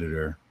I vetted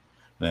her,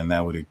 then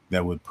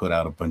that would put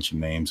out a bunch of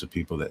names of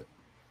people that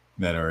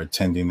are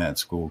attending that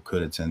school,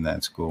 could attend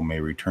that school, may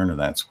return to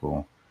that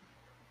school,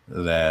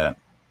 that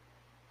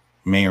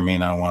may or may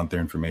not want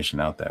their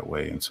information out that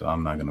way. And so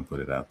I'm not going to put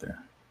it out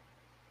there.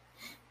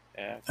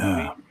 Yeah,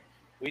 so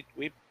we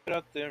put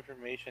out the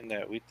information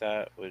that we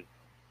thought would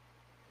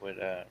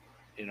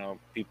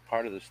be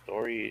part of the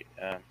story.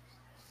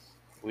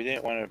 We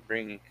didn't want to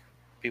bring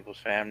people's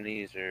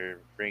families or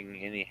bring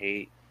any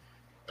hate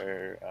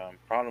or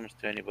problems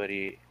to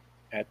anybody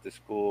at the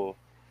school,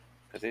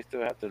 because they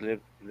still have to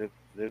live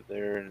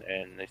there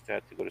and they still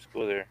have to go to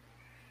school there,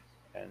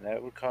 and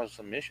that would cause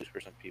some issues for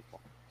some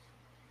people.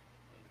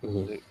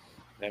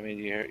 Mm-hmm. I mean,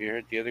 you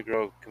heard the other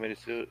girl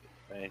committed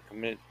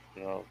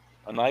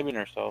unaliving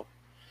herself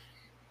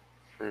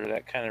for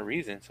that kind of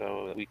reason,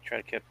 so we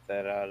try to keep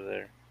that out of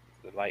the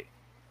light.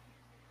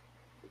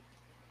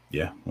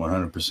 Yeah,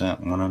 100%.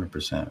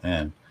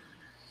 And,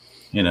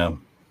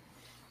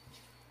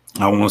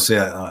 I want to say,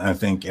 I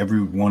think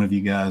every one of you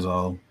guys,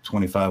 all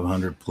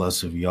 2,500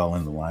 plus of y'all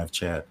in the live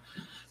chat,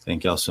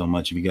 thank y'all so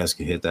much. If you guys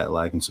could hit that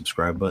like and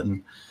subscribe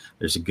button,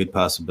 there's a good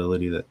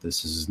possibility that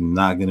this is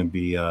not going to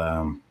be,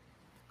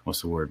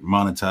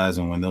 monetized.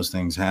 And when those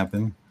things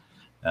happen,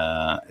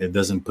 it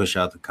doesn't push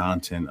out the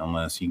content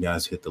unless you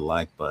guys hit the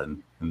like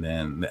button, and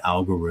then the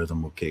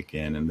algorithm will kick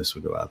in and this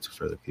will go out to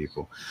further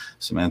people.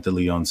 Samantha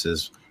Leon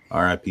says,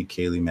 R.I.P.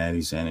 Kaylee,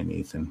 Maddie, Zan, and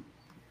Ethan.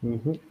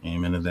 Mm-hmm.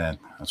 Amen to that.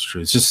 That's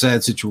true. It's just a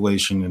sad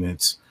situation, and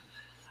it's,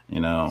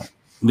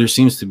 there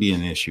seems to be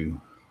an issue.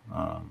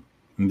 And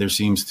there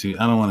seems to,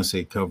 I don't want to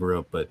say cover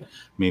up, but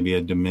maybe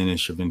a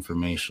diminish of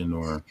information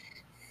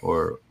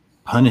or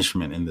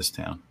punishment in this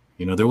town.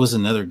 There was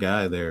another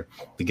guy there,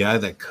 the guy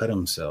that cut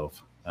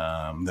himself,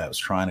 that was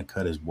trying to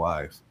cut his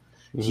wife.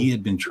 Mm-hmm. He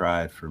had been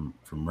tried for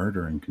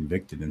murder and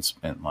convicted and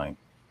spent like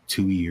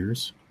 2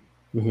 years.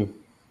 Mm-hmm.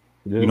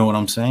 Yeah. You know what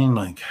I'm saying?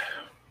 Like,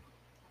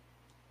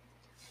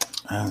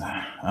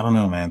 I don't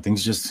know, man.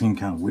 Things just seem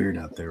kind of weird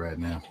out there right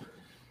now.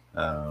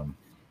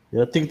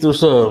 Yeah, I think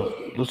there's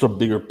a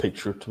bigger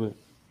picture to it,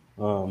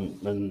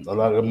 and a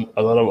lot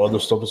of other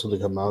stuff is going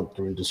to come out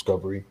during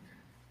discovery,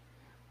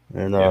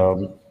 and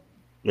and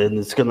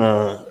it's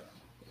gonna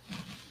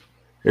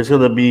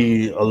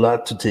be a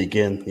lot to take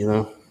in, you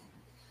know.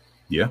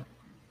 Yeah.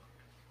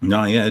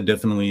 No, yeah, it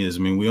definitely is. I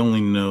mean, we only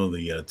know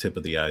the tip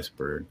of the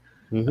iceberg.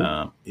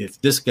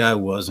 If this guy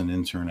was an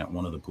intern at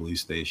one of the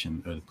police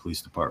station or the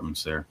police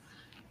departments there,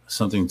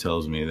 something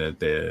tells me that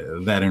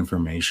that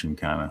information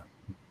kind of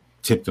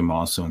tipped him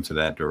also into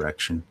that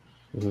direction.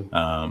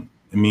 I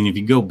mean, if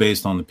you go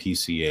based on the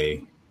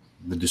PCA,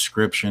 the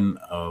description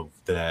of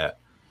that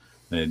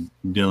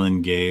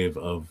Dylan gave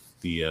of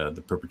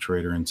the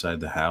perpetrator inside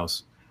the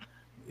house,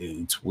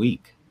 it's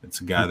weak.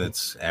 It's a guy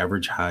that's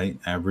average height,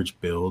 average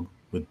build,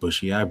 with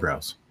bushy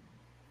eyebrows.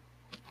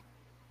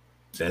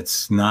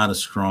 That's not a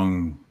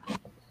strong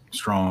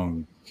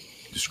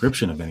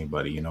description of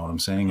anybody. You know what I'm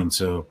saying? And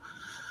so,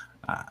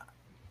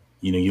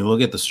 you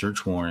look at the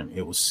search warrant.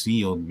 It was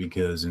sealed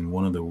because, in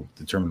one of the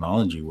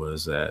terminology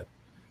was that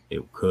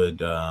it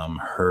could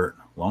hurt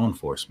law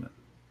enforcement.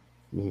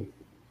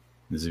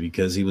 Is it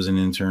because he was an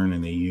intern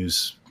and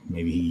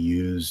maybe he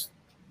used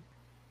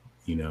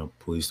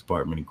police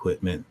department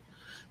equipment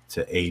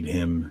to aid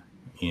him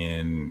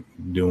in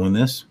doing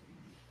this?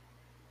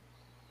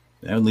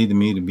 That would lead to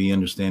me to be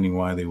understanding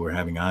why they were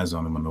having eyes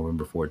on him on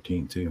November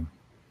 14th too.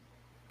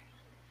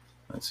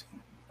 Let's see.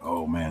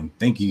 Oh man,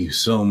 thank you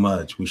so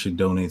much. We should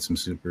donate some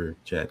super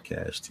chat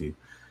cash to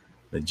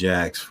the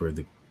Jacks for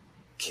the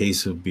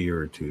case of beer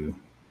or two.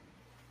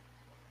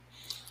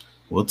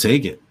 We'll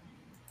take it.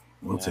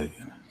 We'll take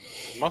it.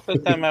 Most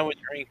of the time I would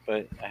drink,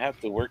 but I have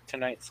to work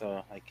tonight,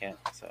 so I can't.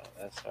 So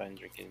that's why I'm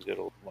drinking good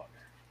old water.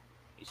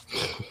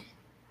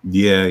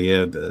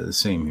 Yeah.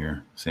 Same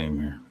here.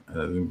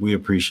 We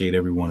appreciate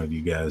every one of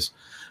you guys.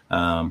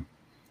 But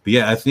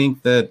yeah, I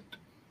think that,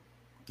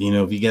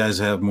 if you guys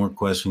have more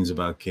questions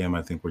about Kim,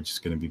 I think we're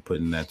just going to be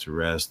putting that to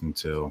rest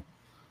until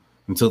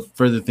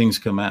further things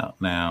come out.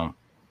 Now,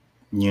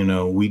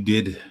 we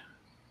did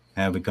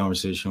have a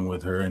conversation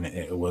with her, and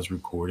it was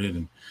recorded,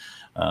 and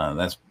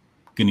that's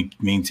going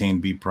to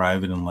be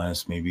private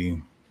unless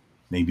maybe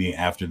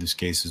after this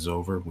case is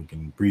over, we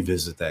can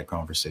revisit that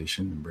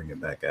conversation and bring it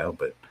back out.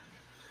 But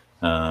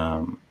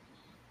I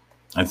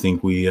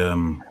think we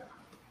can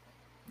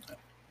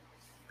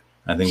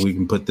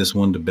put this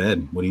one to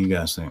bed. What do you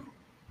guys think?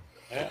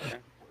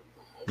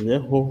 Yeah.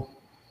 Well,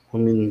 I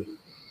mean,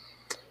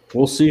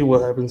 we'll see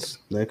what happens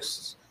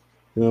next.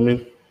 You know what I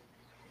mean?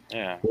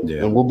 Yeah.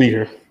 And we'll be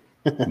here.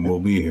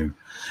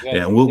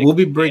 Yeah, we'll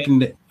be breaking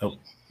the. Oh,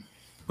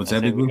 what's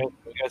that, Big Blue?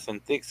 We got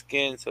some thick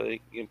skin, so you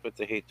can put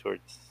the hate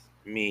towards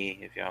me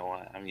if y'all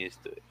want. I'm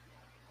used to it.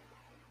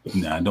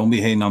 Nah, don't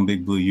be hating on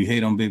Big Blue. You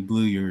hate on Big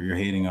Blue, you're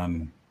hating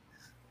on.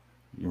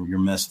 You're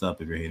messed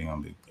up if you're hating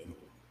on Big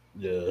Blue.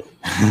 Yeah.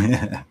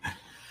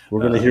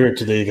 We're gonna hear it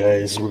today,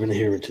 guys. We're gonna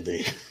hear it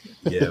today.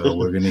 Yeah, well,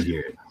 we're gonna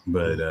hear it.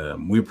 But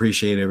we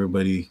appreciate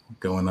everybody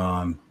going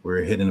on.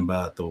 We're hitting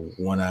about the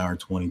 1 hour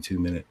 22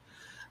 minute.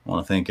 I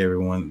want to thank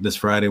everyone. This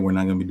Friday we're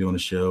not gonna be doing a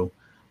show.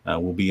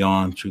 We'll be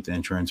on Truth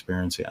and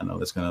Transparency. I know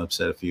that's gonna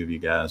upset a few of you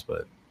guys,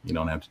 but you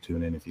don't have to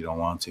tune in if you don't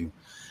want to.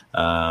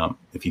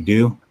 If you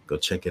do, go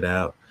check it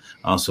out.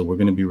 Also, we're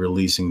gonna be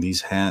releasing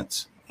these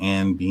hats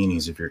and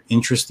beanies. If you're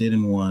interested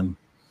in one,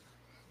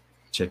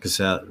 check us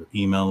out,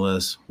 email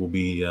us. We'll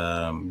be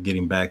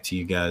getting back to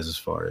you guys as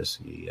far as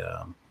the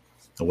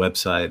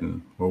website,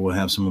 and where we'll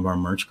have some of our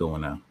merch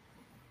going out.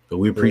 But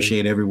we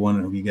appreciate every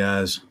one of you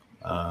guys.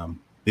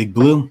 Big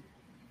Blue,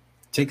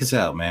 take us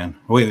out, man.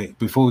 Wait,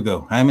 before we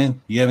go, Hyman,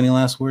 you have any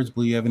last words?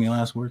 Blue, you have any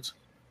last words?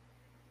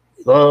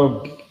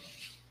 There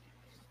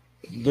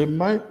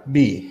might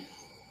be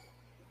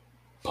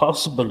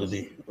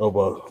possibility of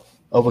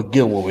a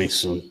giveaway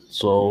soon,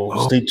 so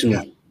stay tuned.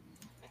 Yeah.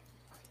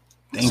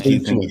 Thank you.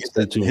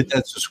 Hit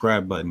that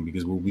subscribe button,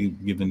 because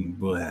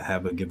we'll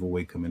have a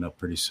giveaway coming up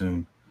pretty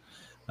soon.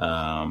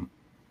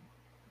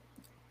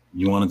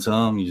 You want to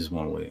tell them? You just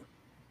want to wait?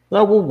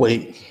 No, we'll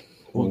wait.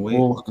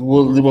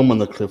 We'll leave them on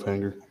the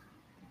cliffhanger.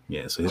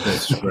 Yeah, so hit that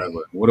subscribe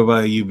button. What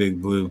about you,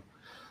 Big Blue?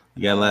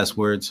 You got last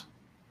words?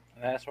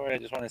 Last word, I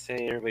just want to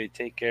say, everybody,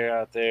 take care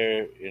out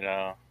there.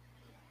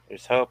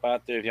 There's help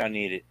out there if y'all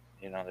need it.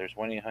 There's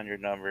 1-800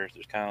 numbers.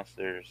 There's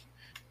counselors.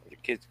 If your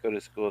kids go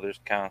to school, there's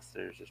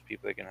counselors. There's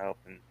people that can help.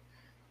 And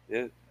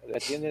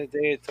at the end of the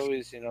day, it's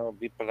always,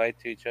 be polite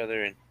to each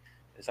other. And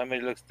if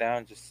somebody looks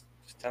down, just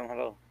tell them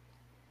hello.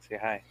 Say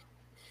hi.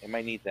 They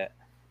might need that.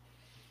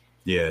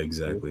 Yeah,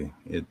 exactly.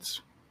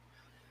 It's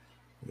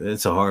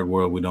a hard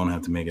world. We don't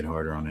have to make it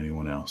harder on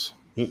anyone else.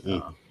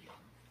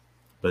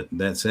 But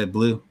that said,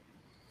 Blue,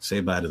 say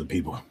bye to the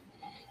people.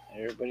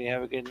 Everybody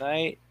have a good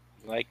night.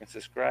 Like and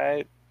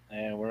subscribe.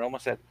 And we're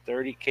almost at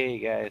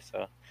 30K, guys.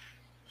 So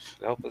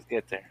help us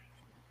get there.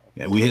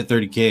 Yeah, we hit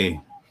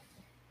 30K.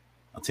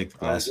 I'll take the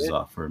glasses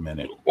off for a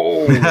minute.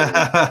 Oh.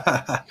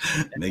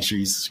 Make sure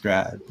you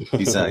subscribe.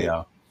 Peace out,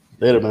 y'all.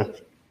 Later, man.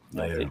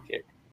 Later. Take care.